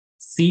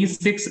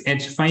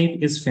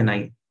 C6H5 is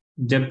phenyl.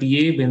 जब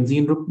ये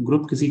बेंजीन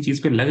ग्रुप किसी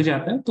चीज पे लग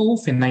जाता है तो वो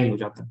फिनाइल हो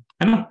जाता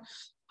है ना?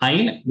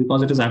 आइल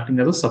because it is acting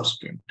as a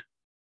सब्सटेंट.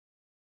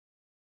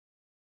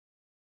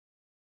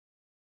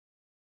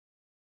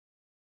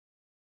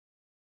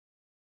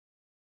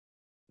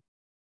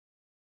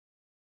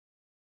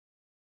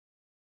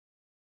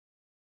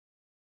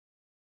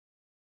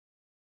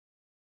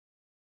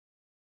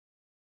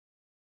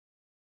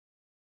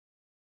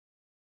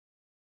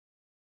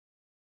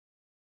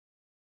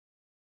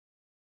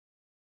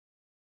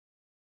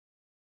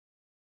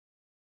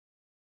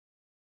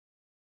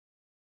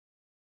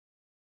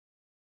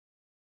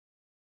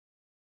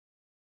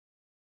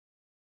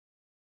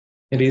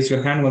 Raise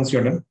your hand once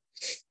you're done.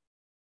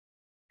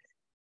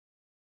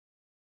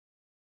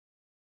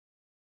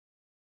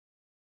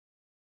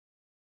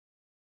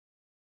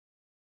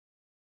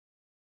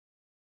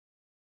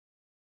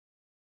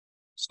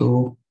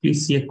 So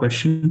please see a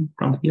question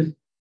from here.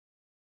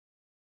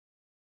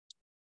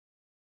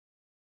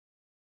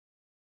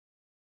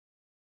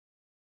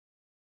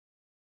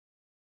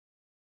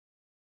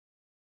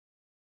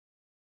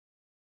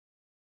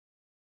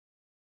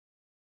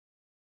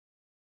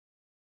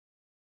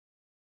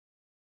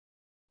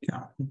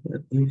 Yeah.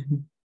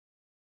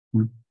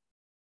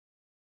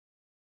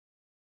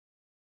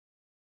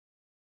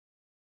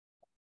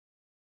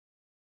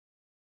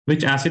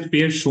 Which acid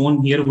pair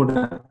shown here would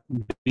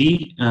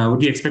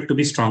you expect to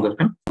be stronger?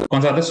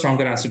 कौन सा ज्यादा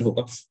stronger acid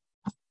होगा?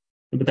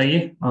 तो बताइए.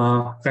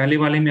 पहले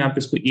वाले में आप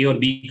इसको A और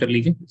B कर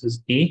लीजिए. This is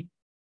A,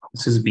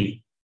 this is B.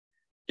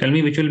 Tell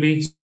me which will be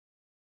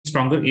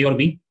stronger, A or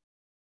B?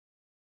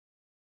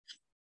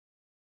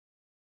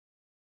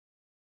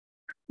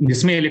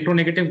 जिसमें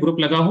इलेक्ट्रोनेगेटिव ग्रुप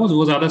लगा हो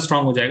वो ज्यादा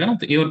स्ट्रांग हो जाएगा ना.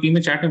 तो ए और बी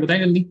में चैट में बताएं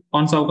जल्दी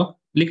कौन सा होगा.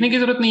 लिखने की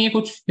जरूरत नहीं है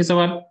कुछ ये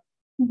सवाल.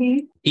 बी.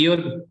 ए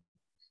और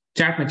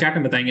चैट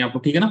में बताएंगे आपको.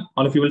 ठीक है ना?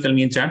 All of you will tell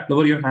me in chat.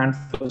 Lower your hand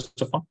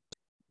first of all.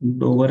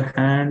 Lower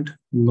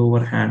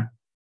hand.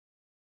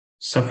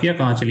 Safia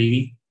कहाँ चली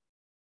गई?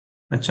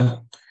 अच्छा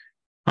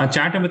हाँ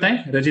चैट में बताएं.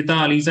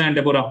 Rajitha, ELISA and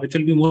Deborah, which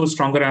will be more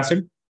stronger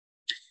acid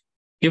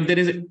if there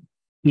is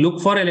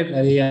look for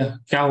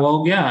क्या हुआ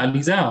हो गया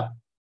अलीजा?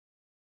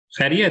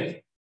 खैरियत?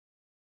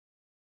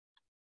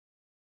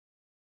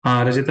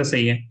 हाँ रजिता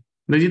सही है.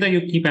 Rajitha you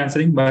keep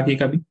answering. बाकी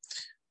का भी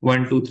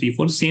 1 2 3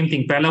 4 सेम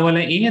थिंग. पहला वाला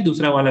ए है,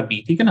 दूसरा वाला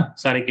बी. ठीक है ना?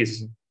 सारे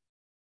केसेस में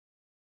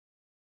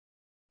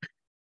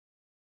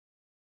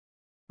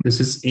this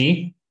is A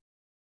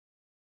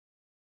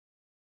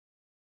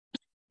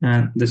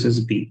and this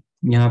is B.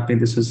 यहाँ पे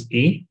this is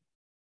a,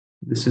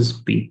 this is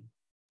B,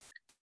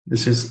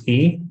 this is A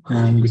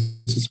and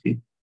this is B.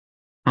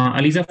 हाँ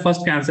अलीजा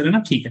फर्स्ट का आंसर है ना?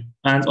 ठीक है.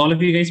 And all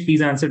of you guys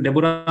please answer.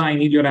 Deborah I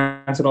need your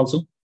answer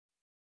also.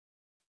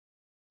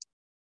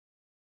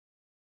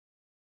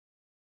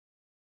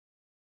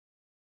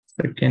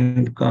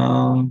 Second का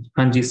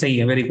हाँ जी सही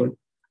है. Very good.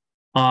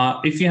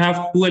 If you have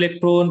two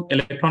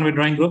electron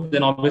withdrawing group,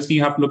 then obviously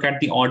you have to look at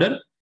the order.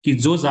 कि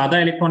जो ज्यादा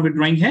electron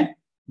withdrawing है,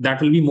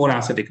 that will be more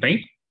acidic,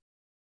 right?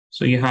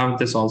 So you have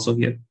this also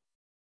here.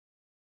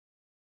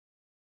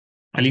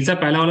 ELISA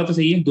पहला वाला तो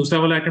सही है. दूसरा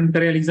वाला अटेम्प्ट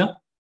करें अलीजा.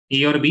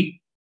 ए और बी.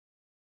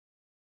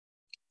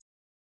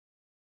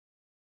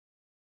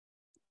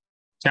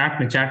 चैट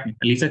में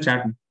अलीजा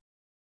चैट में.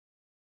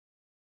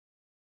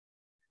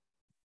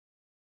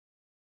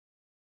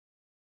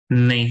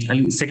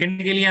 नहीं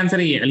सेकंड के लिए आंसर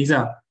है ये अलीजा.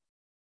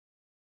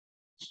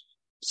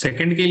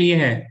 सेकंड के लिए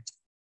है.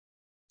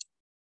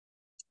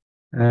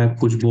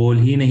 कुछ बोल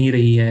ही नहीं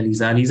रही है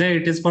ELISA. ELISA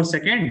it is for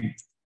second.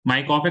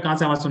 Mic off है. कहां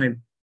से आवाज सुने?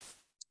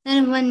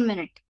 1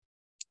 minute.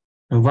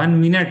 1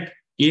 मिनट.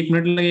 1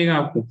 मिनट लगेगा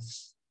आपको.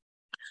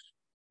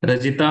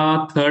 रजिता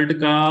थर्ड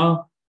का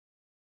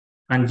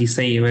हाँ जी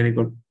सही है. Very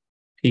good.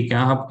 ठीक है.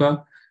 आपका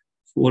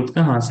फोर्थ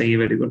का हाँ सही है.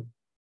 Very good.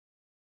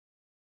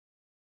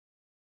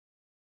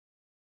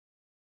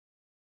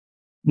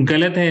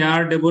 गलत है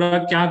यार डेबोरा.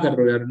 क्या कर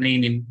रहे हो यार? नहीं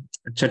नहीं.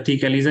 अच्छा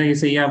ठीक है लीजा ये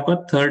सही है आपका.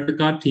 थर्ड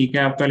का ठीक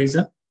है आपका.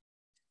 लीजा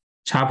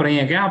छाप रही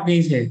है क्या आप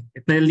कहीं से?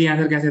 इतना जल्दी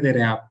आंसर कैसे दे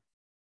रहे हैं आप?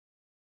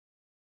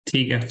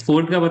 ठीक है.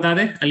 फोर्थ का बता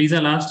दे अलीजा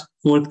लास्ट.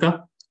 फोर्थ का.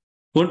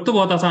 फोर्थ तो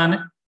बहुत आसान है.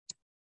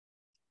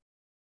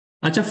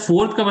 अच्छा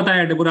फोर्थ का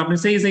बताया डेबोरा आपने.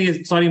 सही सही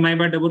है. Sorry my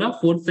bad Deborah.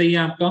 Fourth सही है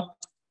आपका.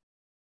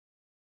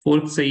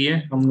 फोर्थ सही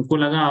है. हमको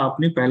लगा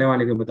आपने पहले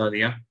वाले को बता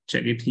दिया.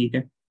 चलिए ठीक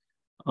है.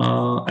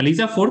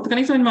 अलीजा फोर्थ का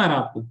नहीं समझ में आ रहा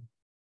आपको?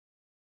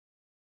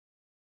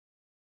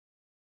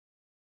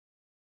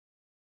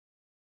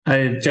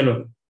 अरे चलो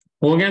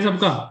हो गया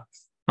सबका.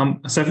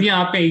 हम सफिया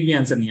आपका एक भी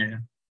आंसर नहीं आया.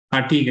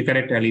 हाँ ठीक है.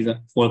 करेक्ट है अलीजा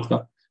फोर्थ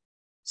का.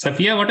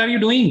 Safia what are you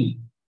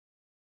doing?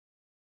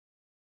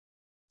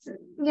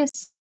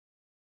 Yes.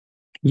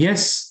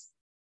 Yes,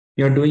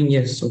 you're doing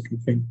yes. Okay,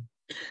 fine.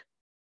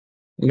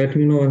 Let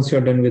me know once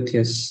you're done with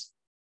yes.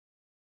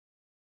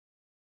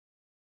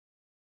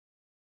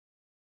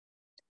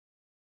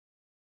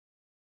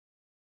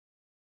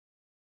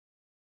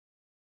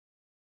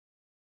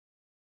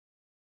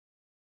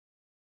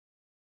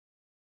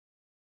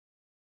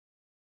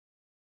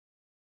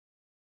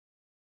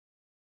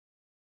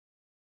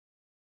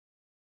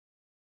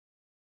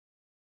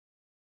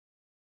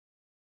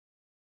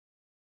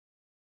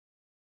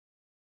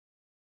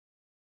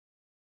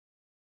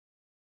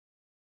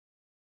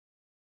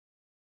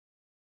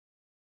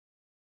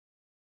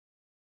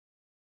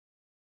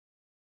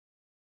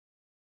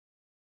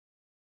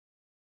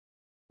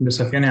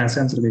 Safia ने ऐसे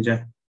आंसर भेजा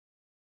है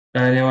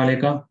पहले वाले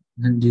का।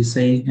 हाँ जी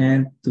सही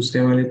है।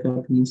 दूसरे वाले का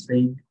भी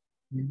सही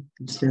है।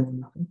 तीसरे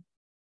वाले का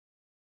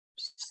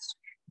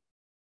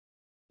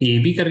ये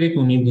भी करके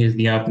क्यों नहीं भेज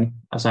दिया आपने?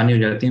 आसानी हो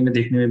जाती है हमें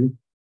देखने में भी।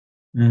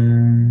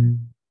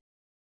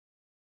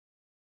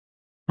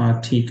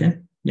 हाँ ठीक है,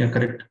 या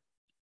correct.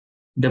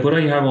 Deborah,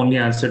 you have only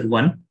answered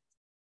one.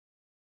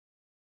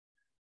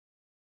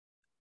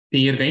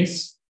 Here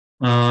guys,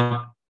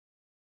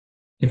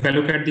 if I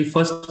look at the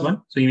first one,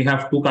 so we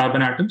have two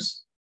carbon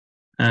atoms,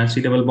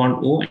 C double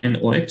bond O and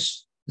OH.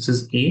 This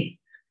is A.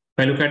 If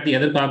I look at the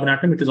other carbon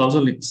atom, it is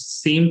also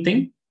same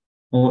thing,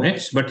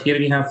 OH, but here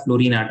we have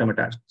fluorine atom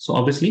attached. So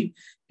obviously,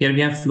 here we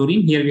have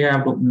fluorine, here we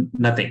have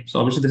nothing. So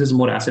obviously, this is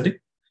more acidic.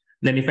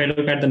 Then if I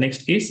look at the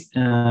next case,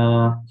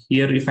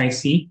 here if I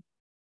see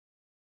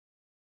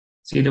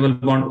C double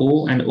bond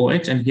O and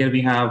OH, and here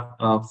we have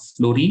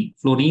fluorine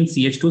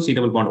CH2 C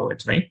double bond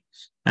OH, right?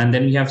 And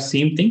then we have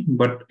same thing,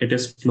 but it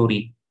is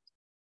fluorine.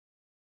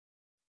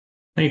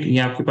 Right? ये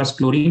आपके पास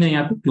chlorine है,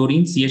 यहाँ पे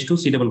chlorine CH2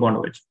 C double bond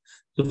OH.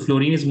 So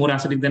fluorine is more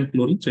acidic than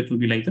chlorine, so it will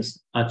be like this.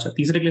 अच्छा,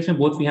 तीसरे case में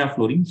both we have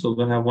fluorine, so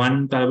we have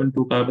 1 carbon,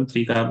 2 carbon,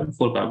 3 carbon,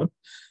 4 carbon.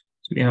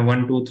 So we have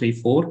 1, 2, 3,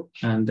 4,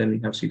 and then we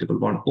have C double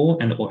bond O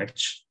and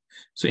OH.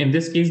 So in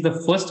this case, the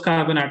first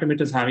carbon atom, it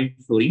is having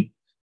fluorine.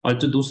 और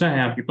जो दूसरा है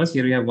आपके पास,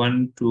 here we have 1,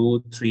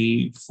 2,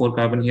 3, 4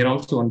 carbon here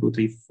also, 1, 2,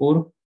 3,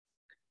 4,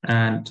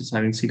 and just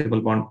having C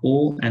double bond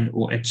O and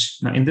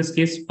OH. Now in this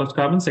case, first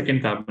carbon,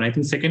 second carbon. I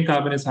think second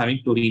carbon is having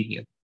fluorine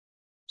here.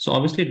 So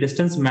obviously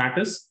distance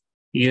matters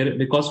here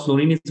because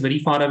fluorine is very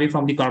far away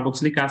from the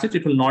carboxylic acid.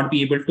 It will not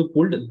be able to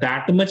pull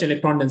that much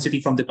electron density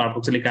from the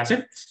carboxylic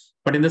acid.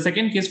 But in the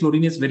second case,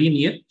 fluorine is very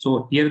near.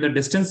 So here the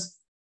distance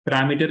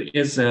parameter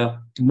is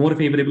more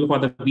favorable for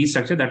the B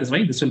structure. That is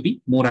why this will be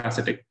more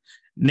acidic.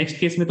 Next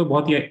case में तो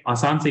बहुत ही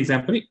आसान से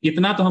example है,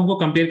 इतना तो हमको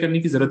compare करने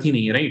की जरूरत ही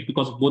नहीं है, right?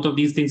 Because both of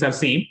these things are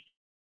same.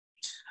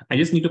 I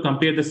just need to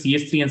compare the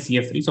CH3 and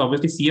CF3. So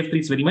obviously CF3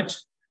 is very much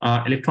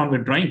electron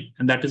withdrawing,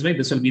 and that is why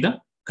this will be the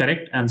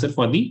correct answer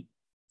for the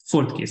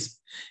fourth case.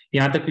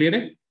 यहाँ तक clear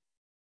है?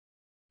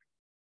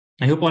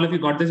 I hope all of you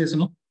got this. Yes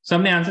or no?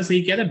 सबने answer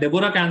सही किया था.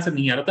 Deborah का answer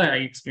नहीं आ रहा था.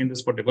 I explained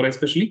this for Deborah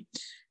especially.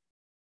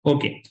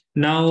 Okay.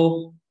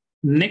 Now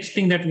next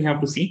thing that we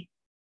have to see.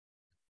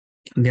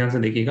 ध्यान से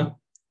देखिएगा.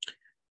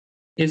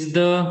 Is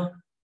the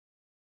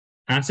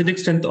acidic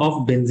strength of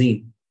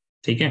benzene,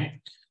 ठीक है,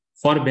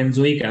 for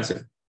benzoic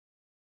acid.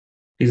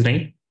 Is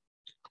right?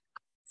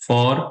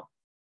 For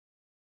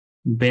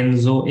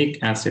benzoic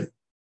acid.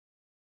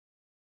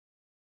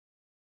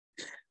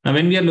 Now,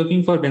 when we are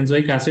looking for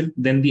benzoic acid,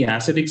 then the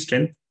acidic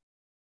strength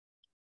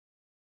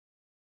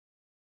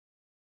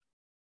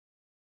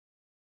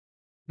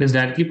is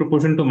directly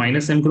proportional to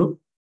minus M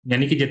group.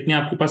 यानी कि जितने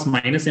आपके पास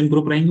minus M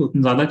group रहेंगे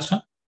उतने ज्यादा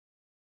अच्छा.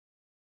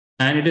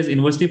 And it is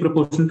inversely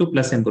proportional to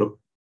plus M group.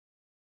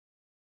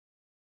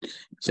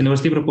 It's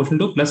inversely proportional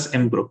to plus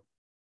M group.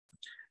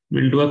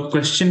 We'll do a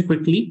question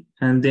quickly,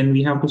 and then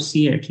we have to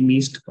see at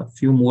least a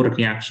few more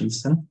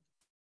reactions.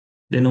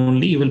 Then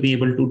only you will be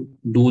able to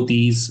do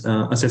these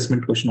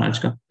assessment question आज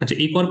का. अच्छा,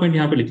 एक और point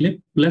यहाँ पे लिख ले.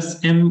 Plus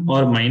M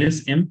और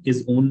minus M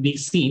is only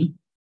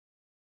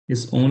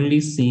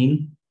seen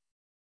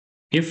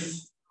if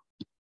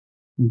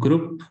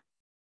group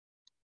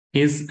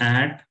is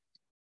at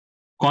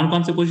कौन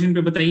कौन से पोजीशन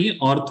पे बताइए?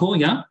 ऑर्थो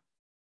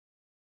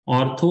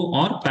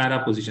और पैरा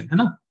पोजीशन, है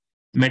ना?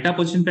 मेटा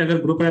पोजीशन पे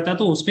अगर ग्रुप रहता है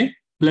तो उसमें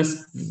प्लस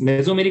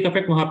मेसोमेरिक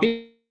इफेक्ट वहां पे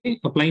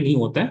अप्लाई नहीं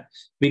होता है.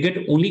 We get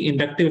only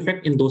inductive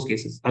effect in those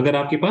cases. अगर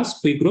आपके पास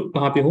कोई ग्रुप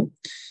कहां पे हो,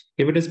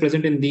 if it is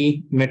present in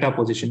the Meta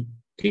position,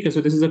 ठीक है.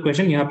 So this is a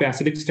question. यहाँ पे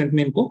एसिडिक स्ट्रेंथ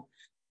में इनको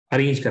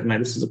अरेंज करना है.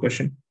 This is a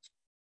question.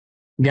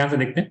 ध्यान से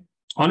देखते हैं.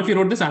 All of you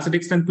wrote this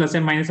acidic strength plus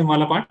M minus M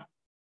वाला पार्ट.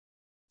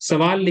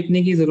 सवाल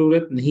लिखने की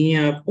जरूरत नहीं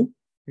है आपको.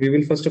 We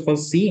will first of all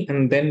see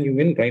and then you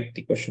will write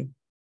the question.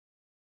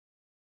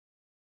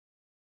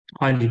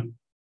 हाँ जी,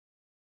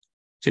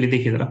 चलिए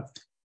देखिए जरा.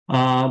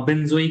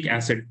 बेंजोइक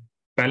एसिड,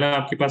 पहला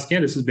आपके पास क्या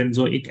है? This is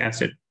benzoic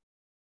acid,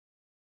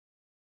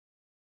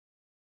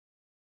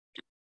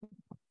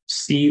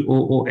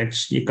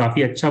 COOH. ये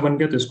काफी अच्छा बन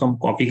गया, तो इसको हम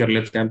कॉपी कर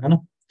लेते हैं, है ना?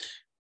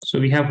 So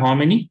we have how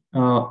many?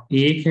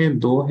 एक है,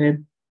 दो है,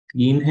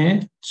 तीन है,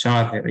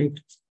 चार है, right?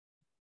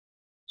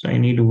 So I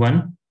need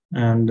one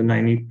and then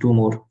I need to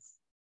more.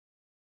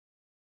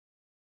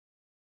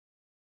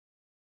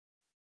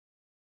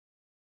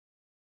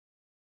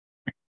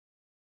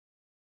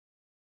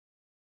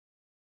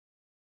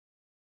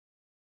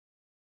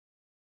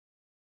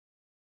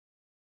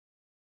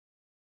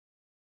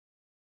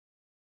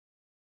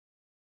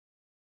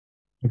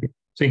 Okay.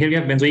 So here we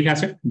have benzoic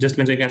acid, just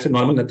benzoic acid,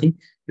 normal, nothing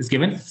is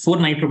given. 4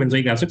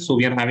 nitrobenzoic acid. So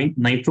we are having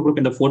nitro group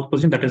in the fourth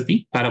position, that is the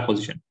para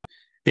position.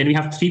 Then we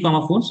have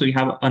 3,4. So we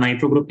have a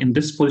nitro group in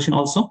this position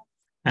also,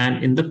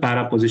 and in the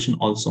para position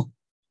also.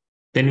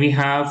 Then we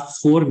have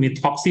 4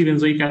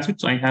 methoxybenzoic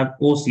acid. So I have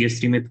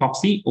OCH3,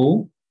 methoxy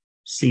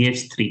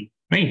OCH3,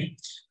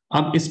 right?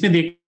 अब इसमें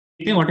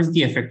देखते हैं what is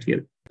the effect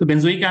here. So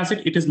benzoic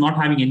acid, it is not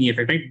having any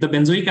effect, right? The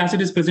benzoic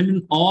acid is present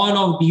in all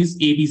of these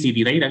A, B, C,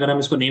 D, right? अगर हम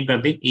इसको name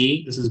कर दें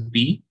A, this is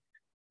B,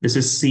 this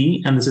is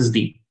C, and this is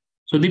D.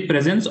 So the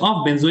presence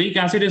of benzoic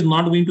acid is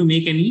not going to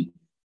make any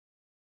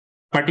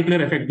particular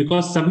effect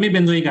because सब में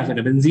benzoic acid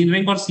है, benzene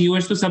ring और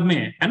COH तो सब में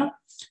है ना?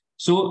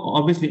 So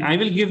obviously I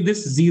will give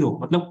this 0,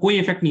 मतलब कोई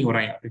effect नहीं हो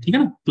रहा है यहाँ पे, ठीक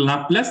है ना? ना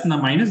प्लस ना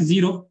माइनस,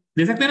 0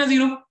 दे सकते हैं ना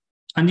 0?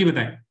 हाँ जी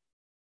बताएं।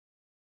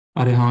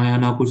 अरे हाँ या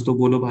ना कुछ तो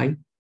बोलो भाई।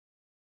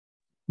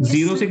 Yes,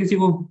 zero sir. से किसी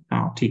को,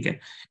 हाँ ठीक है।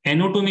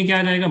 NO2 में क्या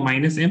आ जाएगा?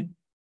 Minus M.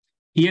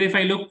 Here if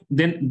I look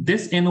then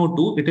this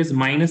NO2 it is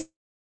minus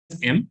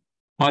M,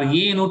 और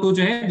ये NO2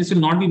 जो है this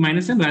will not be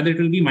minus M, rather it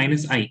will be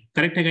minus I.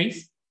 Correct है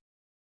गाइस?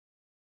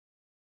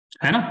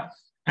 है ना?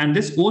 And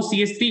this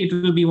OCH3 it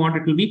will be what?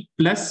 It will be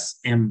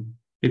plus M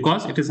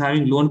because it is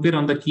having lone pair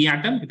on the key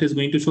atom, it is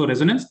going to show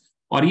resonance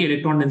और ये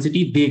electron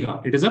density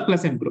देगा, it is a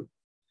plus M group.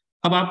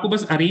 अब आपको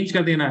बस arrange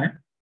कर देना है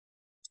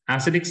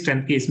acidic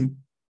strength के इसमें।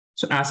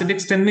 सो एसिडिक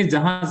स्ट्रेंथ में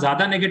जहां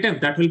ज्यादा negative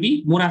that will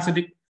be more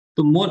acidic.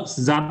 तो मोर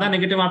ज्यादा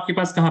नेगेटिव आपके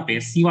पास कहां पे है?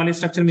 सी वाले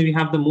स्ट्रक्चर में we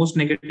have the most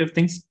negative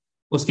things.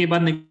 उसके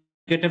बाद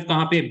नेगेटिव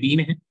कहां पे? बी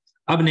में है।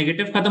 अब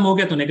नेगेटिव खत्म हो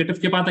गया तो नेगेटिव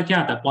के बाद क्या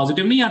आता है?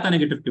 पॉजिटिव नहीं आता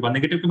नेगेटिव के बाद।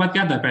 नेगेटिव के बाद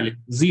क्या आता है? पहले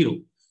जीरो।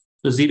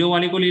 तो जीरो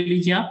वाले को ले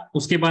लीजिए आप,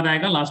 उसके बाद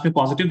आएगा लास्ट में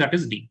पॉजिटिव, दैट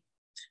इज डी।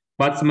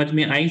 बात समझ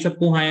में आई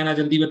सबको? हाँ या ना?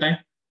 जल्दी बताएं।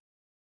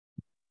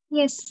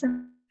 Yes, sir.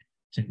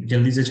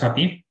 जल्दी से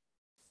छापिए,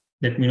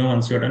 let me know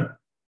once you are done.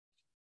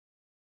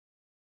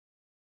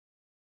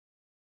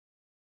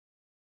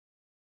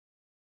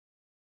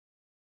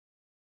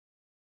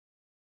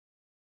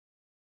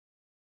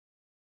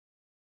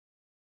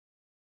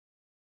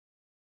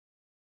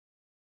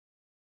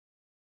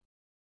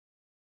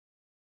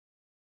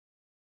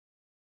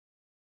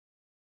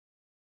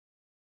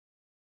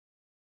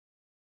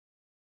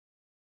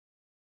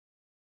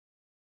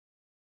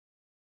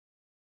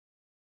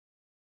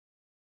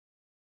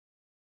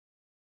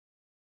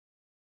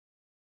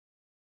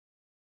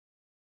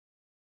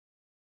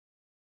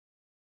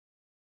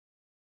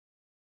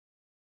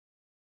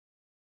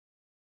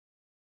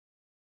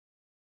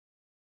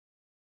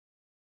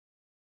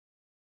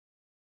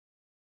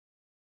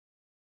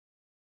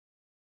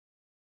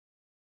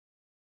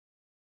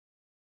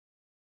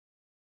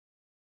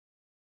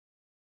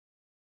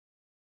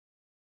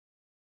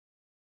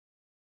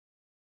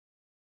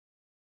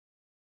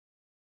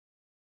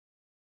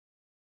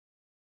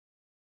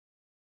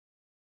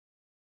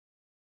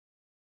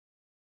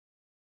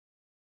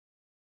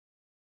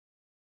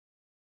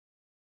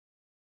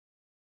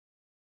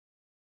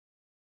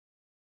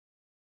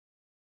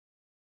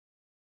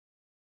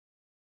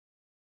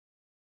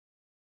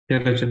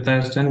 Rachita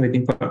is done,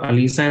 waiting for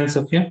Alisa and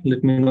Sophia.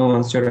 Let me know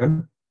once you're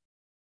done.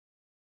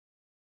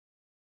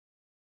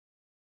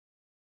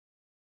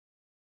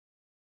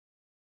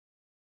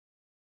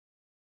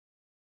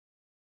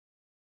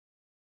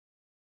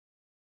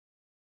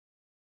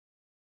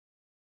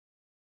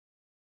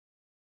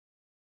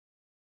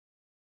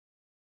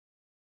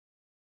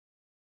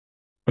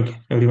 Okay,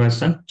 everyone's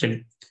done.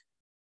 Check.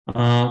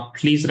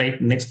 Please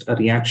write next a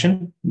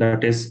reaction,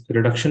 that is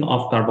reduction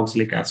of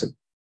carboxylic acid.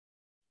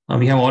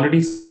 We have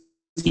already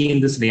seen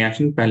this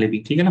reaction पहले भी,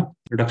 ठीक है ना?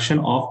 Reduction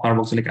of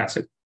carboxylic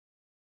acid.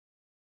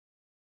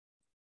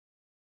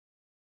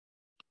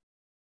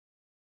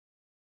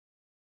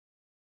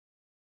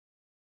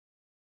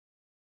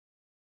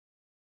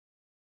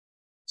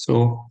 So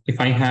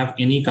if I have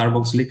any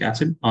carboxylic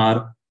acid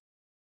or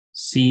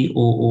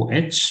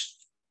COOH,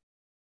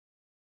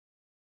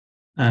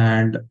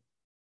 and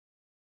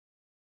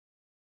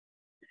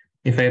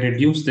if I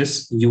reduce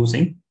this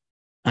using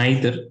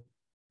either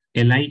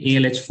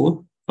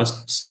LiAlH4,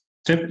 first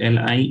step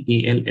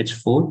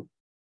LiAlH4,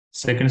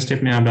 second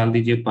step में आप डाल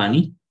दीजिए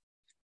पानी।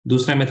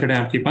 दूसरा मेथड है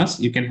आपके पास,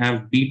 you can have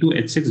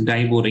B2H6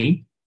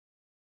 diborane,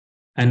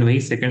 and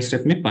वही second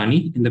step में पानी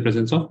in the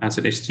presence of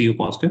acid H3O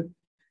positive.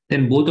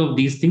 Then both of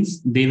these things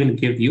they will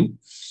give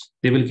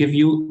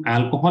you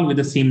alcohol with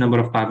the same number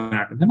of carbon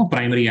atoms, है ना?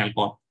 Primary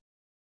alcohol.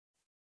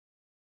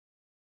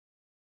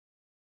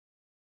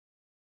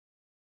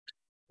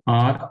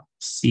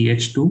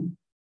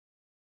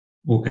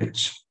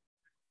 RCH2OH.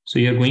 So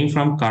you are going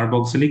from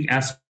carboxylic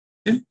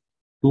acid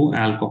to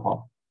alcohol.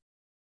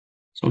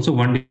 It's also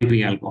 1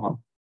 degree alcohol.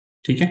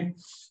 ठीक है?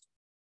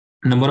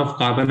 Number of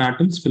carbon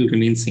atoms will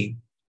remain same.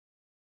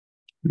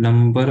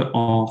 Number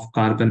of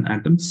carbon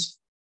atoms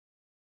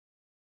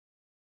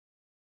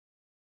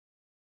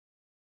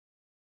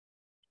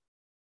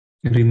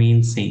remain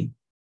same.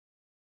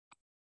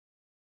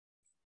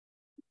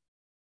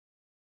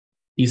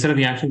 तीसरा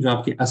reaction जो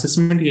आपके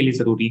assessment के लिए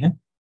जरूरी है,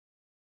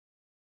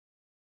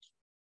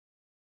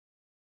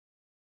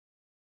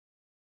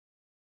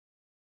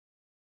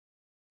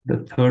 the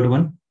third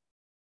one,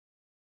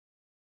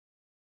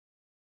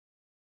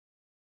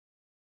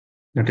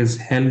 that is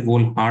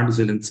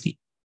Hell-Volhard-Zielinski.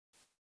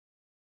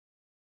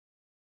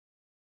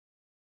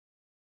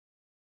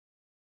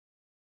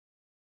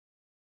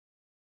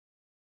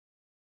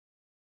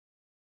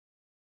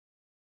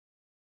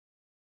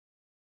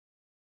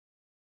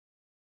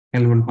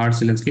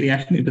 Helmholtz-Zielinski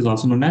reaction. It is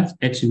also known as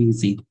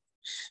HVZ.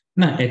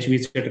 ना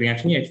HVZ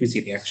reaction या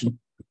HVZ reaction.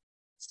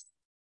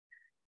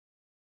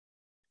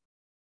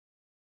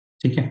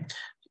 ठीक है,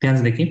 ध्यान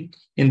से देखिए.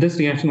 In this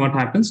reaction, what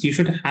happens? You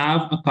should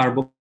have a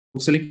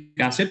carboxylic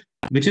acid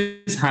which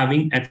is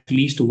having at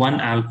least one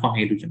alpha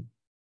hydrogen.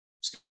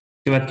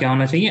 उसके बाद क्या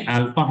होना चाहिए?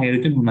 Alpha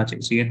hydrogen होना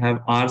चाहिए. So you have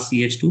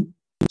RCH2,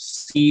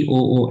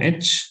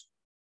 COOH.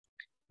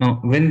 Now,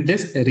 when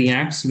this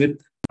reacts with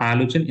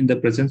halogen in the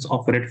presence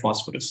of red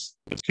phosphorus,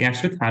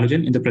 reacts with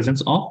halogen in the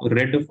presence of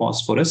red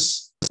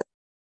phosphorus.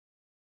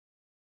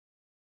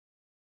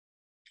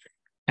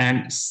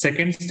 And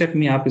second step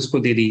में आप इसको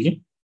दे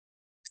दीजिए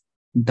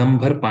दम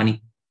भर पानी,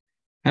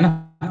 है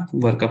ना,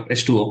 work of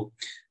H2O.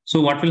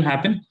 So what will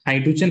happen?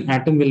 Hydrogen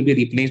atom will be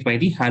replaced by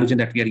the halogen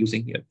that we are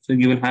using here. So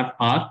you will have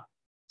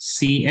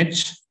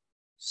RCH,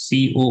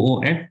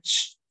 COOH,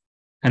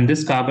 and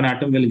this carbon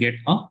atom will get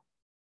a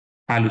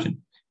halogen.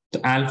 तो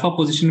alpha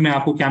position में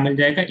आपको क्या मिल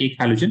जाएगा? एक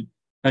hydrogen.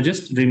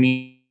 Just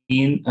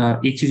remain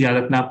एक चीज याद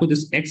रखना आपको,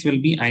 this x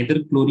will be either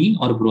chlorine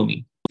और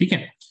ब्रोमीन. ठीक है,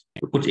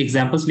 तो कुछ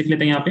एग्जांपल्स लिख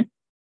लेते हैं यहाँ पे.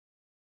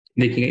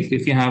 देखिए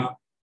if you have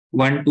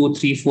 1 2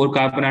 3 4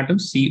 carbon atom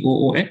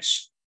COOH,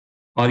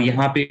 और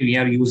यहाँ पे we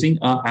are using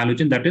a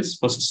hydrogen that is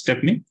first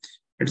step में,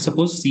 let's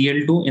suppose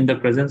Cl2 in the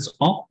presence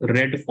of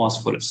red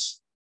phosphorus.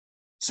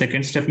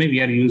 Second step में we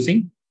are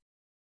using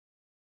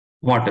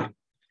water.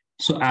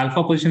 So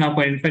alpha position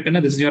आपको identify करना.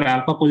 This is your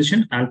alpha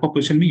position. Alpha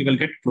position में you will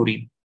get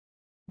chlorine.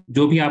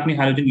 जो भी आपने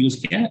hydrogen use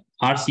किया है,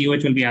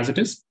 RCOH will be as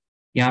it is.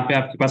 यहाँ पे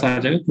आपके पास आ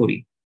जाएगा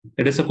chlorine.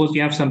 Let us suppose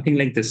you have something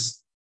like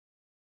this.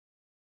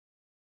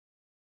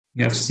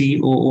 You have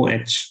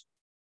COOH.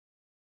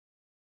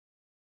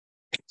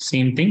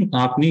 Same thing.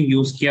 आपने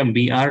यूज किया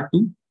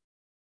Br2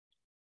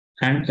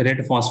 and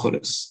red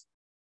phosphorus.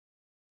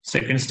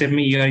 Second step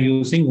में you are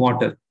using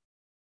water.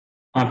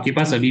 आपके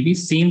पास अभी भी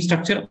same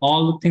structure,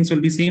 all things will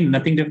be same,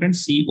 nothing different,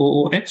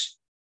 COOH,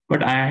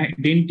 but I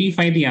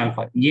identify the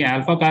alpha. ये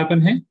alpha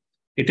carbon है.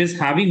 It is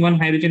having one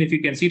hydrogen. If you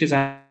can see it is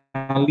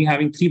only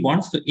having 3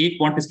 bonds. तो एक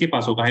bond इसके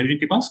पास होगा hydrogen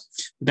के पास.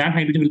 That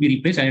hydrogen will be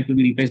replaced and it will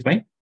be replaced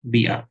by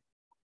Br.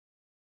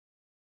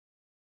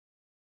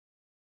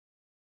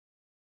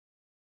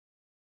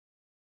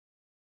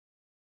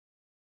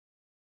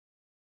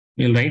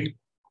 You'll write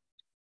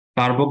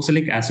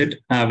carboxylic acid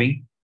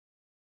having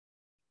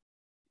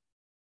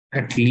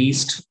at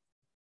least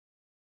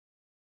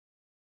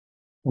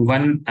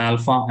one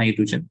alpha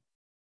hydrogen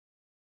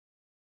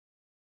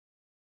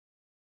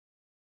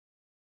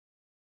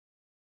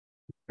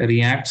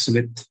reacts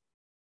with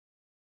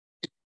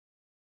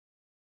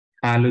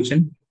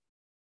halogen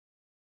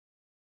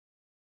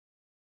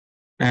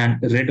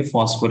and red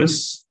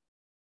phosphorus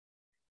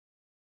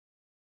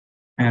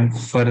and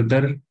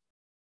further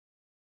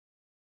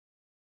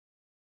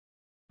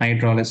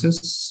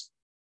hydrolysis,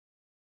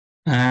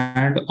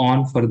 and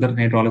on further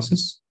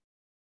hydrolysis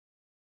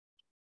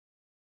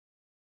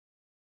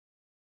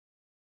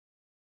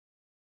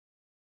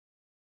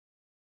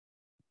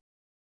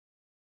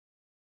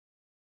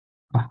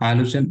a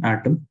halogen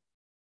atom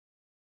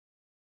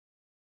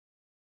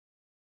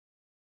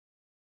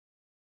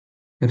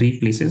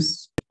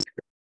replaces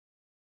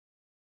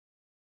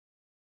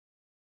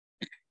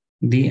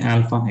the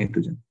alpha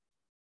hydrogen.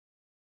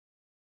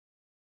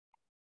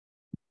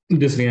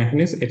 This reaction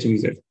is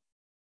HVZ.